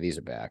 oh, okay, these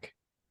are back.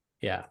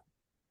 Yeah.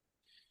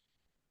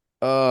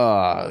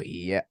 Oh,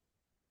 yeah.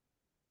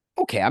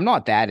 Okay, I'm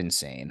not that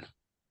insane.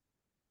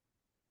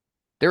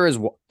 There is,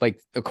 like,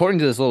 according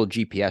to this little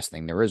GPS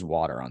thing, there is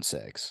water on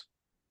 6.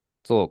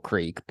 It's a little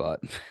creek, but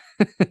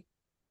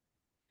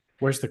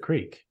Where's the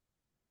creek?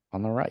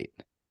 on the right.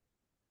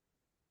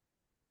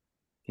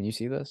 Can you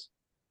see this?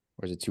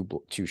 Or is it too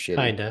shitty?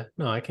 Kinda.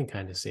 No, I can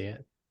kind of see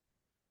it.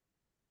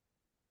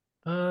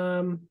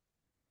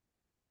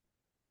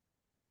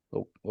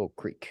 Little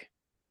creek.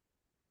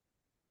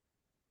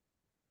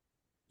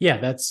 Yeah,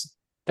 that's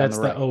On the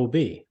right. OB.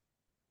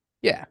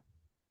 Yeah,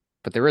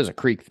 but there is a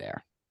creek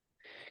there.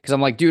 Because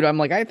I'm like, dude,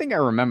 I think I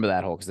remember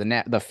that hole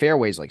because the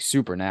fairway's like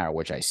super narrow,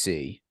 which I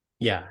see.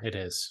 Yeah, it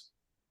is.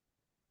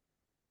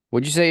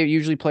 Would you say it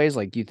usually plays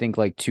like you think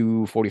like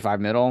 245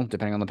 middle,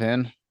 depending on the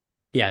pin?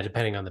 Yeah,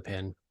 depending on the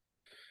pin.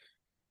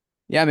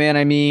 Yeah, man.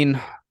 I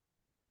mean,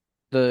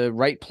 the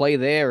right play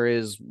there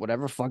is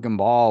whatever fucking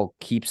ball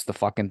keeps the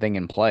fucking thing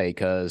in play.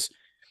 Because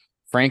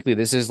frankly,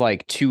 this is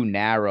like too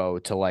narrow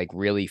to like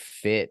really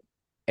fit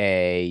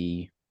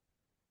a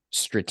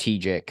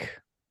strategic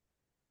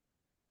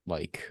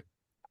like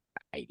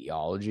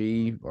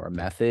ideology or a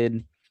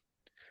method.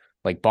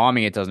 Like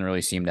bombing it doesn't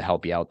really seem to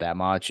help you out that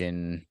much,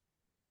 and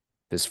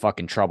there's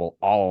fucking trouble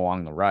all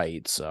along the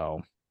right.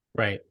 So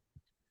Right.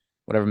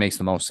 whatever makes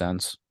the most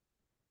sense.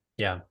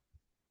 Yeah.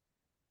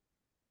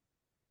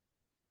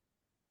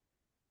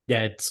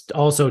 Yeah, it's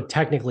also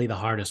technically the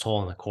hardest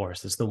hole in the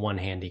course. It's the one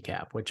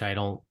handicap, which I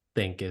don't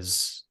think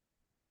is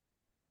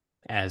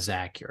as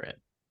accurate.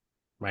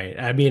 Right.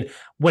 I mean,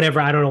 whatever,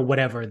 I don't know,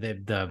 whatever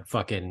the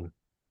fucking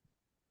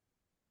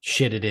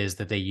shit it is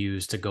that they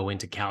use to go in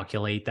to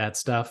calculate that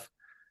stuff.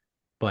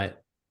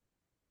 But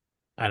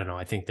I don't know.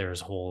 I think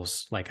there's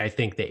holes. Like I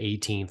think the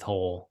 18th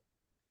hole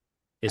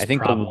I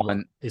think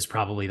is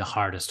probably the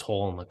hardest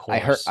hole in the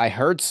course. I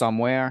heard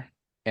somewhere,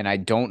 and I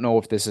don't know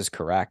if this is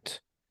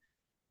correct.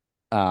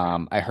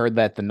 I heard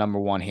that the number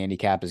 1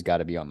 handicap has got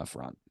to be on the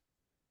front.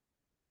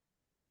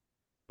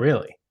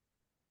 Really?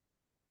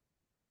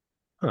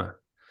 Huh.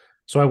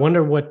 So I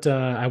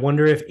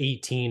wonder if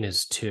 18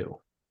 is 2.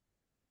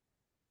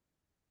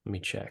 Let me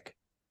check.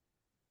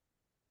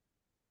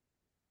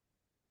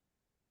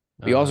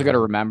 You also got to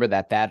remember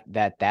that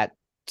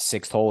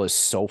 6th hole is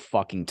so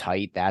fucking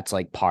tight. That's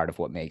like part of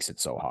what makes it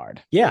so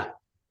hard. Yeah.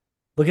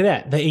 Look at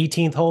that. The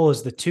 18th hole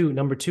is the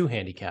number 2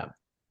 handicap.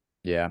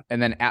 Yeah.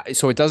 And then,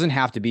 so it doesn't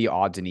have to be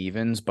odds and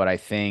evens, but I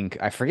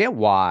forget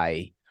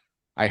why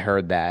I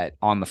heard that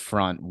on the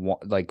front,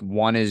 like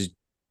 1 is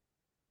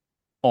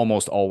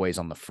almost always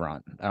on the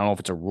front. I don't know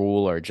if it's a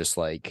rule or just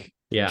like,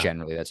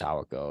 generally that's how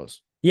it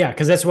goes. Yeah.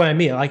 Cause that's what I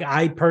mean. Like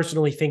I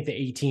personally think the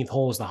 18th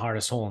hole is the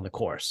hardest hole in the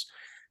course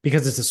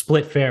because it's a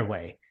split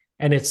fairway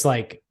and it's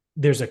like,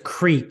 there's a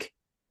creek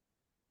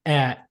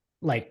at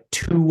like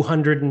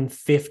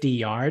 250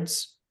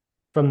 yards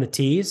from the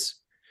tees.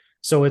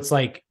 So it's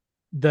like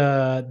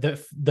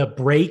the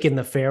break in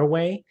the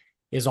fairway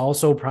is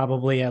also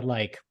probably at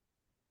like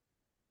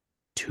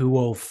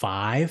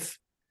 205.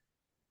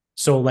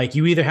 So like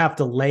you either have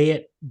to lay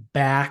it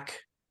back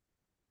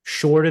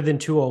shorter than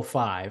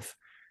 205,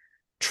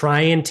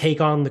 try and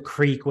take on the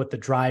creek with the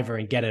driver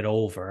and get it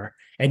over,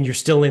 and you're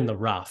still in the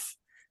rough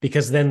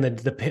because then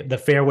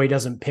the fairway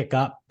doesn't pick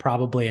up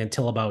probably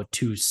until about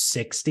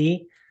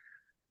 260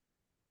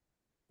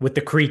 with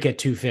the creek at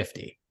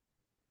 250.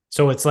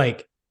 So it's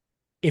like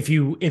if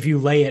you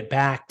lay it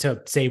back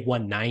to say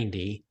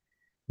 190,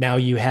 now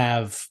you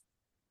have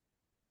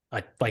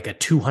like a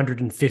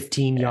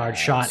 215 yard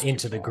shot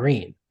into the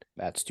green.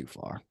 That's too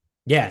far.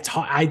 Yeah, it's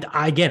hard.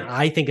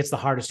 I think it's the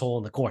hardest hole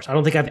in the course. I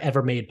don't think I've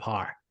ever made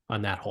par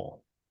on that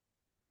hole.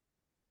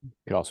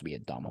 Could also be a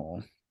dumb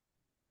hole.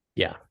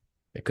 Yeah,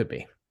 it could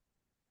be.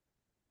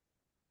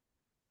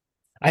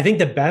 I think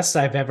the best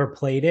I've ever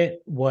played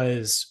it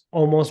was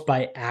almost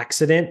by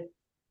accident.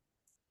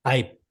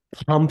 I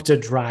pumped a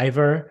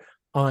driver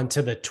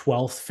onto the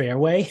 12th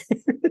fairway.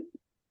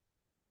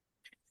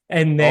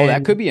 And then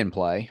that could be in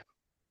play.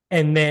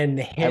 And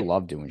then I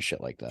love doing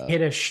shit like that. Hit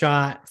a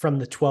shot from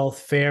the 12th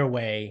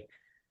fairway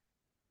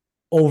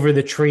over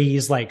the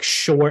trees, like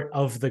short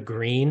of the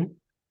green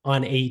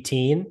on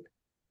 18.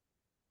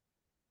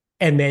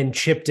 And then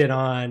chipped it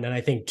on, and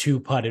I think 2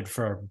 putted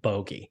for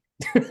bogey.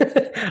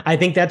 I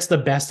think that's the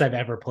best I've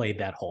ever played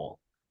that hole.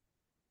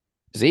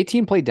 Does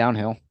 18 play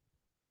downhill?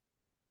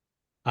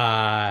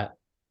 No,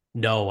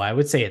 I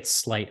would say it's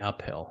slight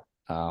uphill.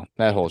 Oh,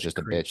 that hole's just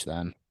a Great. bitch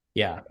then.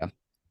 Yeah.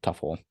 Tough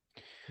hole.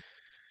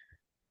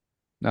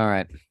 All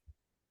right.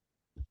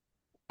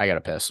 I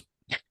gotta piss.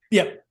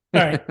 Yep.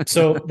 All right.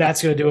 So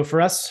that's going to do it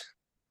for us.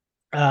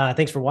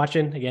 Thanks for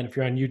watching. Again, if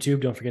you're on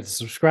YouTube, don't forget to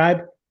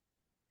subscribe.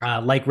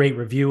 Like, rate,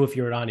 review if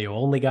you're an audio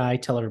only guy.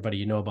 Tell everybody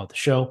you know about the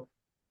show.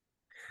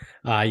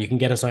 You can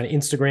get us on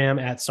Instagram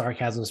at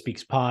Sarcasm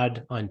Speaks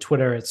Pod, on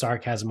Twitter at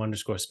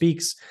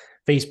sarcasm_speaks.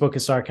 Facebook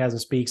is Sarcasm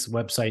Speaks,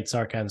 website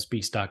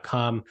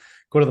sarcasmspeaks.com.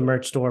 Go to the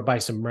merch store, buy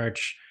some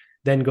merch,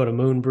 then go to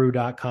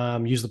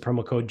moonbrew.com. Use the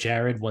promo code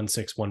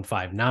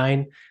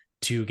Jared16159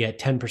 to get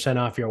 10%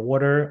 off your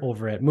order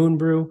over at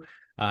Moonbrew.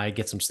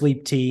 Get some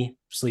sleep tea,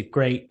 sleep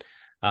great.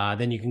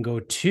 Then you can go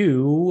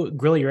to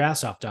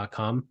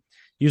grillyourassoff.com.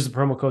 Use the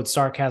promo code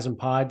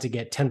SarcasmPod to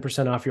get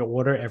 10% off your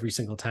order every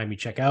single time you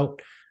check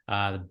out.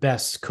 The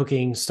best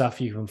cooking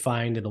stuff you can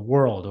find in the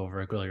world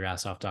over at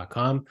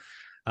grillyourassoff.com.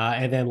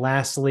 And then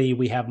lastly,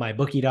 we have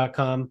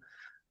mybookie.com,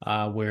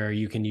 where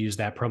you can use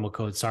that promo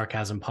code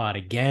SarcasmPod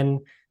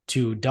again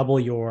to double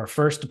your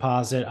first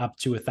deposit up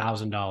to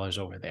 $1,000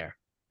 over there.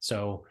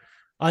 So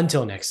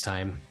until next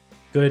time,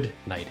 good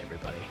night,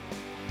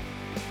 everybody.